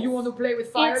 Oh, you want to play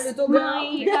with fire, It's little girl?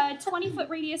 my 20-foot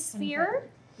radius sphere.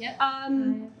 Yep.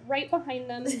 Right behind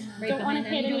them. Right Don't want to behind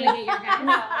them. hit You any. don't wanna hit your guy.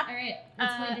 No. All right.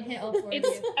 It's going to hit all 4 of It's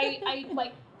you. I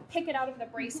like pick it out of the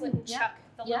bracelet and chuck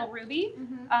the Yep. little ruby.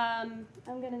 Mhm. I'm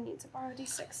gonna need to borrow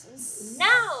d6s.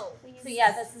 No. So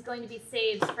yeah, this is going to be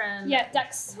saved from Yeah,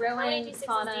 Dex. Rowan, D6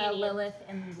 Fauna, is D&D. Lilith,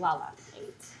 and Lala.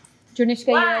 Jornishka,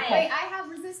 you're Why? okay. I have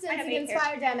resistance I have against 8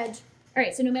 fire damage. All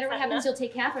right. So no matter what Is that happens, enough? you'll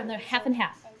take half, and they're half and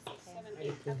half. 7,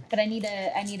 8. But I need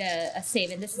a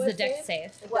save, and this is a dex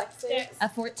save. Dex. A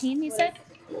 14, you said?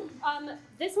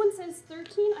 This one says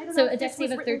 13. I don't So know. a if dex this was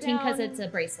save of written 13 because down. it's a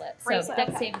bracelet. So Bracelet, dex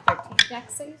okay. save of 13.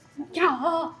 Dex save.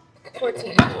 Yeah.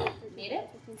 14. Made it?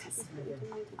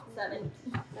 7.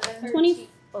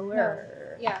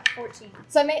 24. Yeah, 14.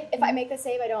 So if I make the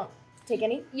save, I don't take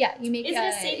any? Yeah, you make Is it a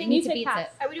you saving? need You to take beat half.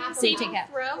 it. Are we doing So you saving take half.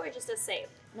 throw or just a save?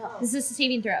 No. This is a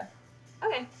saving throw.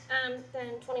 Okay. Then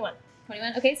 21.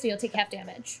 21. Okay, so you'll take half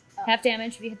damage. Half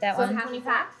damage if you hit that So one. half and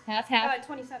half? Half.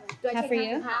 27. Do I Half take for half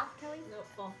you? and half, Kelly? Nope,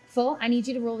 full. Full. I need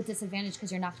you to roll with disadvantage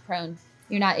because you're knocked prone.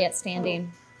 You're not yet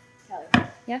standing. Kelly.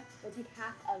 Yeah. Do I take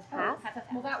half of half? Half of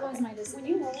Well, that was my decision.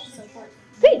 When you roll, so 14.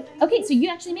 Great. Okay, so you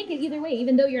actually make it either way,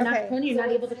 even though you're Okay. knocked prone. You're not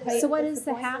able to quite. So what is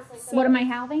the half? What am I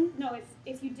halving? No,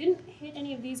 if you didn't hit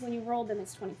any of these when you rolled, then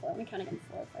it's 24. Let me count again.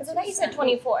 4, 5, So I thought you said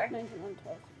 24. 19, 12,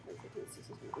 13,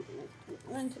 16, 17,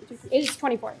 18, 19, 20. It is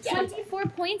 24. 24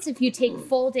 points if you take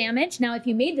full damage. Now, if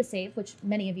you made the save, which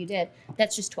many of you did,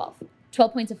 that's just 12.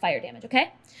 12 points of fire damage,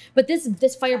 okay? But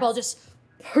this fireball just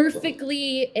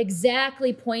perfectly,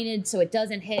 exactly pointed so it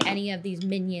doesn't hit any of these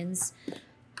minions.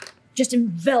 Just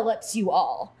envelops you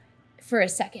all for a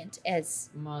second as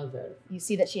Mother. you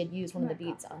see that she had used one of the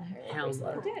beads on her.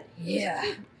 Helmer.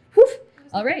 Yeah. Whew.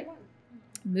 All right.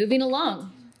 Moving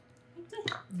along.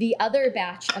 The other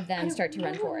batch of them start to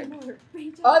run forward.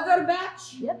 Other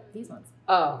batch? Yep, these ones.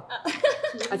 Oh.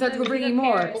 I thought you were bringing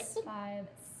more. 5,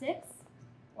 6.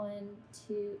 1,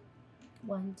 2,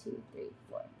 1, 2, 3,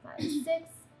 4, 5, 6.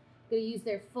 Gonna use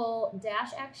their full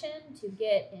dash action to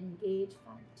get engaged.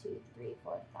 5, 2, 3,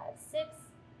 4, 5, 6.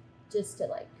 Just to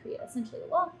like create essentially a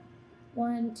wall.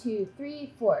 1, 2,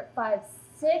 3, 4, 5,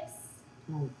 6.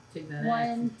 Oh, take that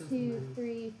 1, 2,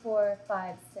 3, 4,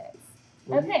 5, 6.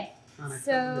 Okay.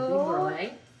 So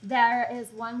there is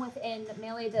one within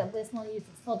melee that Liz will use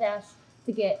its full dash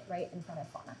to get right in front of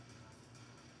Fauna.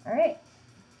 All right.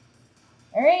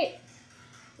 All right.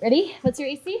 Ready? What's your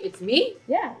AC? It's me?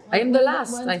 Yeah. I am the One-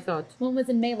 last, one- I thought. One was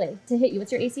in melee to hit you.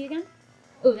 What's your AC again?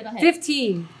 Oh, that'll hit.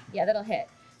 15. Yeah, that'll hit.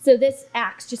 So this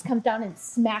axe just comes down and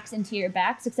smacks into your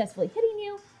back, successfully hitting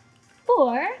you.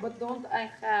 4. But don't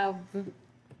I have...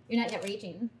 You're not yet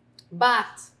raging.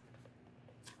 But.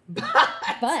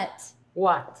 But.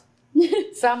 What?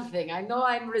 Something. I know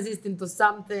I'm resistant to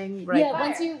something. Right. Yeah,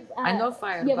 once you. I know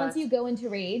fire. Yeah, but... once you go into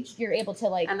rage, you're able to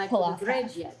like And I pull couldn't off rage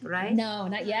half. yet, right? No,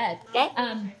 not yet. Okay.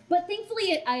 But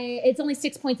thankfully, it's only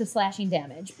 6 points of slashing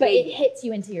damage, but it hits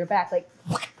you into your back like.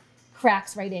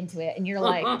 cracks right into it, and you're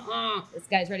like, this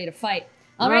guy's ready to fight.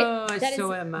 All right, Oh, that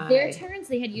so is am I. their turns.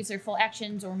 They had used their full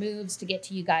actions or moves to get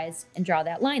to you guys and draw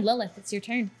that line. Lilith, it's your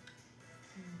turn.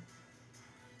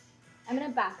 I'm gonna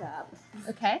back up.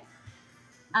 Okay.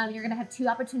 You're gonna have 2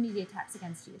 opportunity attacks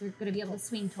against you. They're gonna be able to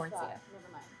swing towards Never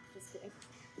you. mind. Just kidding.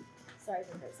 Sorry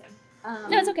for cursing.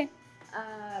 No, it's okay.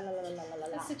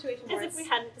 The situation As was if we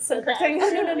hadn't so said that.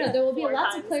 Oh, no. There will be 4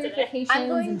 lots of times today. clarifications I'm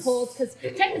going and holds because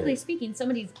technically speaking,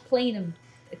 somebody's playing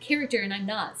a character and I'm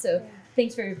not. So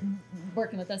thanks for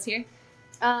working with us here.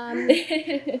 I'm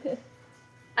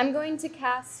going to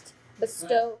cast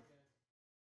Bestow.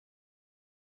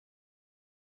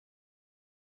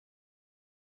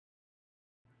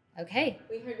 Okay.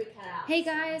 We heard we cut out. Hey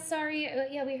guys, sorry.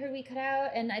 Yeah, we heard we cut out,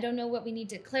 and I don't know what we need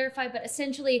to clarify, but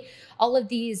essentially, all of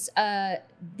these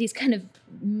kind of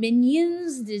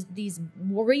minions, these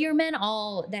warrior men,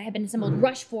 all that have been assembled,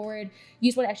 rush forward,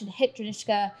 use one action to hit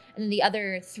Dranishka, and then the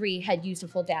other 3 had used a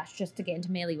full dash just to get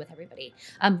into melee with everybody.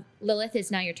 Lilith,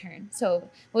 it's now your turn. So,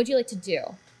 what would you like to do?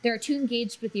 There are 2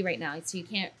 engaged with you right now, so you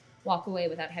can't walk away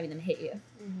without having them hit you.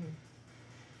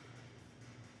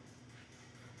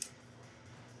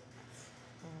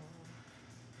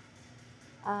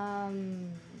 I'm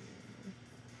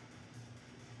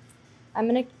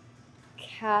gonna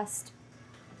cast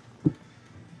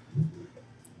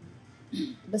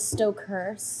Bestow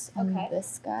Curse on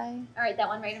this guy. All right, that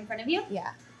one right in front of you?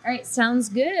 Yeah. All right, sounds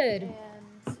good.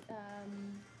 And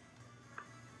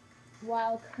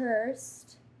while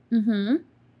cursed, Mm-hmm.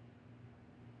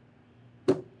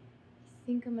 I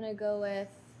think I'm gonna go with.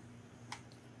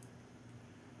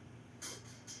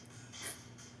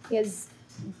 He has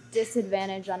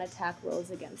disadvantage on attack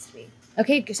rolls against me.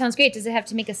 Okay, sounds great. Does it have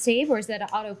to make a save, or is that an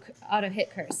auto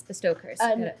hit curse, bestow curse?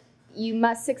 You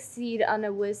must succeed on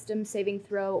a wisdom saving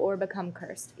throw or become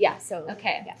cursed. Yeah, so.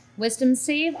 Okay. Yeah. Wisdom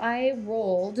save, I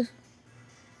rolled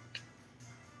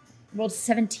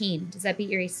 17. Does that beat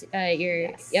your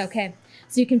Yes. Yeah, okay.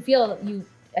 So you can feel you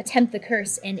attempt the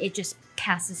curse and it just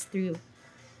passes through.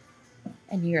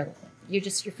 And you're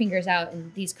just your fingers out,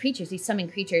 and these creatures, these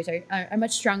summoned creatures are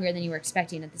much stronger than you were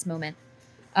expecting at this moment.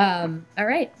 All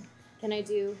right. Can I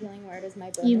do healing word as my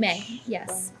bonus? You may,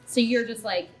 yes. So you're just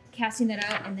like casting that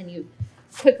out, and then you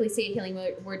quickly say a healing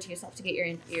word to yourself to get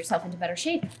yourself into better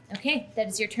shape. Okay, that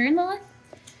is your turn, Lilith.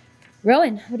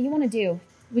 Rowan, what do you want to do?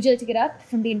 Would you like to get up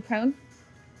from being prone?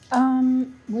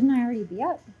 Wouldn't I already be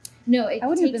up? No, it I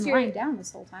wouldn't have takes been lying down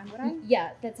this whole time, would I? Yeah,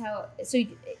 that's how. So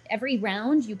every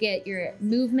round you get your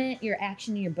movement, your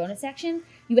action, and your bonus action.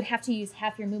 You would have to use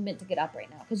half your movement to get up right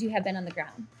now because you have been on the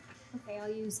ground. Okay,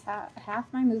 I'll use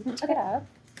half my movement to get up.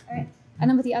 All right. And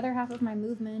then with the other half of my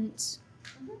movement,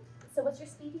 So what's your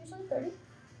speed usually? 30?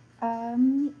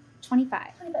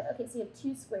 25. 25. Okay, so you have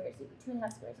 2 squares. You have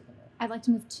 2.5 squares you can move. I'd like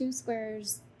to move 2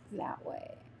 squares that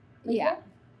way. Like Yeah.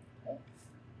 that?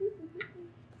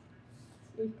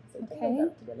 Okay.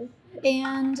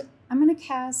 And I'm gonna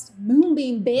cast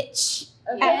Moonbeam, bitch.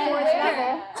 At 4th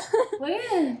level.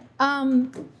 Where?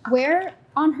 Where?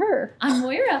 On her. On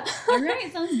Moira. All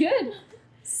right, sounds good.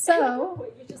 So,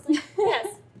 You're just like, yes.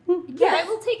 yeah. I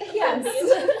will take yes.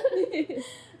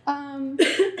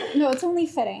 No, it's only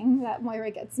fitting that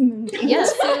Moira gets Moonbeam.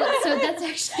 Yes, so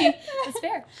that's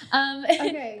fair.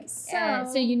 Okay,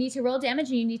 So you need to roll damage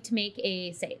and you need to make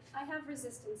a save. I have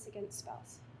resistance against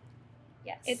spells.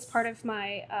 Yes. It's part of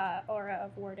my aura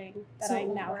of warding that I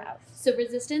now have. So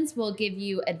resistance will give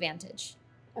you advantage.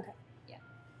 Okay. Yeah.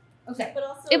 Okay. But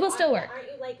also, It will still work.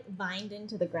 Aren't you like vined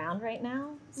into the ground right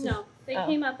now? So- No, they Oh.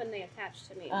 came up and they attached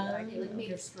to me. made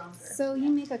her stronger. So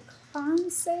you make a con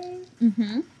save.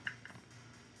 Mm-hmm.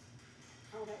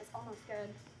 Oh, that was almost good.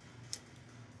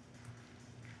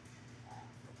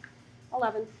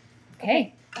 11.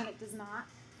 Okay. And it does not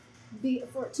beat a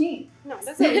 14. No,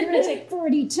 that's So you're going to take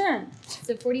 40-10.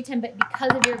 So 40-10, but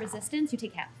because of your resistance, you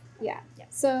take half. Yeah. Yeah.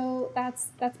 So that's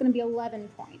going to be 11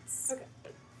 points. Okay.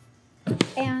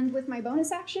 And with my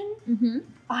bonus action, Mm-hmm.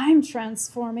 I'm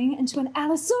transforming into an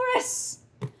Allosaurus.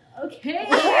 Okay.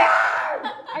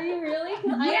 Are you really?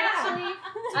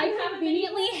 I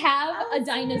conveniently have a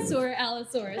dinosaur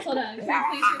Allosaurus. Hold on. Can you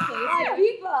please replace it?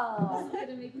 People. It's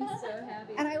gonna make me so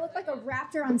happy. And I look like a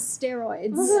raptor on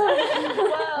steroids.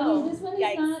 I mean, this one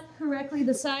is not correctly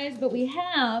the size, but we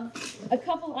have a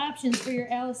couple options for your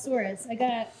Allosaurus. I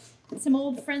got some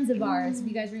old friends of ours, if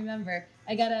you guys remember.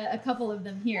 I got a couple of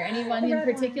them here. Anyone in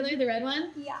particular? The red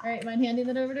one? Yeah. All right, mind handing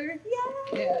that over to her?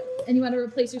 Yeah. And you want to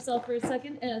replace yourself for a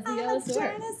second as the Allosaurus?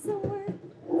 Dinosaur.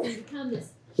 You become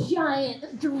this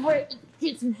giant, great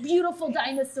this beautiful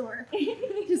dinosaur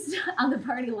just on the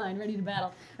party line, ready to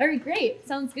battle. All right, great.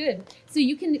 Sounds good. So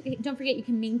you can, don't forget, you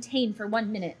can maintain for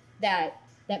 1 minute that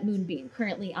moonbeam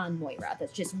currently on Moira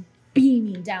that's just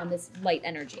beaming down this light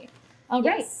energy. All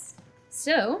right.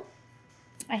 So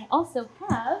I also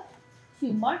have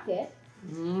to mark it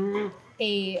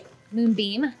a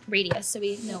moonbeam radius so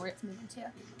we know where it's moving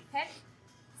to. Okay.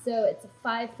 So it's a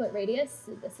 5-foot radius.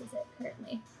 So this is it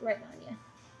currently, right on you.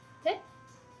 Okay.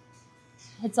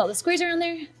 Hits all the squares around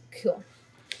there. Cool.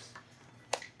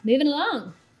 Moving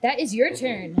along. That is your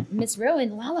turn, Miss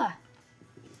Rowan. Lala.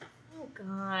 Oh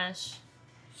gosh.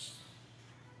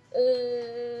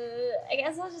 I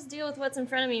guess I'll just deal with what's in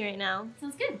front of me right now.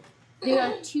 Sounds good. There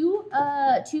are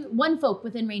one folk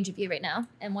within range of you right now,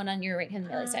 and one on your right hand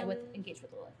melee side with engaged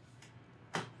with Lilith.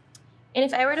 And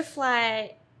if I were to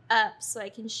fly up so I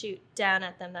can shoot down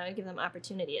at them, that would give them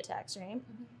opportunity attacks, right?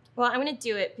 Mm-hmm. Well, I'm going to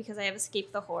do it because I have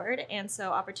escaped the horde, and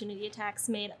so opportunity attacks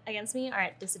made against me are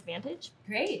at disadvantage.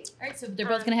 Great. All right, so they're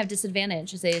both going to have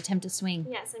disadvantage as they attempt to swing.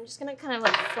 Yeah, so I'm just going to kind of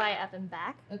like fly up and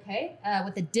back. Okay.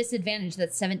 With a disadvantage,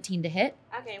 that's 17 to hit.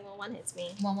 Okay, well, one hits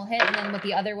me. One will hit, and then with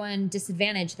the other one,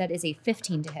 disadvantage, that is a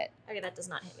 15 to hit. Okay, that does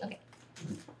not hit me. Okay.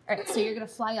 All right, so you're going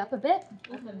to fly up a bit.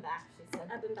 Up and back, she said.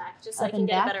 Up and back, just so I can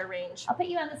get a better range. I'll put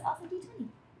you on this awesome D20.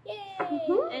 Yay!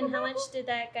 And how much did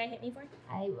that guy hit me for?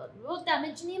 I will roll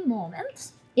damage in a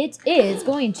moment. It is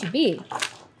going to be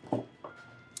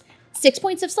 6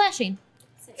 points of slashing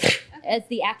as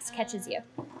the axe catches you.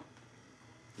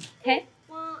 Okay.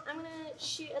 Well, I'm gonna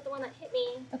shoot at the one that hit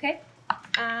me. Okay.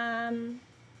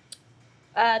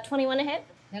 21 to hit.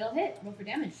 That'll hit. Roll for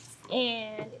damage.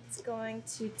 And it's going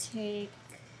to take.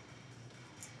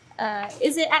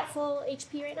 Is it at full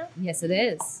HP right now? Yes, it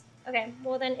is. Okay,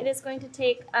 well then it is going to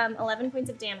take 11 points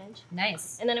of damage.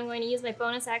 Nice. And then I'm going to use my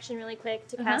bonus action really quick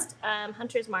to cast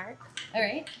Hunter's Mark. All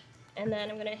right. And then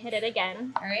I'm going to hit it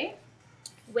again. All right.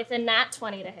 With a nat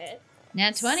 20 to hit.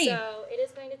 Nat 20. So it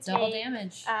is going to take... Double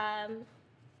damage.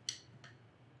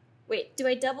 Wait, do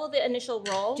I double the initial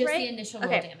roll, Just right? the initial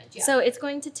roll damage, yeah. So it's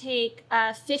going to take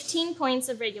 15 points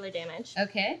of regular damage.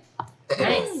 Okay.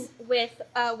 Nice. With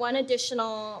one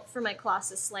additional for my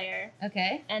Colossus Slayer.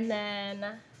 Okay. And then...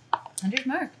 Hunter's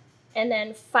Mark. And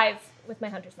then 5 with my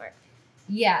Hunter's Mark.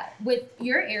 Yeah, with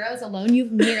your arrows alone,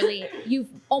 you've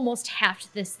almost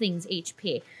halved this thing's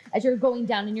HP. As you're going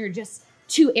down and you're just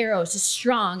 2 arrows, just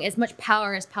strong, as much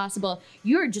power as possible,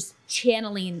 you're just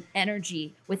channeling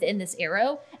energy within this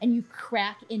arrow, and you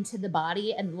crack into the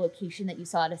body and the location that you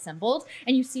saw it assembled,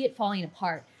 and you see it falling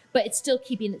apart. But it's still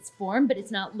keeping its form, but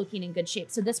it's not looking in good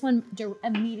shape. So this one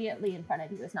immediately in front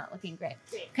of you is not looking great.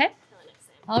 Okay?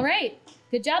 All right.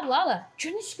 Good job, Lala.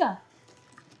 Trinishka.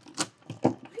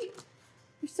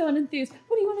 You're so unenthused.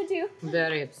 What do you want to do?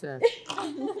 Very upset.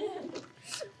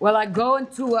 Well, I go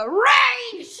into a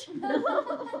rage!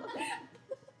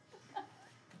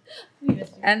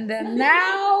 And then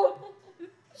now...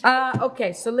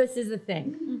 okay, so this is the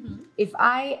thing. Mm-hmm. If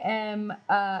I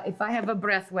have a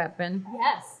breath weapon...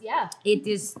 Yes, yeah. It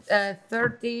is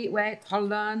 30... Wait,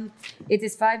 hold on. It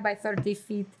is 5 by 30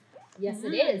 feet. Yes,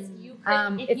 it is. You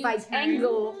could, if I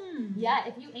angle... Yeah,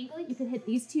 if you angle it, you could hit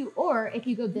these 2. Or if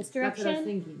you go this direction, that's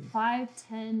what I was thinking. 5,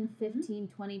 10, 15,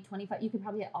 20, 25. You could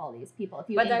probably hit all these people. If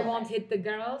you But I angle won't it. hit the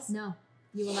girls? No,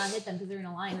 you will not hit them because they're in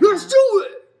a line. Let's do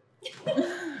it! So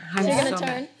you're going to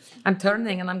turn? I'm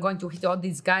turning and I'm going to hit all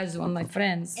these guys on my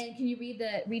friends. And can you read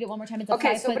it one more time? It's a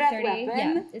Okay, 5 so foot breath 30. weapon.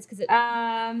 Yeah, it's because it...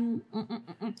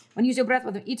 When you use your breath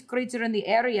weapon, each creature in the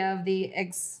area of the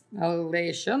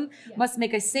exhalation must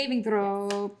make a saving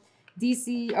throw.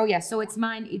 DC. Oh yeah, so it's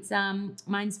mine. It's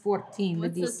mine's 14.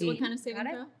 What's the DC. this? What kind of saving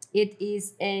throw? It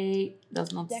is a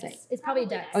does not Dex. say. It's probably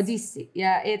Dex. Oh, DC.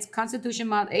 Yeah, it's Constitution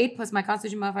mod 8 plus my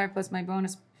Constitution modifier plus my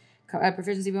bonus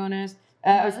proficiency bonus.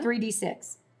 It was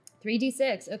 3d6.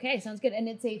 3d6. Okay, sounds good. And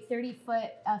it's a 30-foot,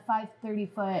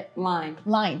 30-foot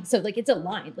line. So like it's a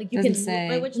line. Like you Doesn't can say.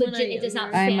 Wait, which one legit. are you? It does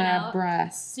not I'm fan a out.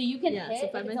 brass. So you can Yeah, hit so 5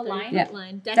 if by it's a 30 line. Yeah.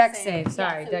 line. Dex save.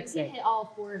 Sorry, so Dex you save. can hit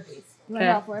all 4 of these. You want to Okay.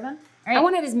 hit all 4 of them? All right. I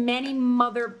want to have as many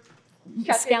mother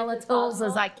skeletals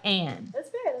as I can. That's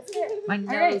fair. That's fair. My All nose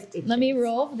right. itches. Let me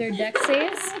roll their dex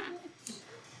saves.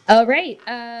 All right.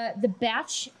 The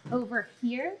batch over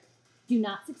here do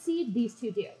not succeed. These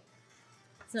 2 do.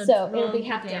 So it'll be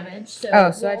half damage. So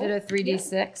So I roll. did a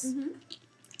 3d6.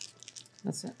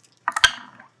 That's it.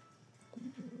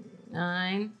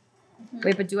 9.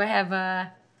 Wait, but do I have I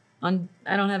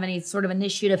don't have any sort of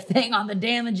initiative thing on the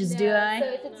damages, do I? So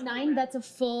if it's 9, that's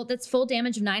full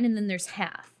damage of 9, and then there's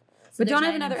half. So But there's don't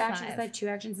I have 9 and another action? 5. Is that 2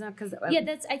 actions now? Because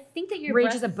Yeah, I think that your rage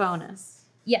breath, is a bonus.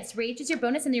 Yes, rage is your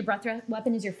bonus, and your breath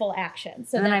weapon is your full action.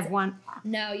 So And then I that's have one.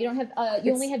 no, you don't have.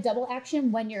 You only have double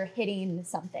action when you're hitting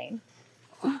something.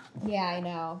 Yeah, I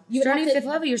know. You would Starting have to- fifth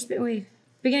level,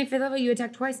 beginning fifth level, you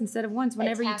attack twice instead of once.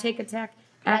 Whenever you take attack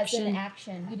as action. an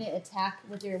action. You didn't attack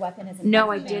with your weapon as a No,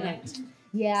 I didn't.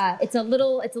 Yeah, it's a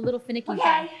little finicky.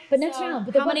 Okay, But next so round.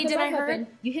 But how many did I hurt? weapon,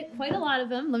 you hit quite a lot of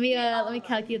them. Let me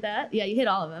calculate that. Yeah, you hit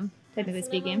all of them, technically Some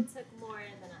of speaking. them took more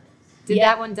than others. Did Yeah.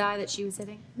 that one die that she was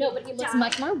hitting? No, but he looks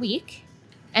much more weak.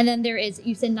 And then there is,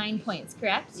 you said 9 points,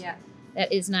 correct? Yeah.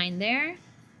 That is 9 there.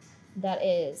 That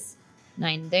is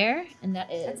 9 there. And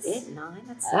that is That's it, 9?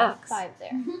 That sucks. 5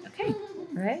 there. Okay.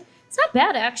 Right? It's not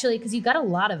bad, actually, because you got a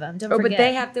lot of them. Don't Oh, forget. but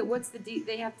they have to, what's the,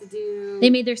 they have to do? They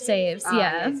made their saves, Ah,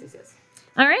 yeah. yes.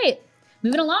 All right.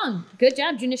 Moving along. Good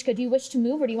job, Junishka. Do you wish to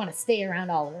move or do you want to stay around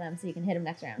all of them so you can hit them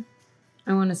next round?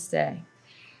 I want to stay.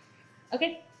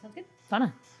 Okay. Sounds good.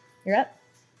 Fauna, you're up.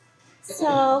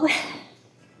 So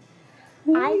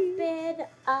I've been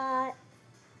I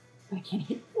can't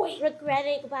hit.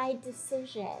 regretting my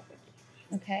decision.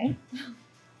 Okay.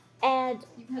 And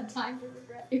You've had time to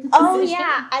regret oh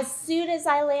yeah, as soon as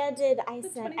I landed, I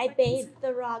said I made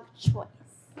the wrong choice.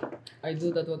 I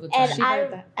do that all the And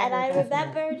I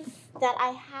remembered that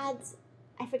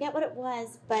I forget what it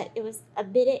was, but it was a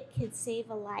minute can save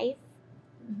a life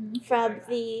from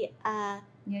the Yeah,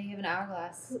 you have an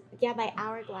hourglass. my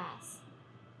hourglass.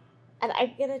 And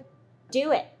I'm gonna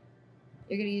do it.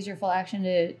 You're going to use your full action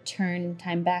to turn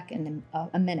time back in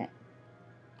a minute.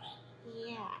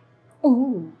 Yeah.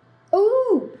 Ooh.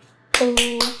 Ooh.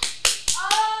 Ooh.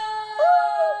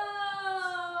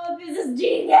 Oh, this is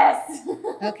genius.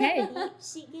 Okay.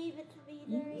 She gave it to me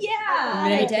during I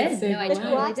Minute did. can save No, I a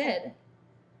totally life. did.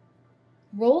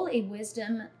 Roll a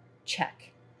wisdom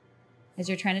check as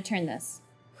you're trying to turn this.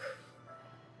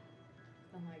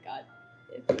 Oh my god.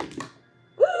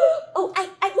 Oh, I'm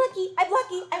lucky. I'm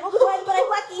lucky. I'm only one, but I'm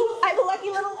lucky. I'm a lucky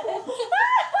little.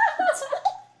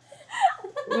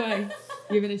 Why?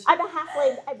 You're gonna. I'm a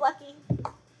halfling. I'm lucky.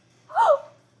 Oh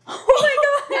my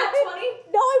god! Nat 20?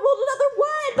 No, I rolled another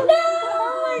one. No!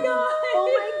 Oh my god! Oh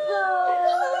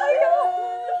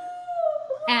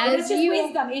my god! As you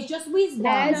wisdom. It's just wisdom.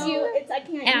 As No, you I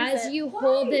can't as use it. you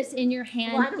hold this in your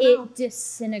hand, Well, I don't know. it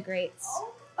disintegrates.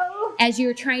 Oh. As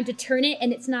you're trying to turn it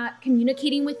and it's not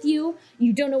communicating with you,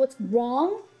 you don't know what's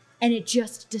wrong, and it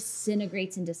just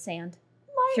disintegrates into sand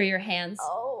through your hands.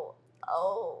 Oh.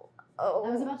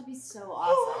 That was about to be so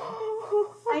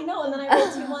awesome. I know, and then I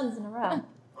rolled 2 ones in a row.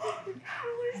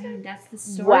 And that's the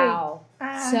story. Wow.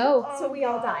 So, So we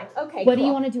all died. Okay. what do you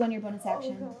cool. want to do on your bonus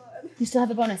action? You still have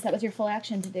a bonus. That was your full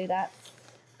action to do that.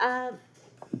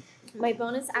 My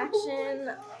bonus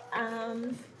action.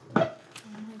 Oh my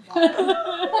god.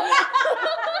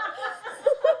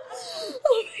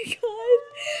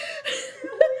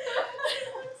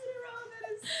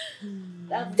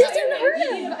 That's unheard of.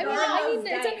 I mean,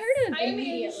 it's unheard of.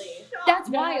 Immediately. That's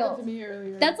wild. To me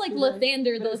earlier. That's like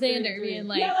Lathander being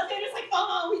like, Yeah, but they're just like,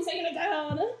 oh, we taking it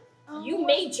down. You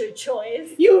made your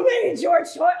choice. You made your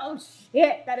choice. Oh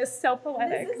shit, that is so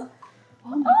poetic.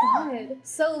 oh my god.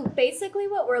 So basically,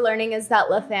 what we're learning is that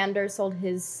Lathander sold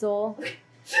his soul.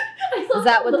 Is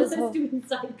that what this whole? doing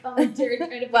side commentary trying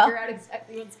to Well, figure out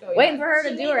exactly what's going Waiting on? for her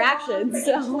to do her actions.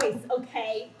 So. choice,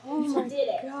 okay? She did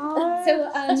it.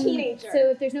 So, Teenager.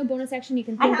 So if there's no bonus action, you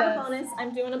can I think have a of. bonus.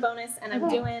 I'm doing a bonus, and I'm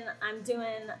Okay. doing.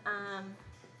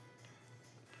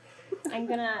 I'm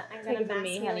gonna mass me,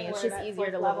 healing honey. It's word just at easier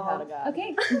fourth to live level. without a god.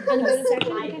 Okay. On the bonus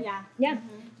action. Okay. Yeah.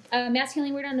 Yeah. Mass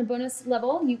healing word on a bonus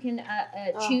level. You can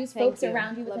choose thank folks you.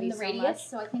 around you Love within you the so radius. much.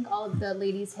 So I think all of the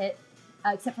ladies hit,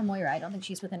 except for Moira. I don't think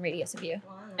she's within radius of you.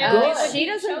 She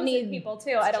doesn't chosen need. people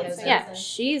too. I don't think. Yeah,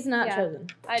 she's not Yeah. chosen.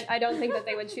 I don't think that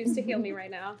they would choose to heal me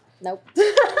right now. Nope.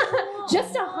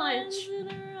 Just a hunch.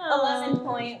 11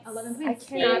 points. 11 points.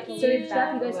 cannot So believe you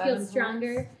that. guys feel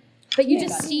stronger. But you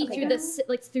just see through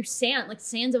through sand, like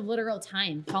sands of literal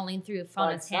time falling through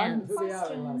Fauna's hands.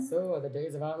 So the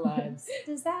days of our lives.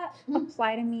 Does that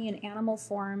apply to me in animal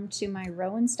form to my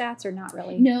Rowan stats or not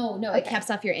really? No, it caps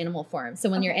off your animal form. So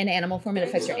when you're in animal form, it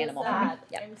affects your animal form.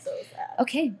 Yeah. I'm so sad.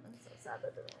 Okay. I'm so sad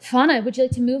that they're Fauna, would you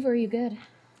like to move or are you good?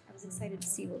 I was excited to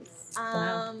see what's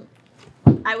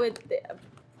I would.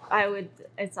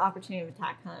 It's opportunity of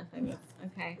attack, huh? If I move.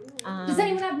 Okay. Does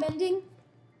anyone have mending?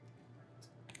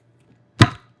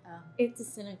 It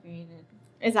disintegrated.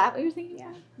 Is that what you're thinking?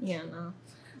 Yeah. Yeah.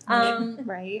 No.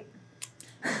 right.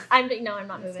 I'm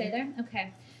not moving. Stay there?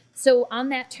 Okay. So on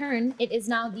that turn, it is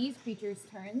now these creatures'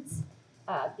 turns.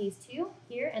 These two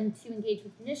here, and to engage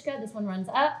with Nishka. This one runs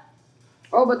up.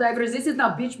 Oh, but I've resisted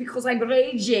now, bitch, because I'm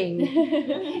raging.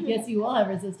 Yes, you will have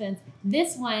resistance.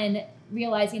 This one,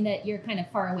 realizing that you're kind of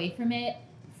far away from it,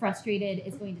 frustrated,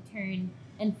 is going to turn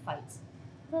and fight.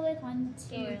 Lilith, 1,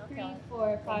 2, 3,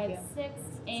 4, 5, 6,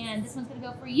 and this one's going to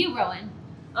go for you, Rowan.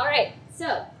 All right,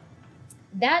 so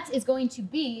that is going to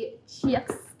be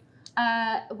Chips.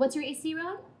 What's your AC,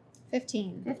 Rowan?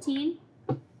 15. 15.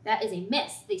 That is a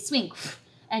miss. They swing,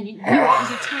 and you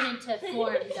as you turn into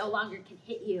form, no longer can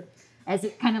hit you, as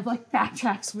it kind of like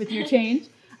backtracks with your change.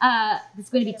 It's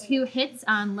going to be 2 hits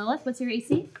on Lilith. What's your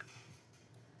AC?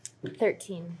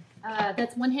 13.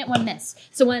 That's 1 hit, 1 miss.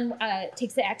 So one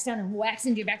takes the axe down and whacks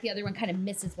into your back. The other one kind of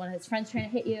misses one of his friends trying to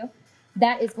hit you.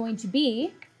 That is going to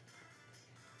be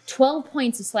 12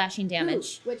 points of slashing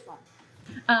damage. Which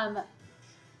one?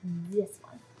 This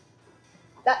one.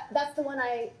 That's the one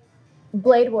I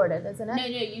blade warded, isn't it? No,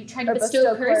 you tried to Or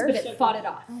bestow bestow curse, but curse. it fought it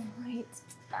off. Oh, right.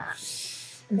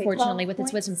 Unfortunately, 12 with its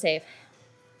points. wisdom save.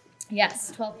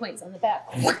 Yes, 12 points on the back.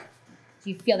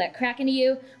 You feel that crack into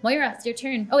you. Moira, it's your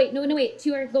turn. Oh, wait, no, wait.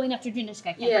 2 are going after Junishka.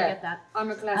 I can't forget that.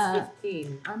 Armor class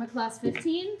 15. Armor class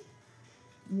 15.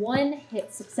 1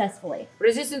 hit successfully.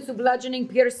 Resistance to bludgeoning,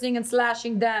 piercing, and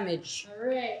slashing damage. All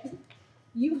right.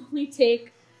 You only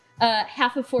take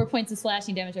half of 4 points of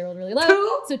slashing damage. I rolled really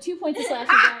low. So 2 points of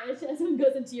slashing damage as one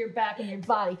goes into your back and your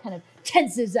body kind of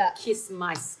tenses up. Kiss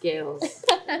my scales.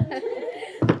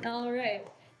 All right.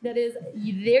 That is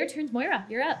their turns. Moira,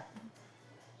 you're up.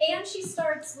 And she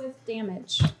starts with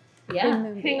damage.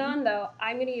 Yeah. Hang on, though.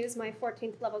 I'm going to use my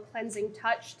 14th level cleansing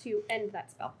touch to end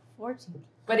that spell. 14.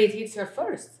 But it hits her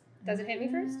first. Does it hit me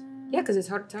first? Yeah, because it's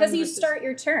her turn. Because you versus- start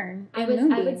your turn. I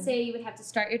would say you would have to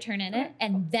start your turn in it,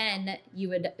 and then you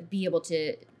would be able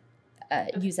to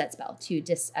use that spell to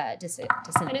disintegrate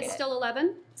And it's still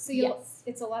 11? So you'll, Yes.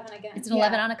 it's 11 again. It's an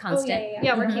 11 on a constant. Oh, yeah.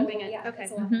 Yeah, we're Mhm. keeping it. Yeah, Okay.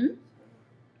 it's 11.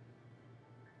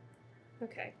 Mhm.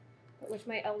 Okay. With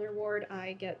my Elder Ward,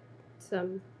 I get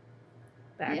some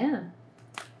back.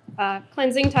 Yeah.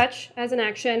 Cleansing touch as an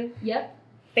action. Yep.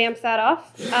 Bamf that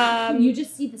off. You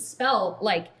just see the spell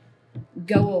like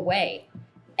go away,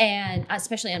 and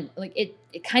especially on like it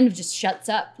kind of just shuts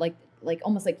up, like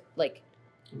almost like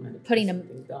putting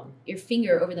your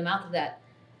finger over the mouth of that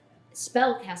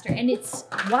spellcaster, and it's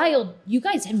wild. You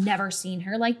guys have never seen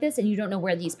her like this, and you don't know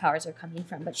where these powers are coming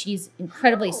from, but she's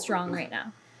incredibly strong right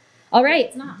now. All right.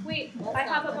 It's not. Wait, I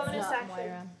have a bonus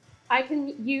action. I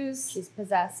can use She's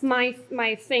possessed. my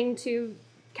thing to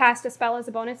cast a spell as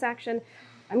a bonus action.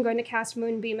 I'm going to cast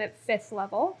Moonbeam at 5th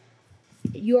level.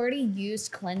 You already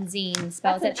used cleansing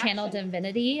spell. Is that That's an channel action.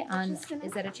 divinity? just an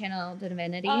Is that a channel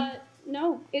divinity?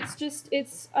 No,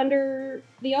 it's under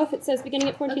the oath. It says beginning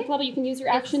at 14th level, you can use your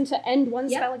action to end one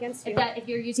Yep. spell against you. If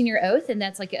you're using your oath, and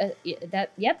that's like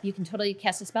yep, you can totally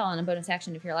cast a spell on a bonus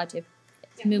action if you're allowed to.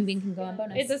 Moonbeam can go on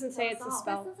bonus. It doesn't say it's a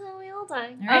spell. This is how we all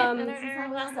die. All right. And our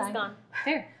hourglass is gone.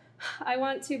 Fair. I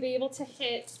want to be able to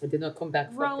hit I did not come back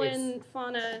for this. Rowan,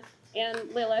 Fauna, and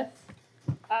Lilith.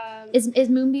 Is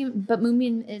Moonbeam? But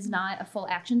Moonbeam is not a full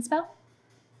action spell.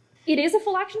 It is a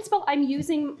full action spell. I'm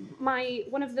using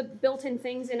one of the built-in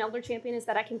things in Elder Champion is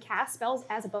that I can cast spells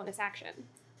as a bonus action.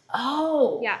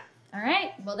 Oh. Yeah. All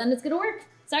right. Well, then it's gonna work.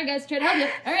 Sorry, guys. Try to help you.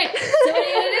 All right.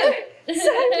 So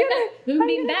what are you gonna do?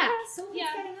 Moonbeam back. So if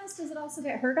it's getting us, does it also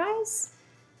get her guys?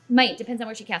 Might depends on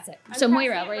where she casts it. I'm So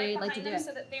Moira, casting it where right you'd like to behind do them it?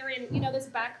 so that they're in, this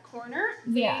back corner.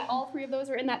 Yeah. All 3 of those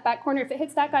are in that back corner. If it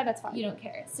hits that guy, that's fine. You don't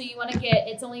care. So you want to get.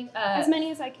 It's only As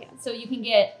many as I can. So you can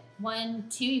get 1,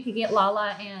 2. You could get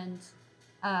Lala and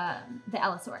the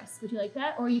Allosaurus. Would you like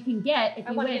that? Or you can get, if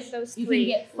I you wanna wish, get those you 3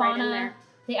 can get right in Fauna, there.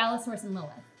 the Allosaurus, and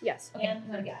Lilith. Yes. Okay, you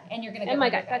wanna get, and you're gonna get And my one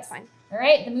of guy. your That's guys. fine. All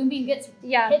right, the Moonbeam gets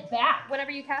Yeah. hit back.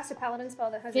 Whenever you cast a paladin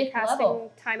spell that has 5th a casting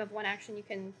level. time of 1 action, you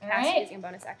can All cast right. using a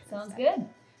bonus action. Sounds instead. good.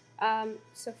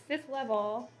 So 5th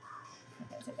level,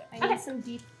 I need some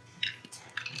D10s.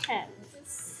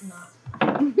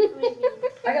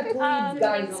 I got 2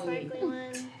 guys only. Sparkly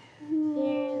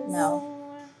one.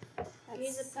 No.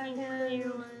 Here's a That's pink 7.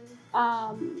 clear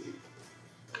one.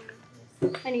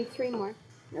 I need 3 more.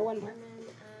 Or 1 more. And then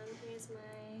here's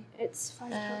my It's 5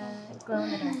 total. Glow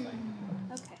in the dark one.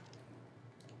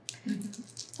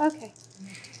 Okay.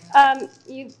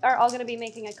 You are all going to be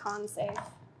making a con save.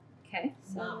 Okay.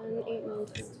 7, 8, 9,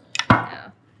 10.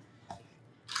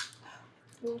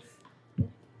 No. Oof.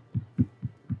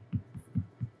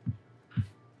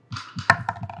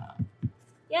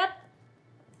 Yep.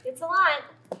 It's a lot.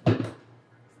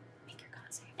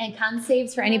 And con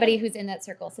saves for anybody who's in that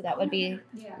circle. So that would be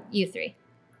you 3.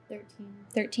 13.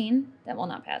 13. That will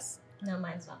not pass. No,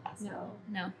 mine's not passing.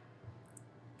 No.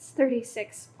 It's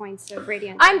 36 points of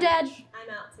radiant. I'm dead. I'm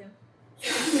out too.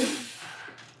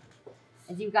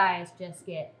 as you guys just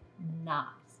get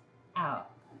knocked out.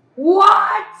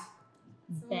 What?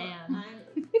 Bam.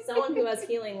 Someone who has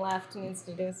healing left needs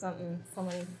to do something.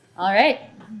 Someone. All right.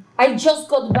 I just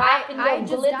got back and I your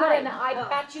just glitter died. and eye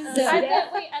patches.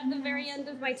 At the very end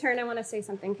of my turn, I want to say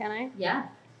something, can I? Yeah.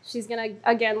 She's going to,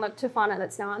 again, look to Fauna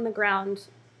that's now on the ground,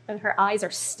 and her eyes are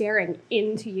staring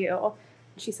into you.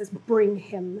 She says, bring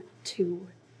him to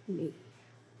me.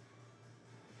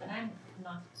 But I'm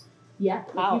not. Yeah.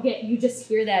 Wow. You just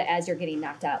hear that as you're getting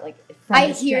knocked out, like from I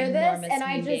this hear this ginormous and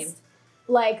I moonbeam. just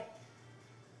like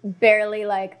barely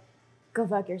like go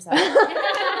fuck yourself.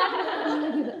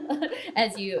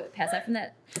 As you pass out from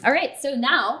that. All right, so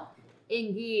now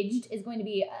engaged is going to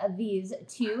be these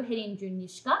two hitting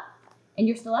Junishka. And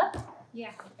you're still up?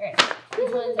 Yeah. All right.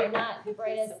 These ones are not the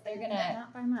brightest. They're going to...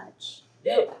 Not by much.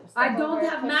 I don't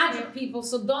have magic, people,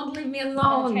 so don't leave me I'll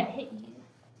alone. try to hit you.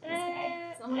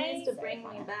 Someone needs to bring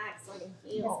me back so I can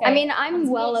heal. I mean, I'm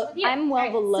well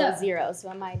Alright, below so- 0, so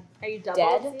am I Are you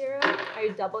double dead? 0? Are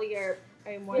you double your?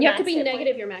 Are you more? You have to max be hit negative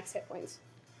point? your max hit points.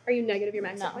 Are you negative your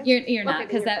max hit points? You're not, Okay,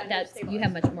 because then you're fine. that's Stay you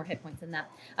have much more hit points than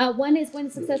that. One is going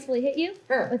to successfully hit you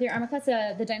with your armor class,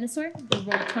 the dinosaur. They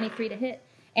roll 23 to hit,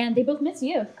 and they both miss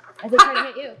you as they try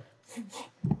to hit you.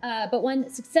 But one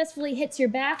successfully hits your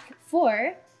back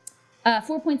for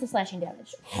 4 points of slashing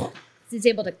damage. So it's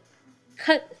able to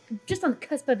cut just on the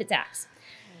cusp of its axe.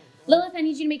 Lilith, I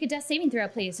need you to make a death saving throw,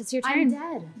 please. It's your turn. I'm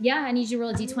dead. Yeah, I need you to roll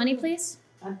a d20, please.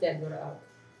 I'm dead, we're out.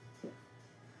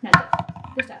 Not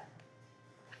dead. Good job.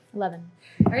 11.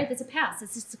 All right, that's a pass.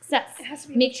 It's a success. It has to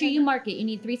be Make sure you mark it. You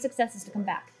need 3 successes to come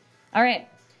back. All right.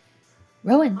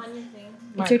 Rowan, On your thing.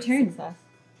 it's your turn. Success.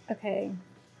 Okay.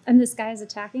 And this guy is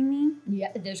attacking me?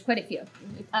 Yeah, there's quite a few.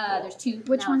 There's 2.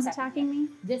 Which now one's attacking me?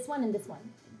 This one and this one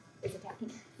is attacking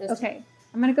you. Those two. Okay.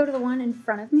 I'm going to go to the one in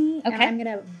front of me, and Okay. I'm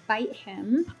going to bite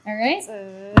him. All right.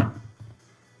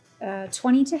 It's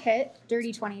 20 to hit,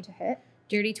 dirty 20 to hit.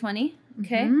 Dirty 20.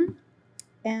 Okay. Mhm.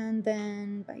 And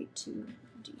then bite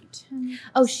 2d10.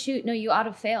 Oh, shoot. No, you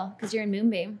auto fail because you're in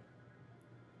Moonbeam.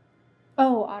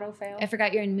 Oh, auto fail. I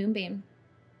forgot you're in Moonbeam.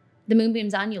 The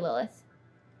Moonbeam's on you, Lilith.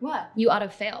 What? You auto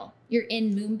fail. You're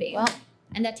in Moonbeam. Well.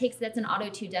 And that's an auto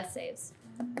 2 death saves.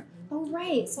 Oh,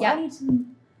 right. So Yeah. I need to.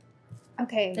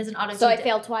 Okay. There's an auto So 2 I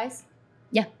failed twice?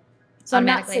 Yeah. So I'm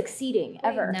not Automatically. succeeding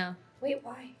ever. No. Wait,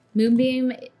 why?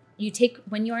 Moonbeam, you take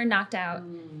when you are knocked out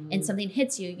and something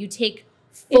hits you, you take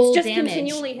full It's just damage,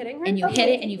 continually hitting her? and you hit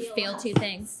Okay. it and you fail 2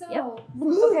 things. So, Yep.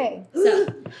 okay.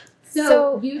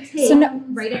 So you take so no-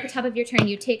 right at the top of your turn.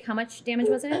 You take how much damage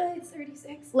was it? It's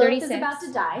 36. Lilith is 36. about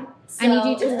to die. I need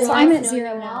you to it's roll. So I'm nice at knowing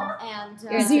 0 you now. And,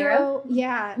 You're at Zero.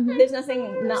 Yeah. There's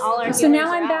nothing. Not all our. So now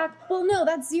healers I'm are back. Well, no,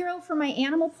 that's 0 for my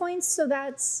animal points. So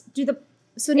that's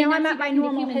So And now that's I'm you at my back into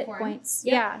normal human hit form. points.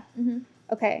 Yep. Yeah. Mhm.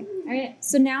 Okay. All right.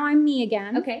 So now I'm me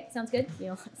again. Okay. Sounds good.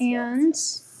 And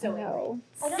So no.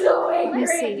 So Let me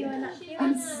see.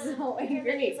 I'm so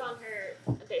angry. It's on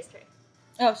her dice tray.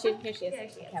 Oh, here she is.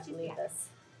 I can't believe this.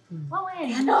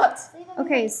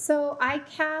 Okay, so I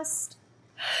cast.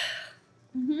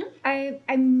 Mm-hmm.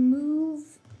 I move.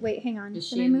 Wait, hang on. Is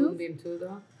Can she I in move? Moonbeam too,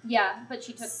 though? Yeah, but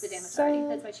she took the damage So- already.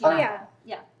 That's why she. Oh knocked yeah. out.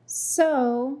 Yeah.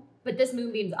 So But this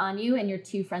moonbeam's on you, and your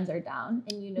 2 friends are down,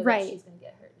 and you know Right. that she's gonna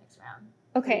get hurt next round.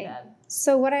 Pretty okay. bad.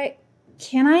 So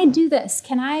can I do this?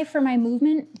 Can I, for my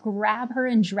movement, grab her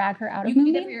and drag her out You of can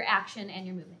do that for Moonbeam? your action and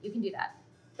your movement. You can do that,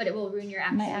 but it will ruin your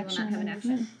action. My You will action not have an and action.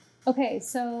 movement. Okay,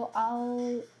 so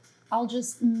I'll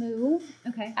just move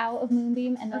Okay. out of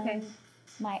Moonbeam, and then Okay.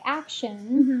 my action,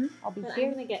 Mm-hmm. I'll be But I'm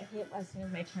here. gonna get hit as soon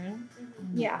as my turn.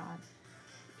 Yeah.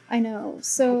 I know.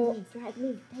 So Drag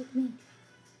me, take me.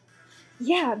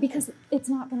 yeah, because it's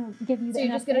not gonna give you the So you're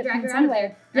enough just gonna hit drag her points out of anyway.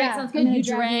 there. Yeah, Alright, sounds I'm good. gonna You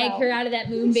drag drag her out of that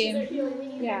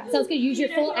moonbeam. Yeah. Sounds good. Use your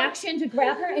full action to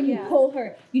grab her and you Yeah. pull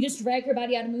her. You just drag her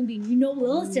body out of moonbeam. You know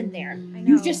Lilith's in there. know.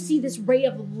 You just see this ray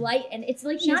of light, and it's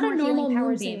like She has not a more normal healing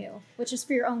powers moonbeam. than you, which is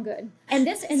for your own good. And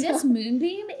this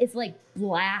moonbeam is like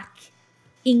black,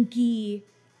 inky,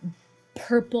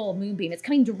 purple moonbeam. It's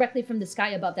coming directly from the sky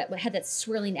above that had that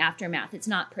swirling aftermath. It's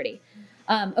not pretty.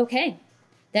 Okay,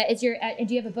 that is your.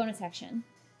 Do you have a bonus action?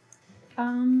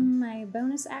 My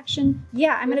bonus action.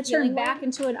 Yeah, I'm gonna turn healing back word?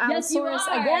 into an Yes, you Allosaurus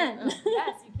are. again.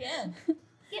 Yes, you can.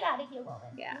 Get out of here, woman.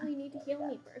 Yeah. You need to heal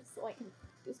me first so I can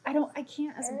do I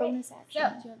can't as a bonus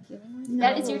action. So,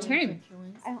 that is your turn.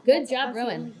 Good job,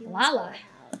 Rowan. Lala.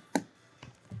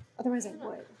 Otherwise, I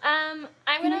would. I'm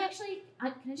Can gonna I actually?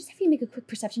 Can I just have you make a quick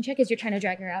perception check as you're trying to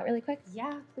drag her out really quick?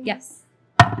 Yeah, please. Yes.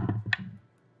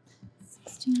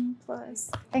 16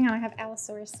 plus. Hang on, I have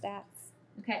Allosaurus stats.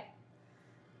 Okay.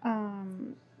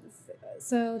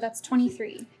 So that's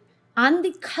 23. on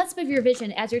the cusp of your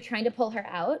vision, as you're trying to pull her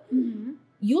out,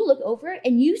 you look over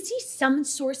and you see some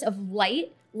source of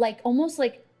light, like almost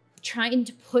like trying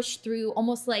to push through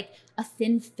almost like a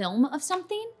thin film of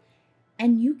something.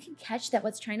 And you can catch that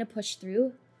what's trying to push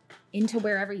through into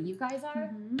wherever you guys are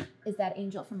is that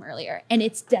angel from earlier. And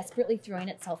it's desperately throwing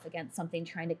itself against something,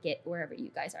 trying to get wherever you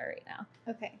guys are right now.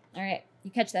 Okay. All right.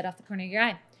 You catch that off the corner of your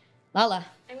eye. Lala.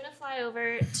 I'm gonna fly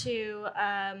over to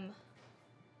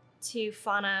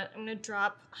Fauna. I'm gonna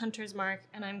drop Hunter's Mark,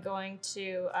 and I'm going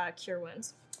to cure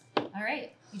wounds. All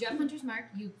right. You drop Hunter's Mark.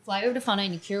 You fly over to Fauna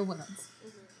and you cure wounds.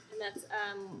 And that's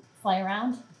Fly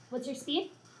around. What's your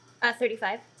speed?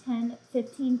 35. 10,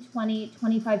 15, 20,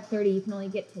 25, 30. You can only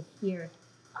get to here.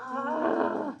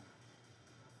 Ah.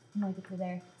 You only get to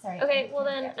there. Sorry. Okay, well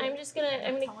then I'm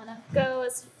gonna go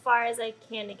as far as I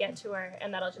can to get to her,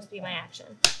 and that'll just be my action.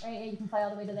 All right, yeah, you can fly all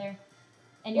the way to there.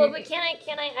 And Well, but can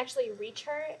I actually reach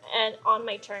her and on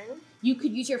my turn? you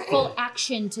could use your full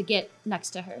action to get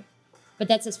next to her, but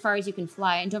that's as far as you can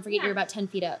fly. And don't forget, Yeah. you're about 10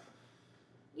 feet up.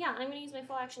 Yeah, I'm gonna use my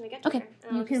full action to get to Okay, her.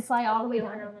 and you I'll can just fly all the way heal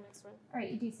down. her on the next one. All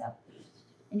right, you do so.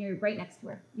 And you're right next to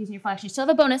her, using your full action. You still have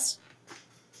a bonus.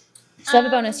 You still have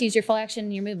a bonus. Use your full action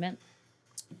in your movement.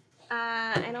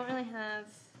 I don't really have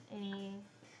any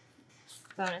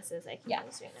bonuses I can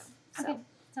use right now. So. Okay,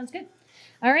 sounds good.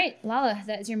 All right, Lala,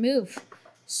 that is your move.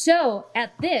 So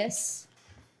at this,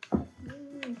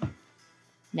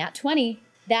 nat 20,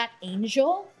 that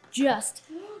angel just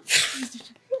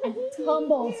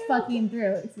tumbles fucking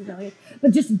through, excuse me,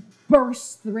 but just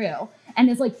bursts through and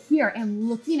is like here and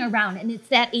looking around. And it's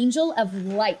that angel of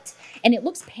light. And it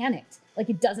looks panicked, like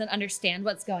it doesn't understand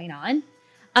what's going on.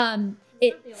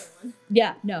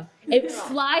 It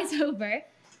flies over,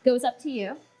 goes up to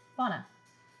you, Fauna,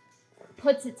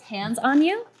 puts its hands on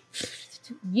you.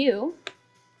 You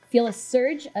feel a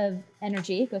surge of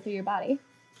energy go through your body.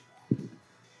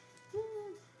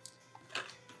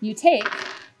 You take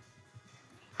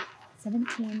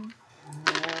 17,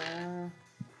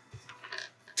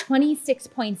 26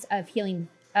 points of healing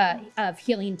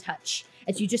touch.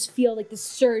 As you just feel like the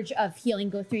surge of healing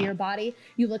go through your body,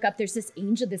 you look up, there's this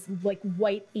angel, this like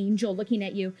white angel looking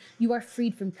at you. You are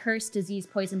freed from curse, disease,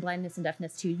 poison, blindness, and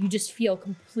deafness too. You just feel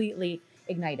completely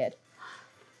ignited.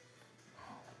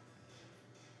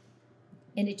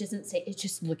 And it doesn't say, it's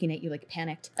just looking at you like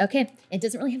panicked. Okay, it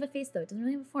doesn't really have a face though. It doesn't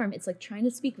really have a form. It's like trying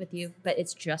to speak with you, but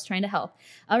it's just trying to help.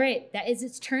 All right, that is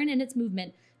its turn and its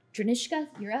movement. Dranishka,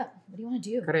 you're up. What do you want to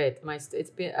do? Great.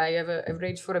 I've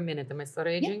raged for a minute. Am I still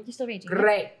raging? Yeah, you're still raging.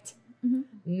 Great. Mm-hmm.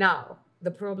 Now,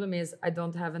 the problem is I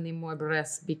don't have any more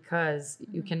breaths because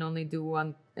you can only do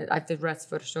one. I have to rest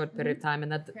for a short period of time.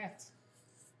 And Correct.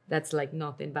 that's like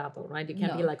not in battle, right? You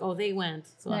can't No. be like, oh, they went.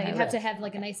 So No, I you have to have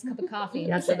like a nice cup of coffee.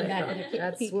 That's what I That thought. it'll keep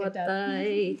That's kicked what up.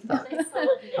 I thought.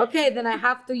 Okay, then I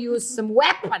have to use some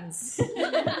weapons. Sounds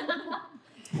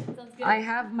good. I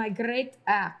have my great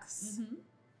axe. Mm-hmm.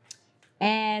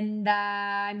 And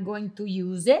I'm going to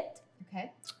use it.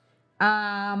 Okay.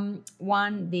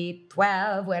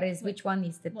 1d12. Which one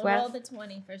is the 12? We'll roll the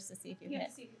 20 first to see if you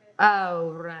hit. Oh,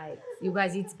 right. You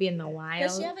guys, it's been a while.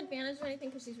 Does she have advantage or anything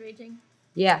because she's raging?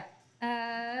 Yeah.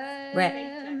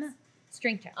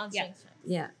 Strength check. On Yeah. strength checks,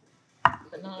 Yeah.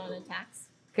 but not on attacks.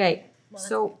 Okay. Well,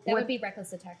 So That what, would be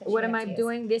reckless attack. that she what would am have I to use.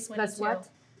 doing? This plus 22. what?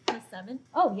 Plus 7.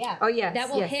 Oh, yeah. Oh, yes. That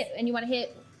will yes. hit. And you want to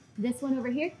hit this one over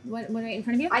here? One right in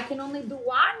front of you? I can only do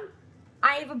one.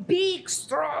 I have a big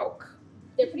stroke.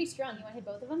 They're pretty strong. You want to hit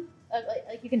both of them?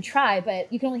 Like you can try,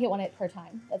 but you can only hit one at per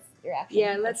time. That's your action.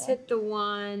 Yeah, let's hit the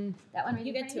one. that one. Right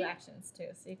You in get front 2 of you? actions too,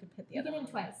 so you could hit the You other get him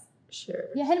one. twice. Sure.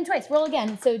 Yeah, hit him twice. Roll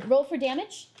again. So roll for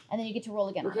damage, and then you get to roll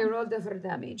again. Okay, roll the for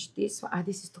damage. This one.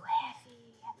 This is too heavy.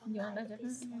 You want that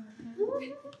different?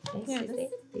 This is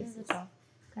it. This is it.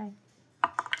 Okay.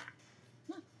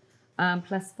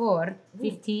 Plus 4,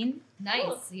 15.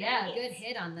 Nice. Yeah, good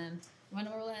hit on them. You want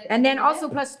to roll that? And then also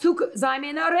plus 2 because I'm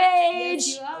in a rage.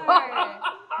 Yes, you are.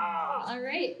 All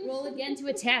right, roll again to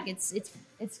attack. It's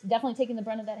definitely taking the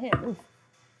brunt of that hit. Oof.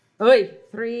 Oi,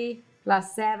 3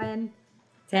 plus 7,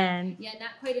 10. Yeah,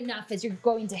 not quite enough as you're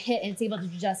going to hit, and it's able to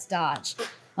just dodge.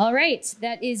 All right,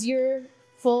 that is your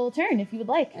full turn if you would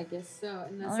like. I guess so.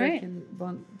 Unless All I right. can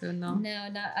do no. No,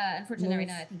 not unfortunately right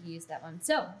Moves. now. I think you used that one.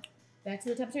 So back to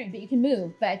the top of the turn, but you can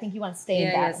move. But I think you want to stay in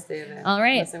Yeah, battle. stay there. All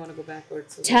right. Unless I want to go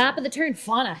backwards. So Top of the turn,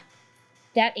 Fauna.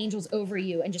 That angel's over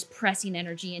you and just pressing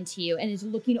energy into you and is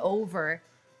looking over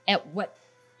at what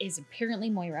is apparently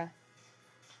Moira.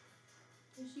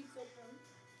 Is she still prone?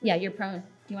 Yeah, you're prone. Do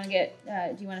you want to get?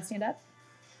 Do you want to stand up?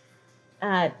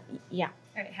 Yeah.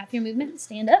 All right, half your movement.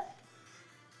 Stand up.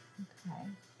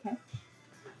 Okay.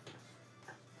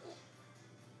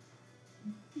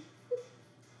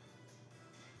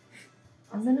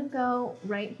 I'm gonna go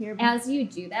right here. As you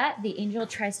do that, the angel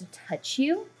tries to touch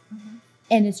you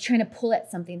and is trying to pull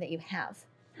at something that you have.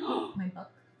 My book.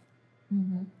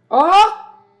 Oh!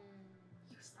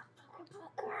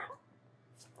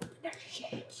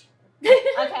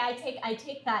 Okay, I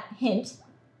take that hint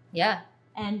Yeah.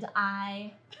 and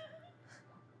I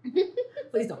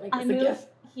Please don't make this a move gift.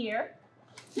 here.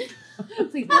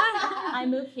 Please. I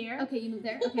move here. Okay, you move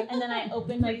there. Okay. And then I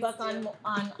open my book on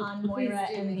Moira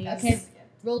and these. Okay.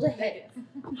 Roll to hit.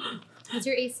 What's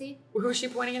your AC? Who's she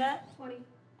pointing it at? 20.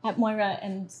 At Moira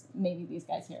and maybe these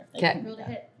guys here. if they Okay. can Roll do to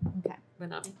that. hit. But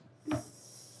not me.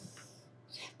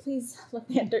 Please,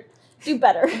 Lathander, do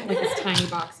better. Like this tiny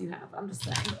box you have. I'm just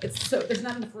saying. It's so there's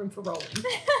not enough room for rolling.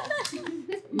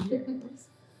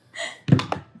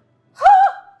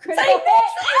 Critical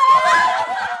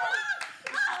hit.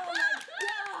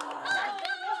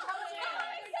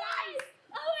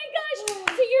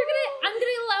 I'm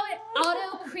gonna allow it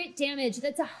auto crit damage.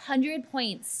 That's 100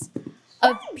 points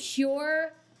of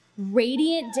pure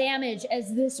radiant damage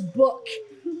as this book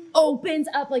opens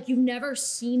up like you've never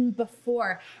seen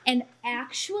before. And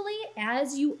actually,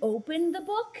 as you open the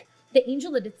book, the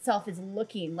angel itself is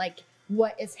looking like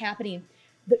what is happening.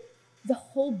 The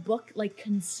whole book like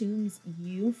consumes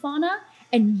you, Fauna,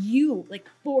 and you like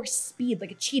force speed like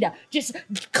a cheetah just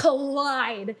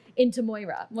collide into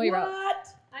Moira. What?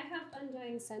 I have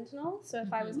Undying Sentinel, so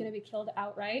if I was going to be killed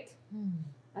outright,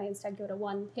 I instead go to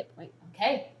 1 hit point.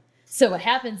 Okay. So what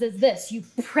happens is this. You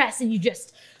press and you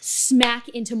just smack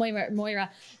into Moira.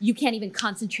 Moira, you can't even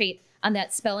concentrate on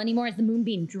that spell anymore as the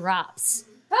moonbeam drops.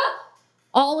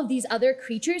 All of these other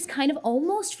creatures kind of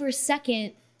almost for a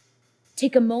second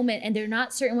take a moment and they're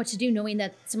not certain what to do, knowing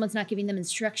that someone's not giving them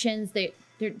instructions. They're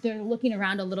looking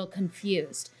around a little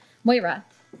confused. Moira,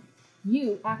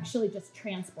 you actually just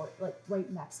transport like right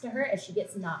next to her as she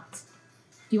gets knocked.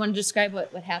 Do you want to describe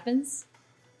what happens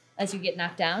as you get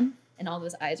knocked down and all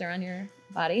those eyes are on your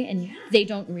body and they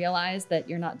don't realize that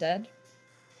you're not dead?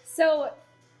 So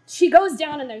she goes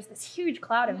down and there's this huge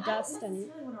cloud of dust and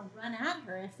I want to run at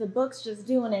her if the book's just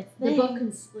doing its The thing. book,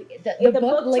 the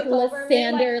book like took over me,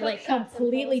 Lathander, like took shots and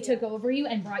completely blows, took over you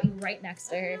and brought you right next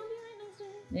to her.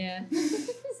 Yeah.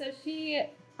 so she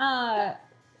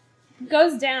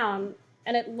goes down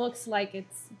and it looks like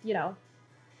it's, you know,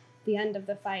 the end of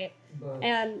the fight.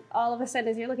 And all of a sudden,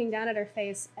 as you're looking down at her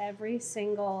face, every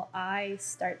single eye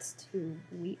starts to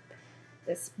weep.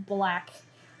 This black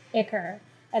ichor.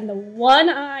 And the one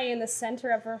eye in the center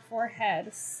of her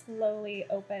forehead slowly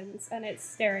opens and it's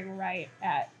staring right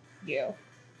at you.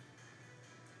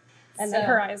 And then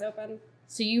her eyes open.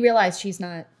 So you realize she's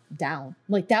not down.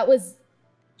 Like that was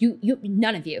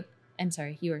none of you. I'm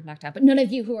sorry, you were knocked out, but none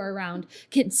of you who are around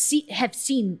have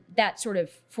seen that sort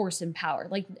of force and power.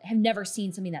 Like have never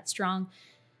seen something that strong,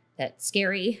 that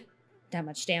scary, that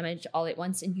much damage all at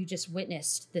once. And you just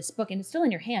witnessed this book and it's still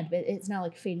in your hand, but it's not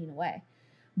like fading away.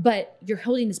 But you're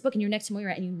holding this book and you're next to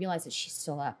Moira and you realize that she's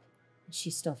still up. And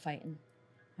she's still fighting.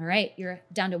 All right, you're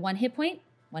down to 1 hit point.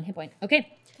 1 hit point.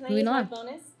 Okay, Can I moving use my on.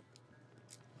 bonus?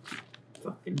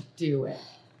 Fucking do it.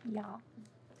 Yeah.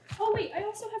 Oh wait, I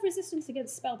also have resistance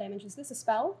against spell damage. Is this a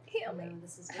spell? Heal me.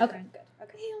 This is Okay, good.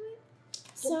 Okay. Heal me.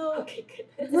 So, Okay,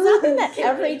 good. does that mean that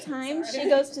every time she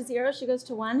goes to 0, she goes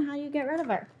to 1? How do you get rid of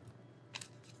her?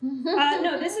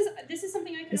 No, this is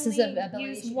something I can This is only an ability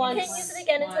use she can once. You can't use it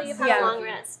again until you've had Yeah. a long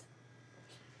rest.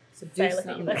 So do Sorry,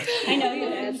 looking something. at you. I know you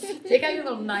did. Take out your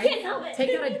little knife, Can't help it.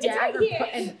 take out a dagger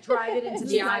and drive it into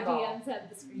the eyeball.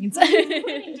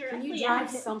 Can you drive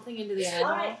something into the All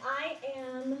eyeball? right, I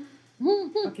am.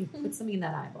 Fucking put something in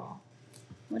that eyeball.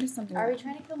 What is something? Are we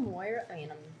trying to kill Moira? I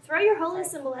mean, Throw your holy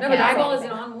symbol at No, her. the eyeball isn't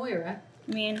on Moira.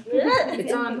 I mean,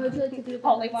 It's on.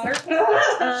 Holy water.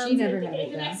 She never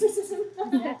had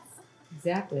that.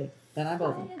 Exactly. That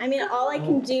eyeball. I mean, all I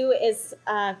can do is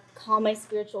call my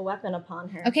spiritual weapon upon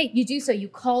her. Okay, you do so. You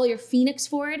call your phoenix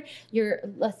forward, your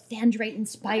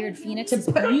Lathandrite-inspired phoenix. It's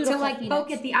To beautiful like phoenix.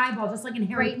 poke at the eyeball, just like in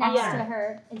Harry right Potter. next to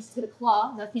her, and she's gonna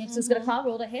claw. The phoenix is gonna claw.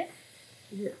 Roll to hit.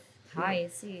 Hi,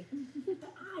 see.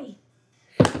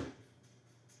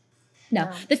 No,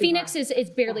 the phoenix is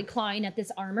barely clawing at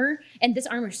this armor, and this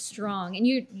armor's strong, and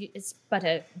it's but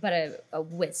a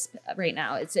wisp right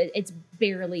now. It's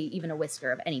barely even a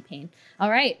whisker of any pain. All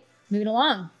right, moving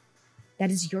along. That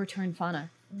is your turn, Fauna.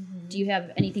 Do you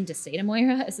have anything to say to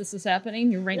Moira as this is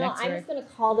happening? You're right No, next to I'm her. just gonna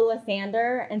call to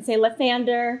Lathander and say,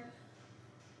 Lathander,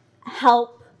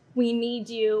 help! We need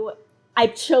you. I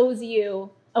chose you.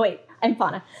 Oh wait, I'm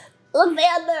Fauna.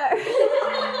 Lathander.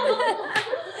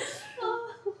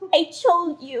 I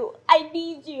chose you. I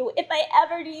need you. If I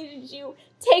ever needed you,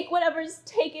 take whatever's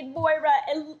taken Moira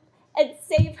and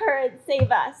save her and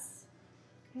save us.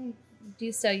 Okay.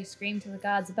 Do so. You scream to the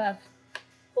gods above.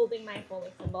 Holding my holy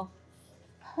symbol.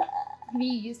 Have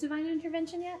you used divine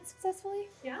intervention yet successfully?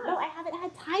 Yeah. No, I haven't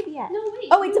had time yet. No, wait.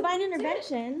 Oh, wait, divine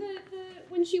intervention.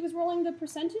 When she was rolling the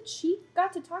percentage, she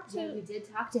got to talk to. Yeah, we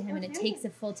did talk to him, and it Okay. takes a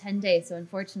full 10 days. So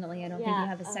unfortunately, I don't think Yeah. you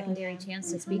have a secondary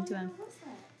chance to speak to him.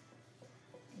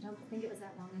 I don't think it was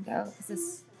that long Go. This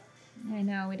is. I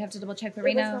know. We'd have to double check, but It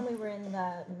right was now. when we were in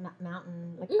the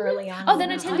mountain, like early on. Oh, in then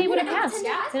the a 10 mountain. day would have passed.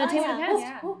 Then a 10 would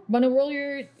have passed. Want to roll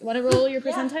your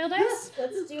percentile dice?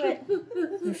 Let's do it.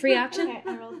 Your free action. Okay,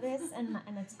 I rolled this and a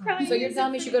 10. So you're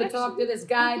telling me she could have talked to this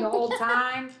guy the whole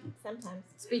time? Sometimes.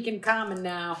 Speaking common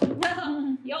now.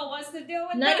 Yo, what's the deal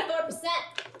with 94%.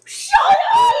 Shut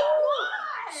up!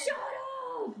 Shut up!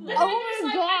 Oh my I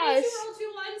need gosh. to roll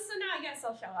 2 ones, so now I guess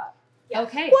I'll show up.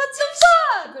 Okay. What the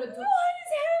fuck? What is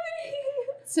happening?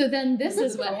 So then this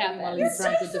is what While happened. you're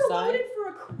trying to decide. For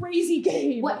a crazy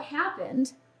game. What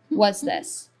happened was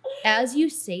this. As you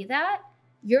say that,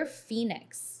 your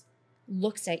phoenix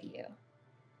looks at you.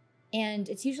 And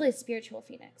it's usually a spiritual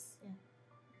phoenix. Yeah.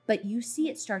 But you see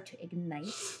it start to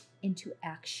ignite into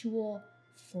actual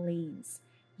flames.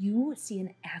 You see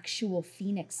an actual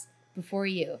phoenix before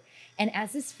you. And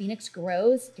as this phoenix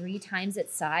grows 3 times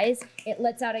its size, it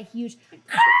lets out a huge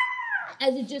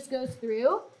as it just goes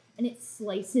through. And it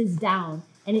slices down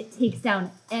and it takes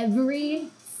down every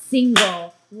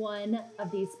single one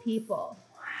of these people.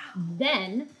 Wow.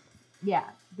 Then,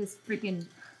 this freaking.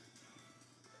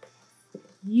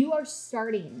 You are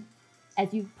starting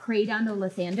as you pray down to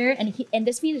Lathander, and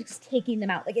this phoenix is taking them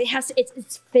out. Like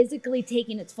it's physically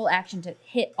taking its full action to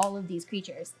hit all of these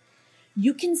creatures.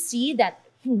 You can see that.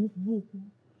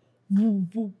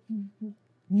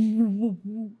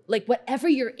 Like whatever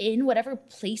you're in, whatever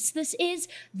place this is,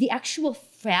 the actual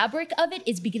fabric of it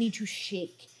is beginning to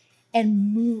shake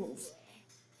and move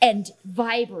and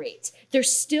vibrate.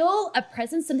 There's still a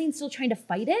presence, something's still trying to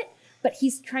fight it, but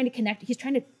he's trying to connect, he's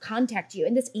trying to contact you.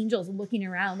 And this angel's looking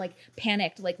around, like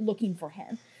panicked, like looking for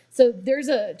him. So there's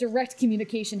a direct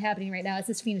communication happening right now as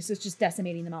this phoenix is just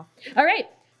decimating them all. All right,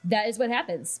 that is what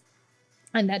happens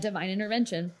on that divine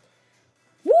intervention.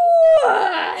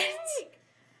 What?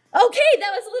 Okay,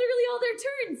 that was literally all their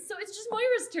turns. So it's just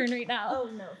Moira's turn right now. Oh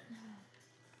no.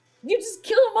 You just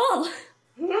kill them all.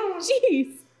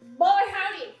 Jeez. Boy,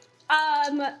 howdy.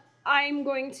 I'm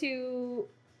going to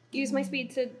use my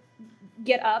speed to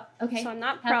get up. Okay. So I'm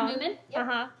not Half prone. movement?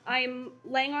 Yep. I'm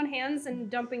laying on hands and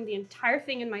dumping the entire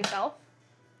thing in myself.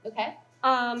 Okay.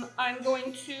 I'm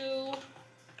going to.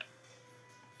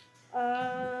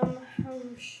 Oh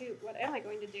shoot! What am I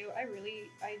going to do? I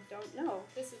don't know.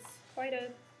 This is quite a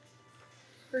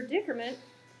predicament.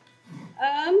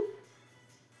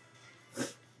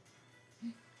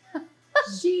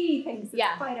 She thinks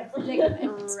it's quite a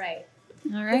predicament. Right.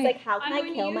 All It's right. like, how can I'm I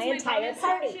going kill to my use my entire bonus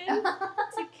party? action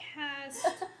to cast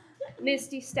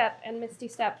Misty Step and Misty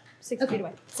Step 6 feet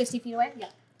away. 60 feet away? Yeah.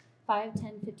 5,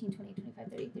 10, 15, 20, 25,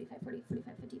 30, 35, 40,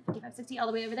 45, 50, 55, 60, all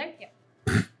the way over there?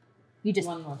 Yeah. You just.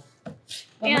 One more.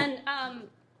 And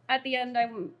at the end,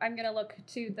 I'm gonna look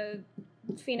to the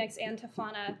Phoenix and to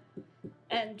Fauna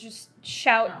and just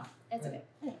shout, That's okay.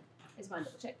 I just wanted to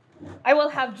double check. "I will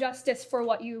have justice for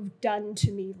what you've done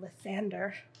to me,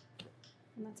 Lathander."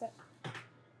 And that's it.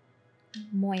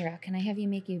 Moira, can I have you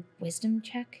make a wisdom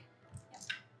check? Yeah.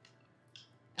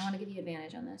 I want to give you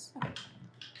advantage on this.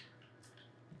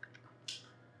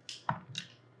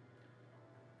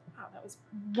 Wow, that was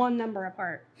one number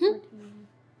apart. 14,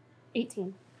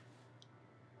 18.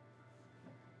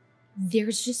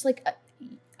 There's just like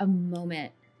a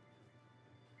moment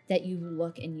that you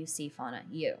look and you see Fauna,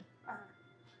 you.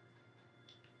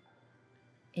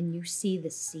 And you see the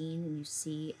scene and you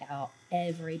see out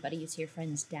everybody, you see your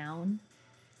friends down.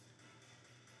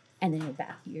 And then you're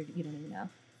back. You don't even know.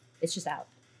 It's just out.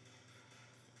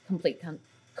 Complete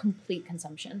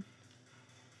consumption.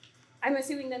 I'm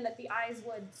assuming then that the eyes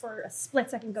would, for a split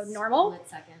second, go normal, Split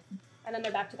second. and then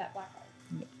they're back to that black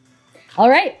light. All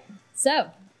right.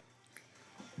 So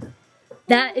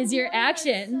that is your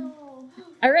action.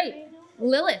 All right,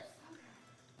 Lilith.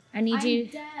 I need you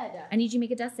to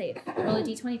make a death save. Roll a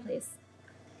d20, please.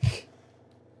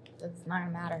 That's not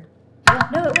gonna matter.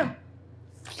 No, it will.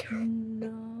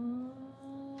 No.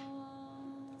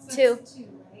 2.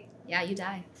 Yeah, you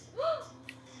die.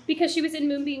 Because she was in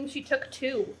Moonbeam, she took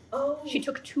 2. Oh. She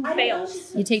took 2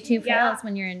 fails. You take 2 fails Yeah.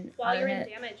 when you're in While auto you're in hit.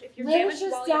 damage. If you're Lilith damaged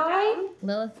just while you're down,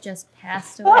 Lilith just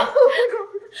passed away.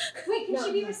 Wait, can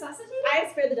she be resuscitated? I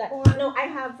have spared the dead. No, I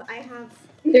have.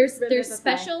 There's Rhythm of the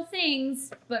special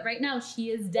things, but right now she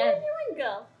is dead.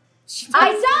 Go.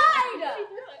 I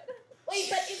died!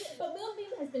 Wait, but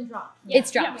Moonbeam has been dropped. It's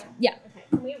dropped. Yeah. Okay,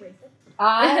 can we erase it?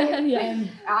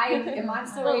 Am I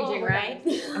still raging, right?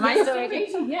 Am I still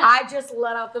raging? Yeah. I just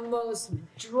let out the most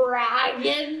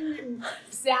dragon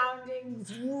sounding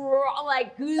Scream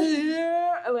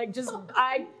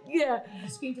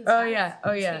to the Oh skies. yeah,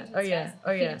 oh yeah, Scream to oh the yeah, skies.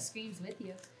 oh yeah. Phoenix screams with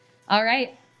you. All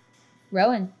right.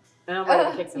 Rowan. And I'm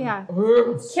ready to kick some. Yeah.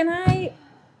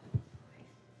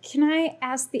 Can I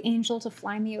ask the angel to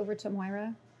fly me over to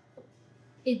Moira?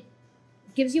 It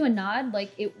gives you a nod,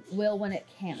 like it will when it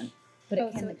can, but Oh,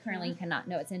 it can so it currently cannot? cannot.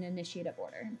 No, it's in initiative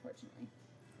order, unfortunately.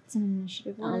 It's an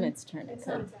initiative On order. its turn. It's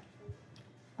on.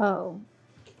 Oh.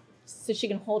 So she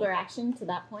can hold her action to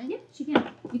that point? Yeah, she can.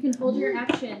 You can hold your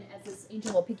action as this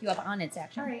angel will pick you up on its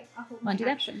action. All right, I'll hold Want to do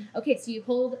that? action. Okay, so you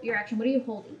hold your action. What are you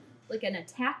holding? Like an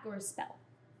attack or a spell?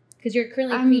 Because you're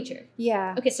currently a I'm- creature.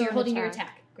 Yeah. Okay, so you're an holding your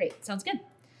attack. Great, sounds good.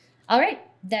 All right,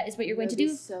 that is what you're going to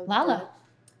do. Lala.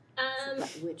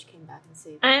 Witch came back and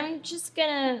saved I'm just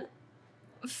gonna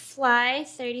fly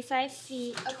 35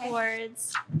 feet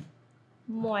towards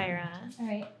Moira. All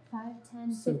right, 5,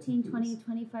 10, 15, 20,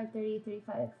 25, 30,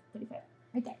 35, 35.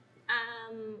 Right there.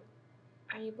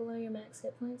 Are you below your max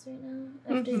hit points right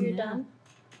now? After you're done,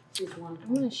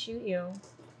 I'm gonna shoot you.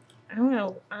 I'm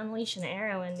gonna unleash an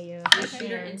arrow into you. if I Shoot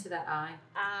her can. into that eye.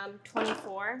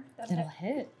 24. That'll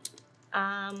hit.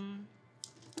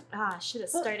 I should have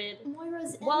started.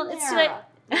 Moira's Well, in it's too there.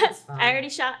 late. fine. I already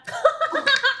shot. So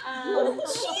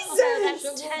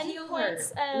that's 10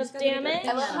 points of damage.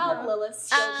 I love how Lilith's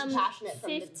so passionate from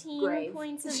the 15 grave.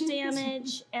 points of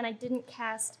damage, and I didn't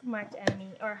cast marked enemy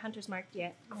or hunter's marked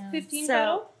yet. 15 So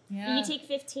total? Yeah. you take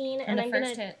 15, From and the I'm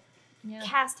first gonna hit. Yeah.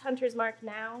 cast hunter's mark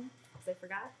now because I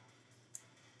forgot.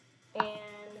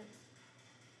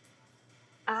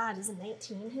 And does a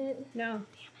 19 hit? No.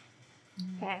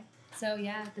 Okay. So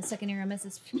yeah, the second arrow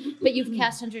misses, but you've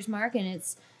cast Hunter's Mark, and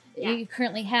it's you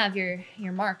currently have your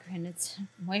mark, and it's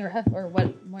Moira, or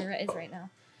what Moira is right now.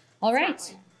 All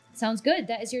right, sounds good.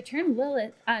 That is your turn,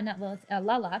 Lilith. Not Lilith.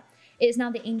 Lala. It is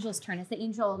now the angel's turn. As the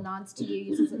angel nods to you,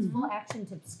 uses its full action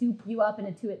to scoop you up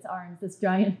into its arms. This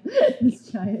giant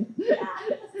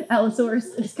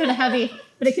Allosaurus. It's kind of heavy,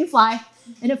 but it can fly,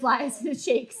 and it flies, and it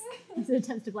shakes as it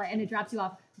attempts to fly, and it drops you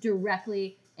off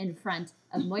directly in front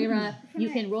of Moira. You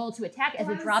can roll to attack as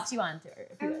it drops you onto her.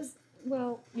 If you wish.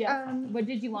 Yeah. What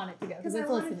did you want it to go? Because Because I it's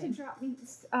wanted listening. to drop me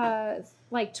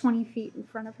like 20 feet in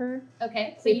front of her.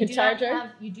 Okay, so you you could do charge not her? have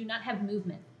you do not have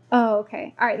movement. Oh,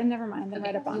 okay. All right, then never mind. Then Okay,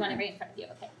 right up on you want her. it right in front of you.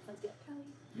 Okay, sounds good.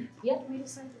 Yep. We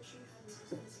decided that she had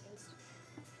resistance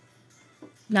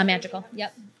against. Not magical.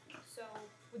 Yep. So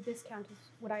would this count as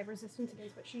would I have resistance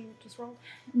against what she just rolled?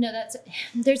 No, that's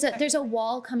there's a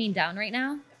wall coming down right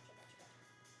now.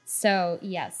 So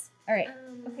yes. All right.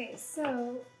 Okay,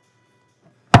 so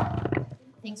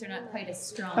Things are not quite as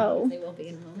strong Oh. as they will be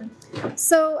in a moment.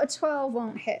 a 12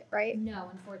 won't hit, right? No,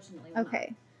 unfortunately. will not.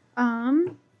 Okay.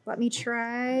 Let me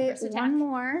try First attack. one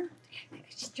more.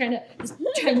 She's trying to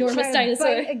ginormous Try to dinosaur.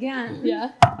 bite again.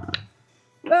 Yeah.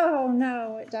 Oh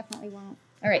no, it definitely won't.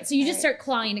 All right. So you just All start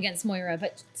clawing against Moira,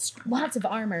 but lots of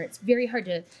armor. It's very hard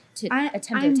to attempt to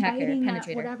I'm attack her, biting at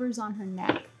penetrate her. whatever's on her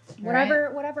neck. All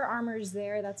right. Whatever armor is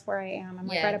there, that's where I am. I'm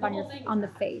like Yeah. right up on the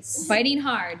face. Biting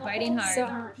hard. Biting hard.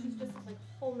 So She's just like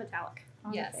whole metallic.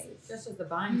 on Yes. the face. Just as the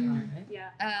bind on, right?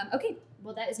 Yeah. Okay.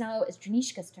 Well, that is now it's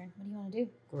Dranishka's turn. What do you want to do?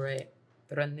 Great.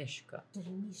 Dranishka.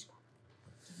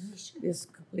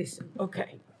 Listen.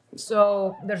 Okay.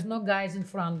 So there's no guys in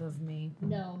front of me.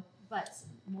 No, but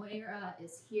Moira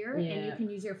is here, and you Yeah. can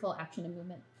use your full action and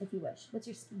movement if you wish. What's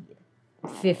your speed?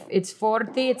 It's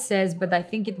 40, it says, but I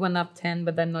think it went up 10,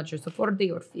 but I'm not sure. So 40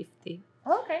 or 50.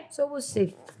 Okay. So we'll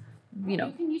see. You know.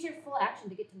 You can use your full action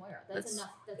to get to Moira. That's Let's-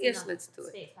 enough. That's yes, enough let's do it.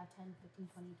 space. 5, 10, 15,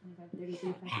 20, 25, 30,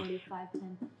 35, 45,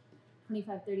 10,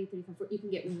 25, 30, 35, 40. You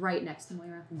can get right next to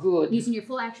Moira. Good. Using your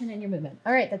full action and your movement.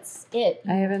 All right, that's it.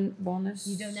 I have a bonus.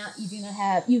 You do not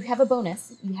have you have a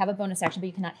bonus. You have a bonus action, but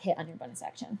you cannot hit on your bonus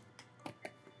action.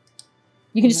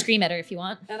 You can just scream at her if you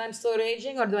want. And I'm still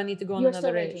raging, or do I need to go on You're another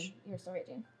still rage? raging. You're still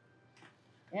raging.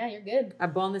 Yeah, you're good. A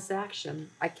bonus action.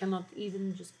 I cannot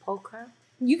even just poke her.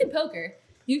 You can poke her.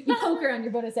 You poke her on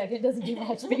your bonus action. It doesn't do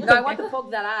much. But you No, I poke want her. to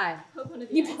poke that eye.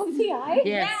 You poke the eye?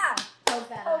 Yes. Poke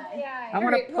that eye. I want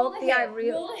Alright, to roll poke a the eye hit.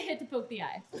 real. Roll a hit to poke the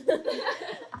eye.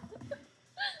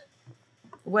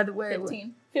 Where?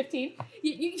 15.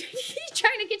 You're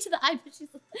trying to get to the eye, but she's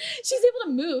able to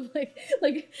move.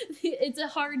 Like it's a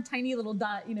hard, tiny little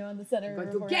dot, on the center. I'm of her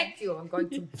going to forehead. get you. I'm going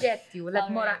to get you. Let All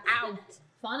Mora right. out.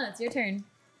 Fauna, it's your turn.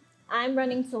 I'm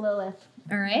running to Lilith,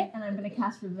 All right. and I'm going to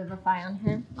cast Revivify on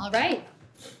her. All right.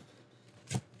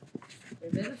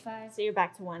 Revivify. So you're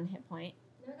back to 1 hit point.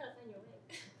 Now I gotta find your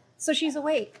wig. So she's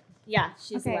awake. Yeah,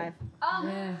 she's Okay. alive.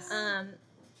 Yes.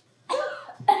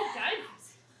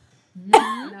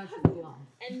 Now she's blonde.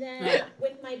 And then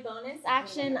with my bonus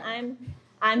action,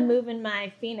 I'm moving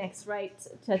my phoenix right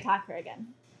to attack her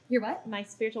again. Your what? My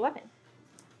spiritual weapon.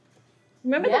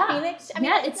 Remember Yeah. the phoenix?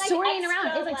 Yeah, it's like soaring extra,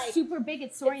 around. It's like super big.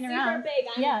 It's soaring it's around. super big.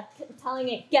 I'm Yeah. telling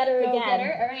it, get her Go again. get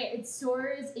her. All right. It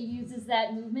soars. It uses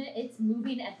that movement. It's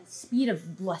moving at the speed of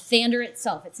Lathander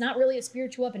itself. It's not really a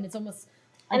spiritual weapon. It's almost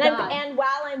a And god. and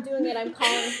while I'm doing it, I'm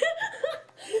calling.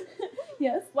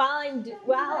 Yes. While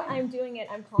I'm doing it,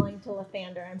 I'm calling to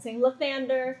Lathander. I'm saying,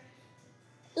 Lathander,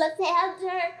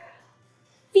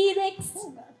 Phoenix,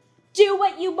 do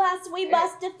what you must. We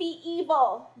must defeat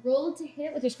evil. Roll to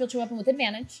hit with your spiritual weapon with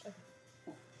advantage.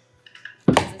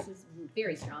 Because this is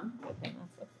very strong. Okay,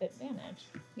 that's with advantage.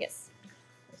 Yes.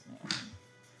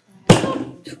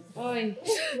 Oi.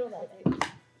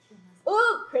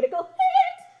 Ooh, critical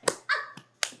hit.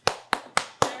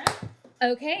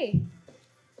 Okay.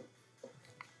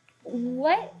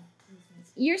 What?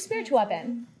 Your spiritual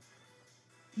weapon.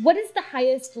 What is the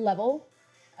highest level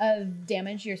of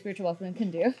damage your spiritual weapon can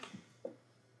do?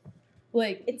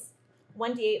 Like, It's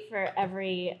 1d8 for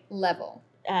every level.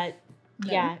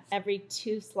 yeah, every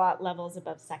 2 slot levels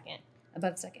above second.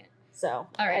 Above second. So,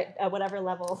 All right. at whatever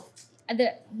level.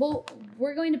 Well,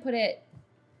 we're going to put it,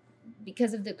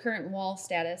 because of the current wall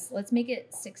status, let's make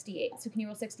it 68. So can you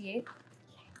roll 68?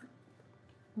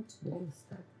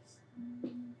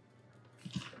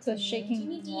 So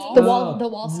shaking wall. The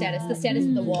wall status, the status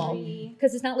of the wall.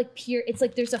 Because it's not like pure, it's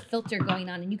like there's a filter going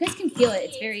on, and you guys can feel it.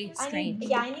 It's very strange.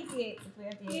 I need d8 if we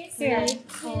have d8. Here. 3,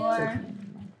 4.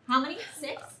 How many?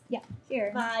 6? Yeah.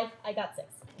 Here. 5. I got 6.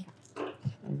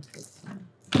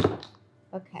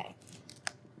 Okay.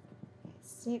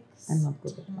 6. I'm not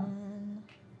good at math. 10,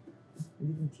 I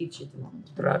didn't teach it in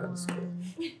Dragon School.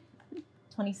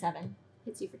 27.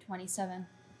 Hits you for 27.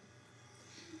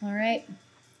 All right.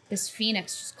 This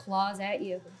phoenix just claws at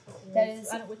you. That is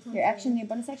your action, your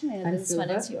bonus action, and And this one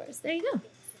is silver. yours. There you go.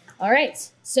 All right.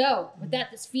 So with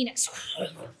that, this phoenix,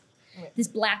 this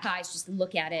black eyes just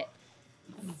look at it,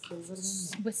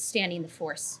 withstanding the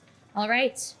force. All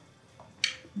right.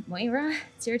 Moira,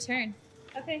 it's your turn.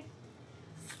 Okay.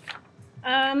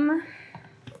 I'm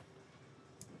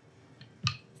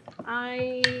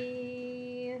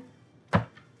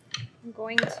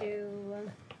going to.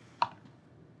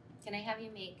 Can I have you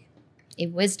make a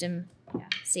wisdom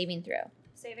saving throw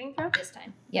Saving throw? this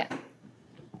time? Yeah.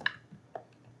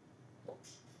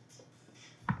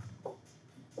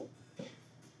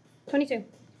 $22.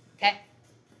 Okay.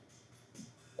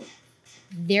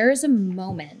 There's a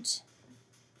moment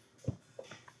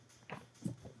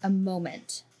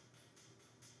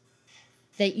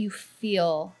that you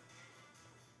feel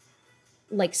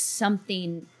like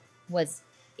something was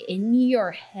in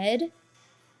your head.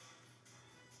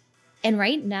 And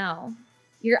right now,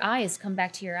 your eyes come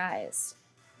back to your eyes,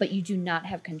 but you do not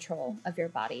have control of your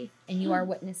body, and you are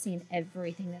witnessing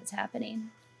everything that's happening.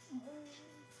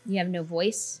 You have no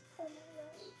voice.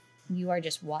 You are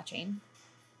just watching.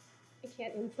 I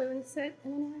can't influence it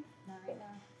in any way. Not right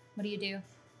now. What do you do?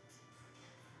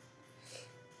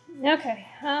 Okay.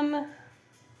 I'm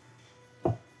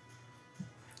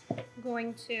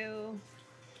going to.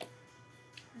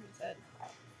 Where is it?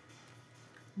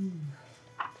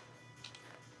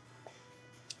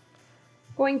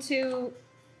 Going to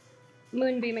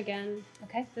moonbeam again.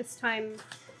 Okay. This time,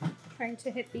 trying to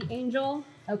hit the angel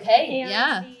Okay. and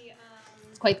Yeah. the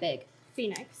It's quite big.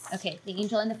 phoenix. Okay. The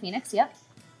angel and the phoenix. Yep.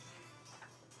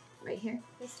 Right here.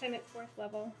 This time at 4th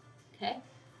level. Okay.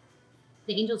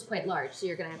 The angel's quite large, so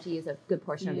you're going to have to use a good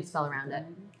portion of the spell around it.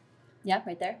 Yeah,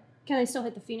 right there. Can I still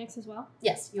hit the phoenix as well?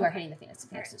 Yes, you are Okay. hitting the phoenix. The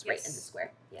phoenix Alright, is right yes. in the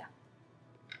square. Yeah.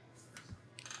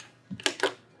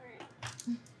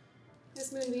 Alright.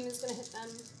 This moonbeam is going to hit them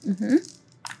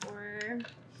Mm-hmm. for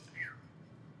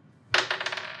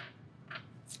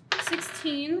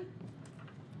 16.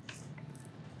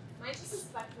 Mine's just a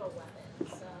spectral weapon,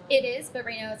 so. It is, but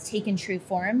right now it's taken true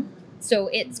form, so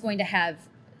it's going to have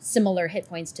similar hit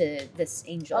points to this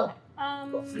angel.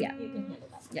 Okay. Yeah. You can handle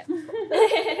that.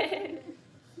 Yeah.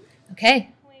 Okay.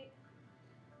 Wait.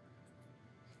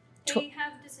 Tw- They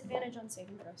have disadvantage on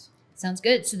saving throws. Sounds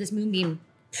good. So this moonbeam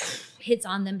hits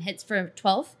on them, hits for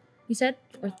 12, you said?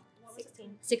 Or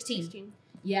 16. 16.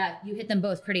 Yeah, you hit them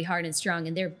both pretty hard and strong.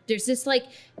 And there's this like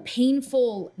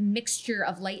painful mixture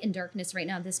of light and darkness right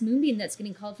now. This moonbeam that's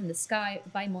getting called from the sky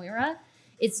by Moira,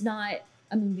 it's not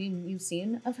a moonbeam you've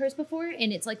seen of hers before.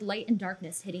 And it's like light and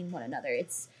darkness hitting one another.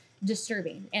 It's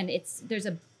disturbing. And there's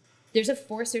a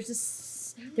force,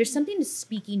 there's something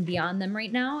speaking beyond them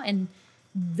right now. And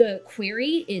The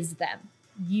query is them.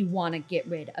 You want to get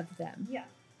rid of them. Yeah.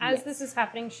 As this is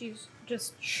happening, she's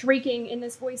just shrieking in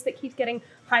this voice that keeps getting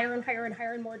higher and higher and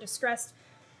higher and more distressed.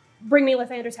 Bring me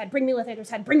Lathander's head, bring me Lathander's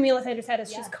head, bring me Lathander's head,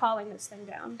 as she's calling this thing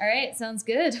down. All right, sounds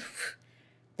good.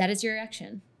 That is your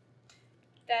action.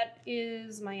 That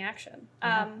is my action.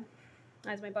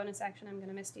 As my bonus action, I'm going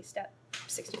to Misty Step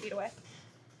 60 feet away.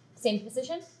 Same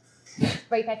position?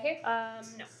 Right back here?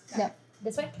 No. No.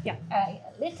 This way? Yeah. A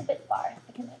little bit far.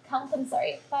 I can count them,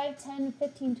 sorry. 5, 10,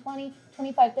 15, 20,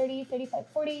 25, 30, 35,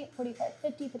 40, 45,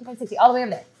 50, 55, 60. All the way over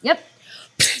there. Yep.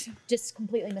 Just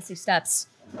completely Misty Steps.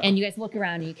 And you guys look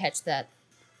around and you catch that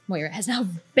Moira has now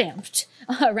bamfed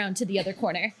around to the other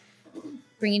corner,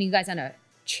 bringing you guys on a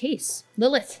chase.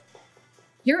 Lilith,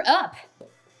 you're up.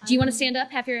 Do you want to stand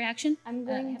up, have your action? I'm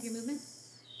going have your movement?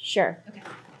 Sure. Okay.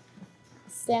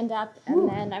 Stand up, and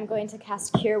then I'm going to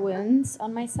cast Cure Wounds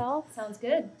on myself. Sounds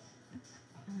good.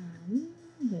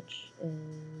 Which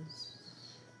is...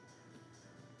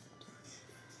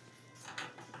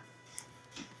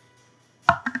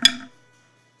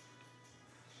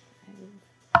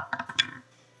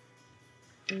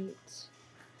 Eight.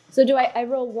 So do I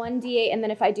roll 1d8, and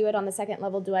then if I do it on the second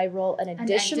level, do I roll an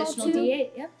additional two?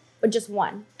 D8, yeah. Or just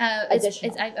one?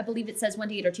 Additional. I believe it says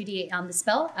 1d8 or 2d8 on the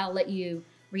spell. I'll let you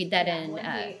read that in.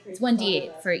 It's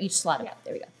 1d8 for each slot above.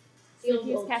 There we go. So if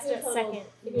you cast it at second,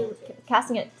 if you're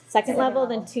casting it second level,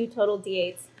 then 2 total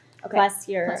d8s plus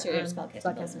your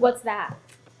spellcasting. What's that?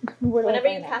 Whenever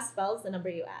you cast spells, the number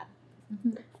you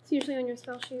add. It's usually on your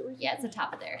spell sheet. Yeah, it's the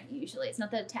top of there. Usually, it's not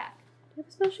the attack. Do you have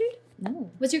a spell sheet? No.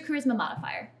 What's your charisma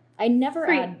modifier? I never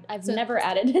I've never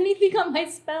added anything on my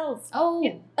spells. Oh.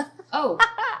 Yeah. Oh.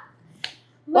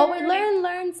 Well, we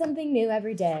learn something new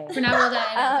every day. For now, roll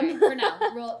that and add 3.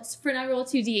 For now, roll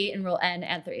 2d8 and roll and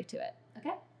add 3 to it.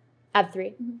 Okay? Add 3?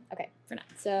 Mm-hmm. Okay. For now.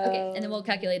 So okay, and then we'll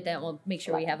calculate that. We'll make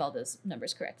sure we have all those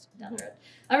numbers correct down the road.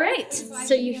 All right.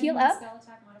 So you heal up. Spell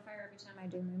attack modifier every time I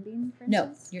do Moonbeam, for No,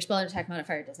 instance? your spell attack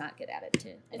modifier does not get added to.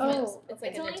 It's It's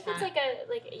like an only if it's attack.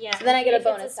 like a yeah. So then I get a if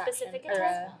bonus it's a specific action. Or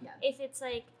attack. If it's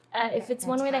like if it's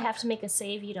one where they attack. have to make a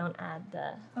save, you don't add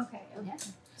the. Okay. Yeah.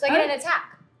 So I get an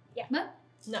attack. What?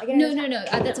 No. No.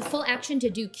 That's a full action to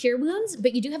do cure wounds,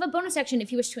 but you do have a bonus action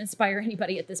if you wish to inspire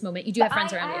anybody at this moment. You do have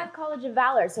friends around I you. have College of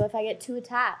Valor, so if I get 2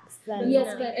 attacks, then...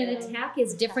 Yes, but an attack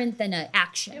is different than an It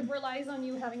action. relies on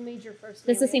you having made your first.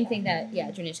 That's the melee same attack. thing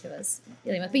that, Dranishka was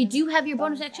dealing with. But you do have your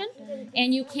bonus action,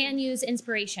 and you can use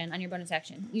inspiration on your bonus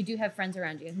action. You do have friends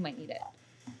around you who might need it.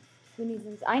 Who needs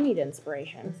I need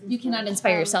inspiration. You cannot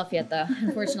inspire yourself yet, though,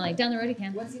 unfortunately. Down the road you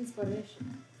can. What's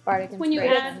inspiration? Bardic When you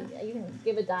inspiration. You can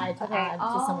give a die to Okay, add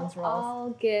to someone's rolls. I'll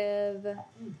give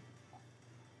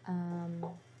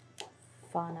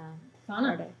Fauna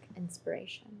Bardic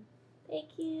inspiration. Thank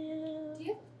you. Do you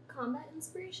have combat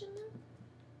inspiration though?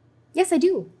 Yes, I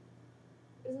do.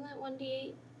 Isn't that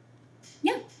 1d8?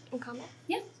 Yeah. In combat.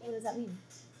 Yeah. What does that mean?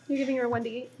 You're giving her a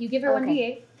 1d8. You give her Okay.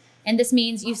 1d8. And this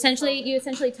means you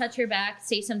essentially touch her back,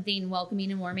 say something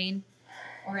welcoming and warming,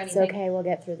 or It's anything. okay, we'll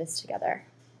get through this together.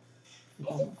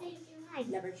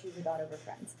 Never choose a god over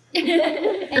friends.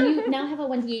 And you now have a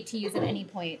 1d8 to use at any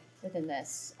point within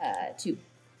this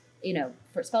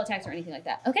for spell attacks or anything like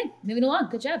that. Okay, moving along.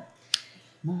 Good job.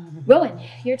 Rowan,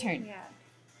 your turn. Yeah.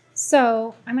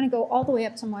 So I'm gonna go all the way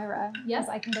up to Moira. Yep. Because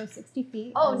I can go 60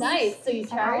 feet. Oh, as nice. So you an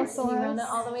charge, and you run Allosaurus. it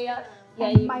all the way up.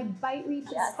 And my bite reach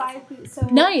is 5 feet. So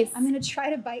Nice. I'm gonna try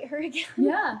to bite her again.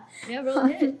 Yeah. Yeah, roll a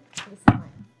hit.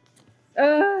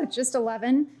 Just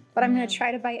 11. But I'm gonna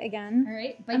try to bite again. All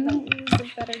right, I'm bite. gonna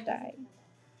use a better die.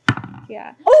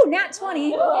 Yeah. Oh, nat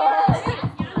 20.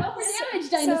 Damage,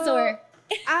 dinosaur.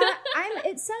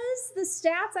 It says the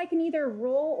stats I can either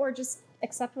roll or just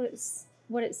accept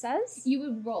what it says. You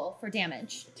would roll for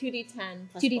damage. 2d10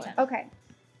 plus 2d10. 4. Okay.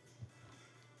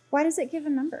 Why does it give a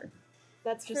number?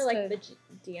 That's Just for like to- the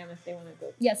DM if they want to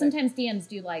go. Yeah, sometimes DMs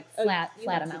do like Oh, flat you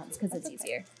have to amounts do- because it's that's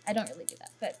okay. easier. I don't really do that,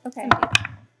 but Okay.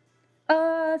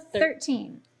 some do.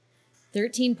 13.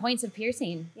 13 points of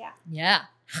piercing. Yeah. Yeah.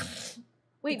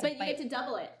 Wait, It's a but you bite. get to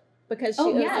double it because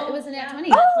Oh, she yeah, it was an at 20.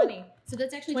 Nat 20. So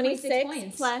that's actually 26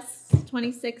 points. plus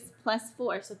 26 plus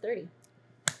 4, so 30.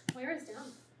 Moira's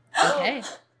down. Okay.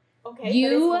 Okay.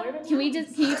 Can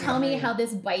you tell me how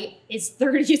this bite is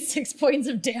 36 points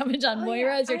of damage on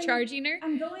Moira as you're charging her?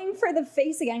 I'm going for the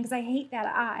face again because I hate that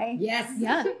eye. Yes.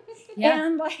 Yeah. Yeah.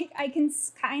 And I can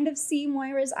kind of see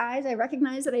Moira's eyes. I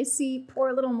recognize that I see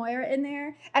poor little Moira in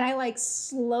there. And I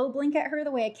slow blink at her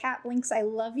the way a cat blinks, I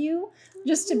love you.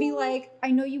 Just to be like, I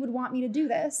know you would want me to do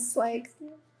this.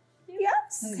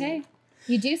 Yes. Okay.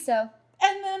 You do so.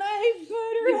 And then I put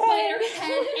her You head. bite her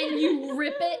head and you rip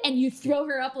grip it and you throw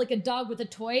her up like a dog with a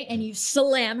toy and you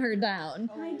slam her down.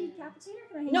 Can I decapitate her?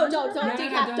 Can I hang No, on to don't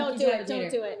her? don't do it. Don't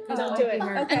do it. Don't do it.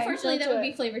 Okay. Unfortunately, Don't that do would be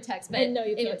it. flavor text, but No,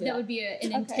 you can't do that that. would be an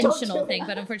Don't intentional do thing. that.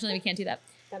 But unfortunately, we can't do that.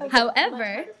 That'd be much However,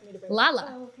 harder for me to bring.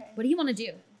 Lala, Oh, okay. what do you want to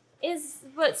do?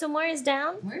 So Moira's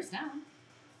down? Where's down?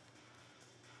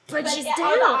 But she's yeah,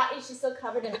 down. Is she still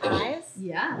covered in eyes?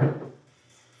 Yeah.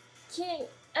 Can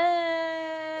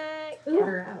Get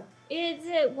her out. is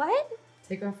it what?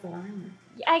 Take off the armor.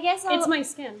 I guess I'll. It's my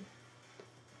skin.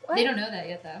 What? They don't know that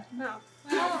yet, though. No.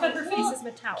 Oh, But her face well, is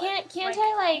metallic. Can't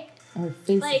I Her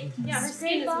face. like Yeah, her skin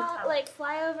scrape is off, metallic. like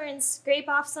fly over and scrape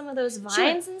off some of those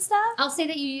vines and stuff? I'll say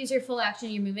that you use your full action,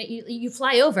 your movement. You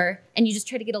fly over and you just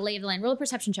try to get a lay of the land. Roll a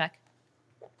perception check.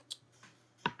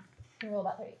 You roll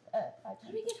about 30.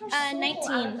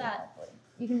 19.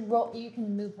 You can roll. You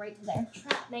can move right to there.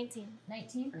 19.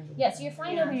 19. Yeah. So you're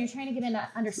flying over and you're trying to get an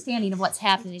understanding of what's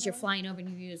happening as you're flying over and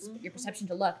you use your perception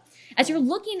to look. As you're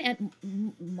looking at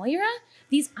Moira,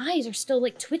 these eyes are still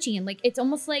like twitching and like it's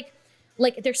almost like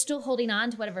they're still holding on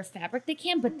to whatever fabric they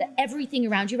can, but everything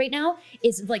around you right now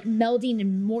is like melding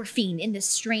and morphing in this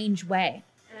strange way.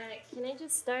 Can I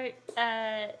just start?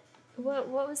 What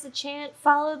was the chant?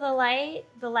 Follow the light.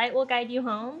 The light will guide you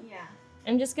home. Yeah.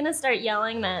 I'm just gonna start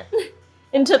yelling that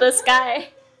into the sky.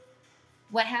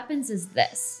 What happens is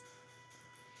this.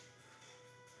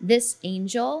 This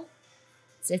angel,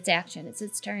 it's its action, it's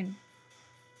its turn.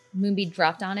 Moonbeam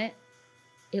dropped on it.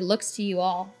 It looks to you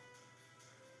all.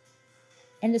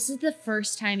 And this is the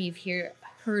first time you've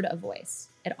heard a voice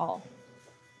at all.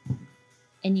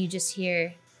 And you just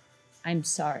hear, I'm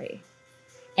sorry.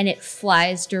 And it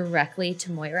flies directly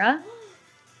to Moira.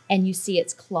 And you see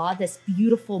its claw, this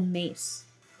beautiful mace,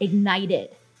 ignited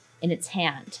in its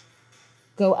hand,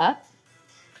 go up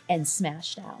and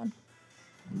smash down.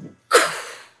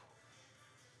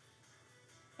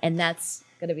 And that's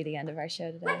going to be the end of our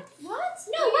show today. What?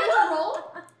 No, you have to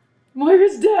roll.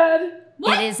 Moira's dead.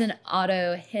 It is an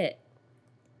auto hit.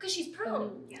 Because she's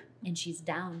prone. And she's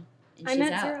down. And I'm she's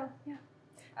at out. 0. Yeah.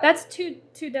 That's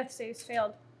two death saves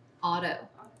failed. Auto.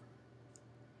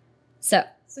 So,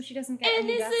 So she doesn't get And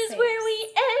any this death is saves. where we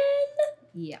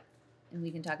end. yeah. And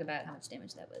we can talk about how much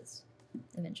damage that was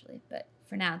eventually. But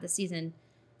for now, the season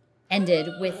ended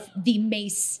with the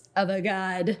mace of a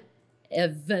god,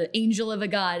 of the angel of a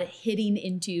god hitting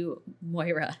into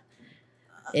Moira.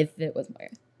 If it was Moira.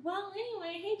 Well,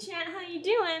 anyway, hey Chat, how you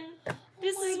doing?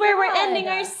 This is where we're ending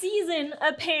our season,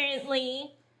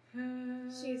 apparently.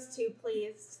 She's too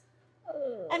pleased.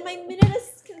 And my minute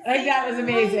is I think that was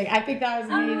amazing. I think that was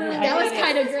amazing. That was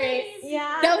kind of great.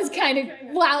 Yeah. That was kind of,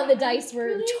 wow, the dice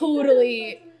were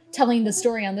totally telling the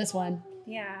story on this one.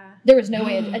 Yeah. There was no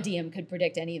way a DM could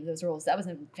predict any of those rolls. That was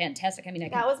fantastic. I mean,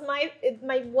 That was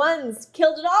my ones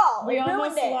killed it all. We It ruined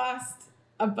almost it. lost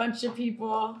a bunch of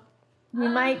people. We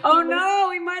might. Oh no,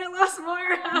 we might have lost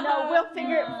Moira. No, we'll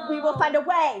figure. We will find a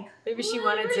way. Maybe she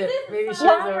wanted to. Maybe she was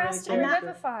Long over rest the and character.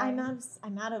 revivify.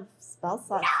 I'm out of spell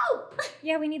slots.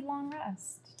 Yeah, we need long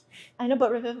rest. I know, but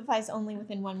revivify is only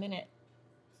within 1 minute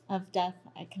of death.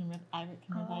 I can revive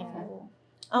her.